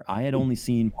 4. I had only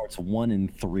seen parts 1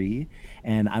 and 3,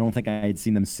 and I don't think I had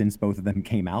seen them since both of them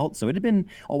came out. So it had been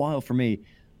a while for me.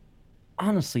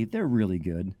 Honestly, they're really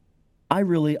good. I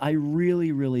really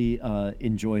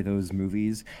enjoy those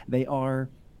movies. They are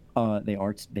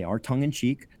tongue in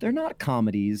cheek. They're not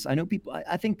comedies. I know people.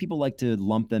 I think people like to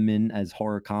lump them in as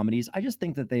horror comedies. I just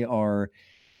think that they are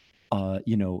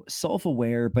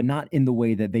self-aware, but not in the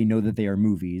way that they know that they are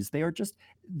movies. They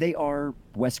are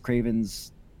Wes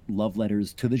Craven's love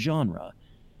letters to the genre.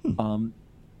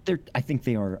 I think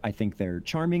they're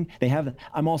charming.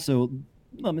 I'm also,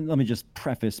 let me just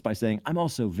preface by saying I'm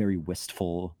also very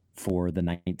wistful for the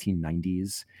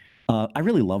 1990s. I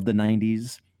really love the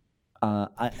 90s.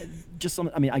 I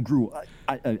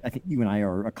think you and I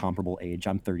are a comparable age.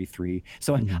 I'm 33,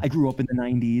 so I grew up in the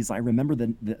 90s. I remember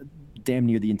the damn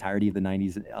near the entirety of the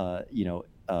 90s.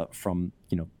 From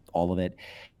all of it.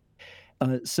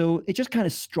 So it just kind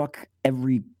of struck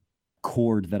every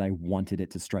chord that I wanted it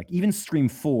to strike. Even Scream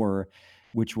 4,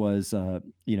 which was I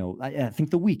think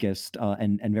the weakest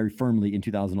and very firmly in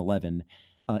 2011.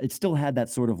 It still had that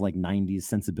sort of like 90s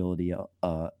sensibility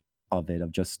of it,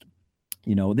 of just.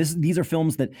 These are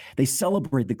films that they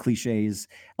celebrate the cliches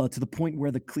to the point where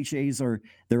the cliches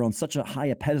they're on such a high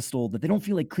a pedestal that they don't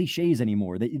feel like cliches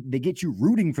anymore. They get you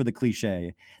rooting for the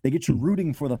cliche. They get you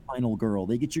rooting for the final girl.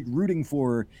 They get you rooting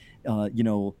for,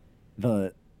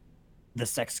 the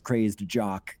sex crazed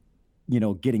jock,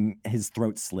 getting his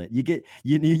throat slit.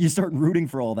 You start rooting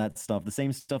for all that stuff. The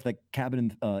same stuff that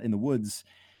Cabin in the Woods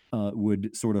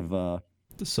would sort of.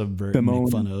 Subvert and make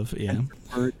fun of,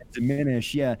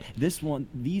 diminish.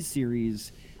 These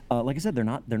series, like I said, they're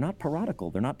not parodical,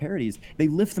 they're not parodies. They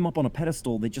lift them up on a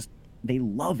pedestal. They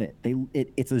love it.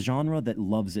 It's a genre that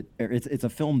loves it. It's a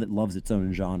film that loves its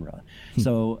own genre.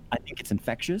 So I think it's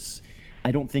infectious.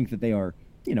 I don't think that they are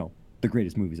the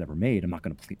greatest movies ever made. I'm not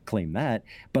going to claim that,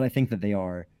 but I think that they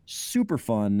are super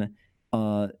fun.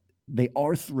 They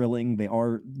are thrilling. They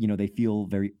are they feel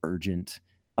very urgent.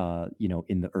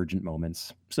 In the urgent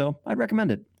moments. So I'd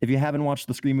recommend it. If you haven't watched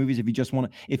the Scream movies, if you just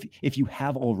want to, if you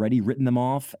have already written them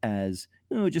off as,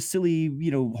 just silly,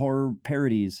 horror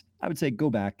parodies, I would say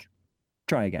go back,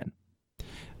 try again.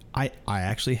 I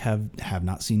actually have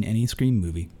not seen any Scream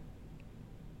movie.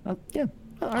 I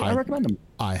recommend them.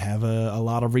 I have a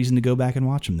lot of reason to go back and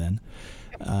watch them then.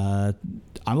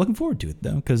 I'm looking forward to it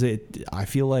though, because I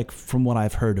feel like from what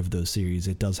I've heard of those series,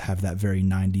 it does have that very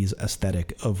 90s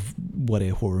aesthetic of what a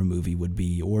horror movie would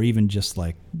be, or even just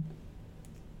like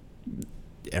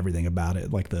everything about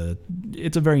it.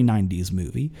 It's a very 90s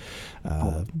movie.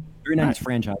 Very 90s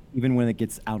franchise, even when it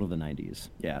gets out of the 90s.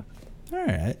 Yeah. All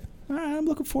right. I'm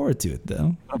looking forward to it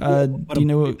though. Avoid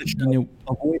the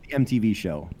MTV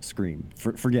show Scream.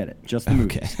 Forget it. Just the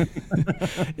movies. Okay.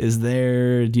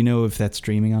 Do you know if that's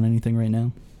streaming on anything right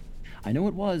now? I know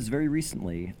it was very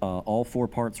recently. All 4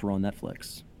 parts were on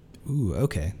Netflix. Ooh,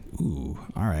 okay. Ooh,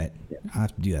 all right. Yeah. I'll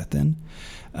have to do that then.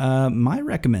 My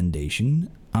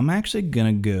recommendation, I'm actually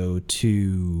gonna go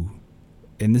to,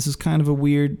 and this is kind of a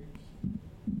weird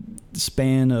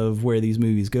span of where these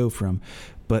movies go from,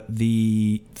 but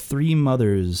the Three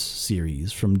Mothers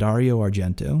series from Dario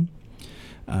Argento.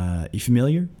 You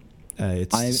familiar?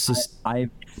 I've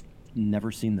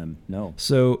never seen them. No.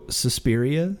 So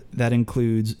Suspiria, that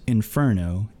includes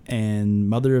Inferno and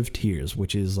Mother of Tears,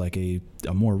 which is like a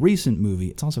more recent movie.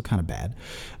 It's also kind of bad.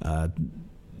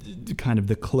 Kind of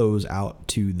the close out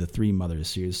to the Three Mothers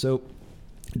series. So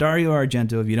Dario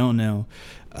Argento, if you don't know,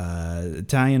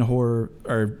 Italian horror,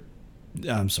 or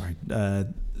I'm sorry,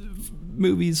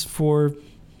 movies for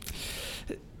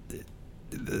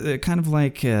kind of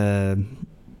like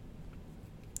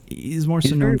he's more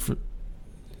so known for.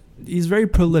 He's very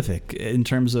prolific in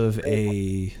terms of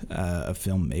a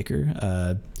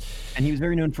filmmaker. And he was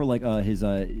very known for like his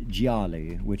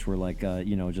gialli, which were like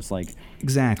just like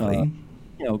exactly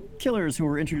killers who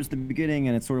were introduced at the beginning,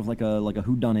 and it's sort of like a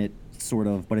whodunit sort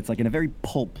of, but it's like in a very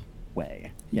pulp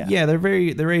way. Yeah, they're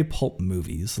very pulp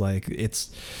movies. Like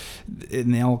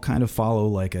and they all kind of follow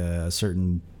like a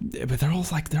certain, but they're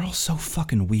all so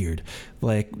fucking weird.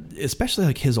 Like especially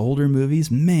like his older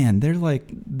movies, man, they're like,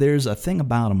 there's a thing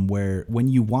about them where when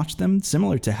you watch them,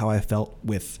 similar to how I felt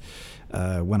with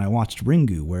when I watched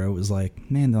Ringu, where it was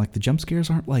like, man, like the jump scares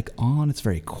aren't like on. It's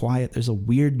very quiet. There's a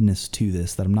weirdness to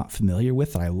this that I'm not familiar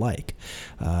with that I like.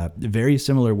 Very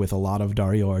similar with a lot of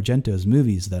Dario Argento's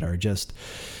movies that are just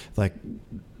like,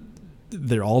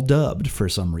 they're all dubbed for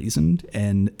some reason,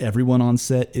 and everyone on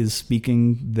set is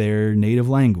speaking their native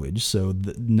language, so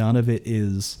none of it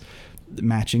is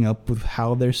matching up with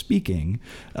how they're speaking.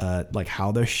 Like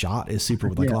how they're shot is super,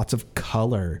 with like lots of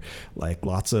color, like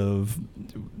lots of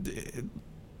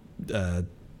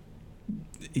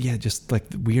just like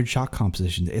weird shot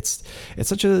composition. It's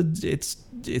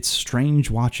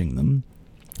strange watching them.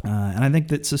 And I think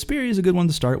that Suspiria is a good one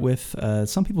to start with.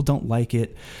 Some people don't like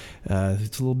it.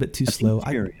 It's a little bit too slow.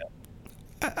 I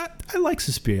I like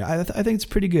Suspiria. I think it's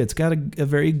pretty good. It's got a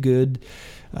very good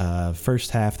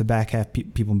first half. The back half,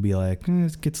 people be like,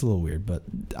 it gets a little weird, but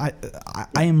I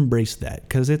embrace that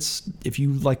because if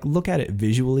you like look at it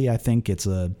visually, I think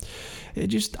I'm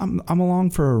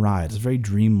along for a ride. It's very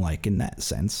dreamlike in that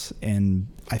sense, and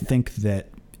I think that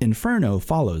Inferno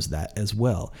follows that as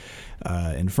well.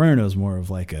 Inferno is more of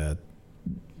like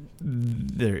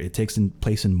it takes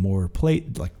place in more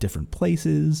like different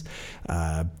places.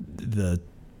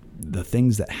 The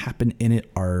things that happen in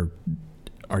it are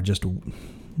just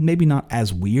maybe not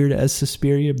as weird as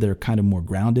Suspiria. They're kind of more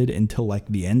grounded until like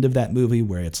the end of that movie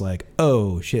where it's like,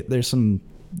 oh shit, there's some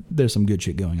good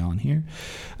shit going on here.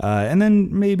 And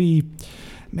then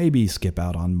maybe skip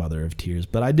out on Mother of Tears,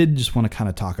 but I did just want to kind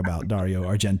of talk about Dario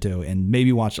Argento and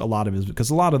maybe watch a lot of his, because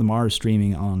a lot of them are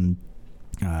streaming on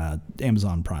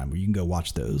Amazon Prime, where you can go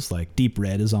watch those. Like Deep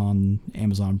Red is on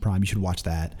Amazon Prime. You should watch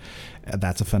that.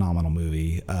 That's a phenomenal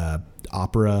movie.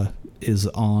 Opera is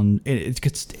on.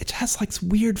 It has like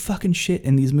weird fucking shit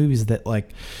in these movies that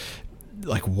like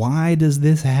why does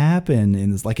this happen?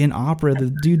 And it's like in Opera, the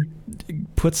dude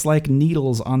puts like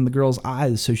needles on the girl's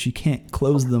eyes so she can't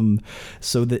close them,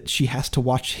 so that she has to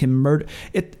watch him murder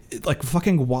it. Like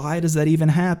fucking why does that even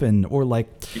happen? Or like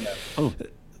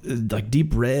like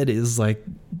Deep Red is like,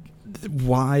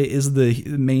 why is the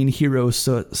main hero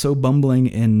so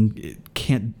bumbling and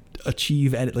can't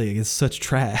achieve like it's such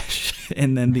trash,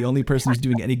 and then the only person who's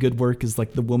doing any good work is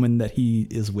like the woman that he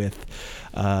is with.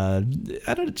 I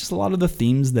don't know, just a lot of the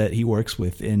themes that he works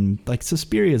with in like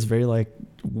Suspiria is very like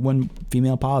one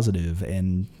female positive,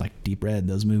 and like Deep Red,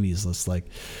 those movies, it's like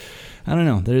I don't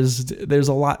know, there's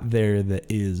a lot there that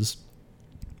is,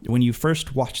 when you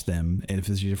first watch them, and if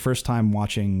it's your first time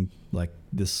watching like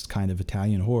this kind of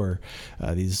Italian horror,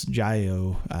 these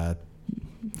giallo,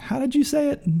 how did you say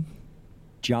it?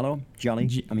 Giallo.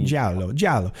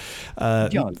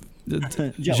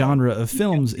 The genre of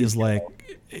films is like,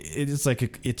 it's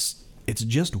like it's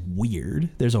just weird.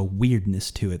 There's a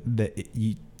weirdness to it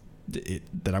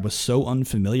that I was so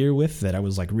unfamiliar with, that I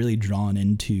was like really drawn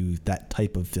into that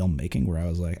type of filmmaking, where I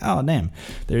was like, oh damn,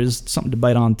 there's something to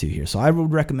bite onto here. So I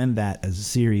would recommend that as a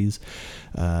series,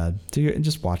 to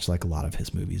just watch like a lot of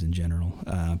his movies in general.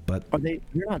 But they're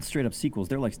not straight up sequels.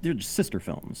 They're just sister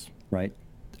films, right?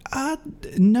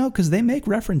 No, because they make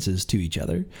references to each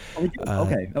other.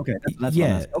 Okay. That's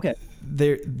yeah. Okay.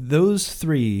 Those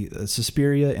three,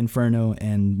 Suspiria, Inferno,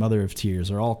 and Mother of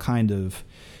Tears, are all kind of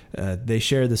they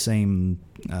share the same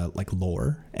like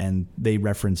lore, and they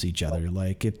reference each other.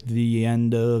 Like at the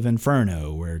end of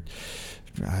Inferno, where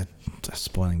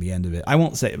spoiling the end of it, I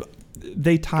won't say.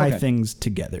 They tie things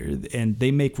together, and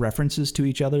they make references to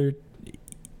each other,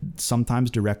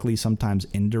 sometimes directly, sometimes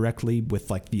indirectly,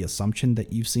 with like the assumption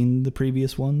that you've seen the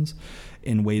previous ones,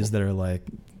 in ways that are like,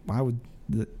 why would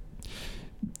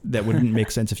that wouldn't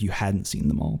make sense if you hadn't seen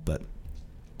them all. But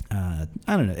I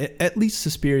don't know. At least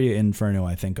Suspiria and Inferno,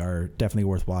 I think, are definitely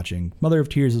worth watching. Mother of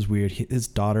Tears is weird. His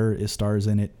daughter stars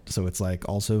in it, so it's like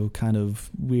also kind of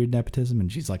weird nepotism,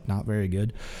 and she's like not very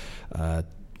good.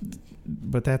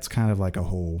 But that's kind of like a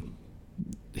whole.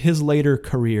 His later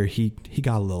career, he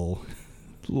got a little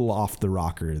off the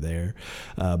rocker there,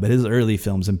 but his early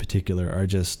films in particular are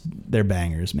they're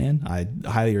bangers, man. I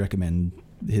highly recommend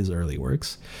his early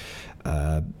works.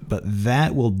 But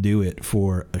that will do it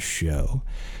for a show.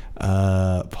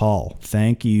 Paul,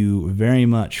 thank you very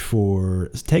much for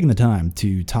taking the time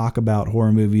to talk about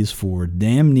horror movies for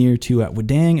damn near 2 hours.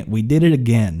 Dang it, we did it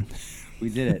again. We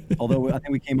did it. Although I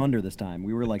think we came under this time.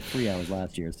 We were like 3 hours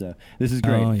last year, so this is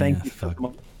great. Thank you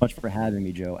so much for having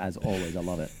me, Joe. As always, I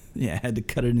love it. Yeah, I had to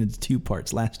cut it into 2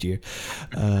 parts last year.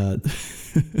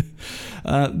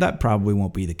 That probably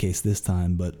won't be the case this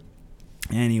time, but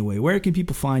anyway, where can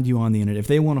people find you on the internet if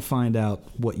they want to find out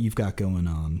what you've got going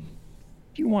on?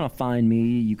 If you want to find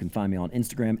me, you can find me on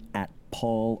Instagram at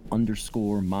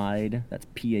Paul_Meyd. That's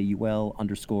PAUL_MEYD.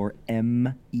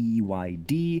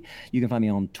 You can find me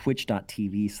on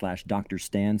twitch.tv/Dr.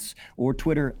 Stance or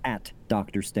Twitter at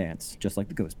Dr. Stance, just like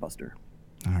the Ghostbuster.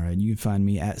 All right, you can find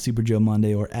me at Super Joe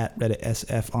Monday or at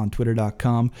RedditSF on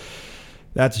Twitter.com.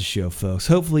 That's a show, folks.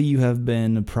 Hopefully you have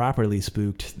been properly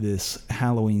spooked this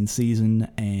Halloween season,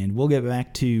 and we'll get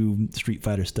back to Street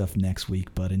Fighter stuff next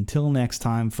week. But until next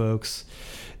time, folks,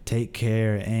 take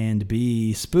care and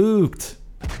be spooked.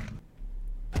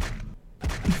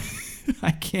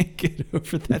 I can't get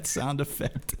over that sound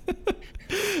effect.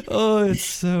 Oh, it's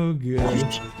so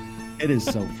good. It is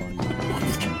so fun. God,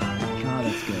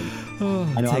 that's good.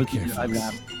 Oh, I know. take care, I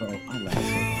laughed so